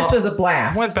having me. Well, This was a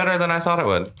blast. It went better than I thought it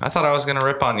would. I thought I was going to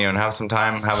rip on you and have some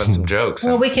time having some jokes.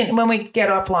 Well, we can when we get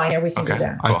offline here, we can Okay. do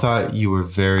that. I Cool. thought you were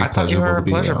very I thought you pleasurable were to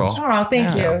be pleasurable. around. Oh,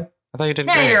 thank you. I thought you did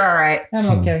Yeah, great. you're all right.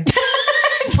 I'm okay.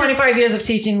 25 years of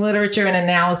teaching literature and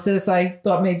analysis. I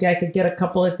thought maybe I could get a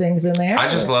couple of things in there. I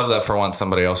just love that for once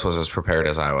somebody else was as prepared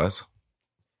as I was.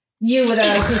 You with a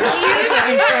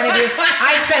computer in front of you.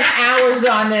 I spent hours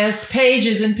on this,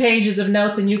 pages and pages of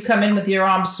notes, and you come in with your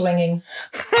arms swinging.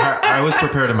 I was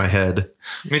prepared in my head.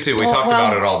 Me too. We Oh, talked well.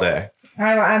 about it all day.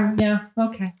 I'm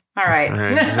okay. All right. All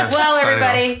right. Well, Signing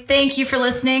everybody, thank you for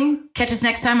listening. Catch us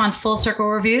next time on Full Circle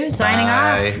Review. Signing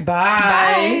Bye. off. Bye.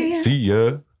 Bye. See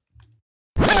ya.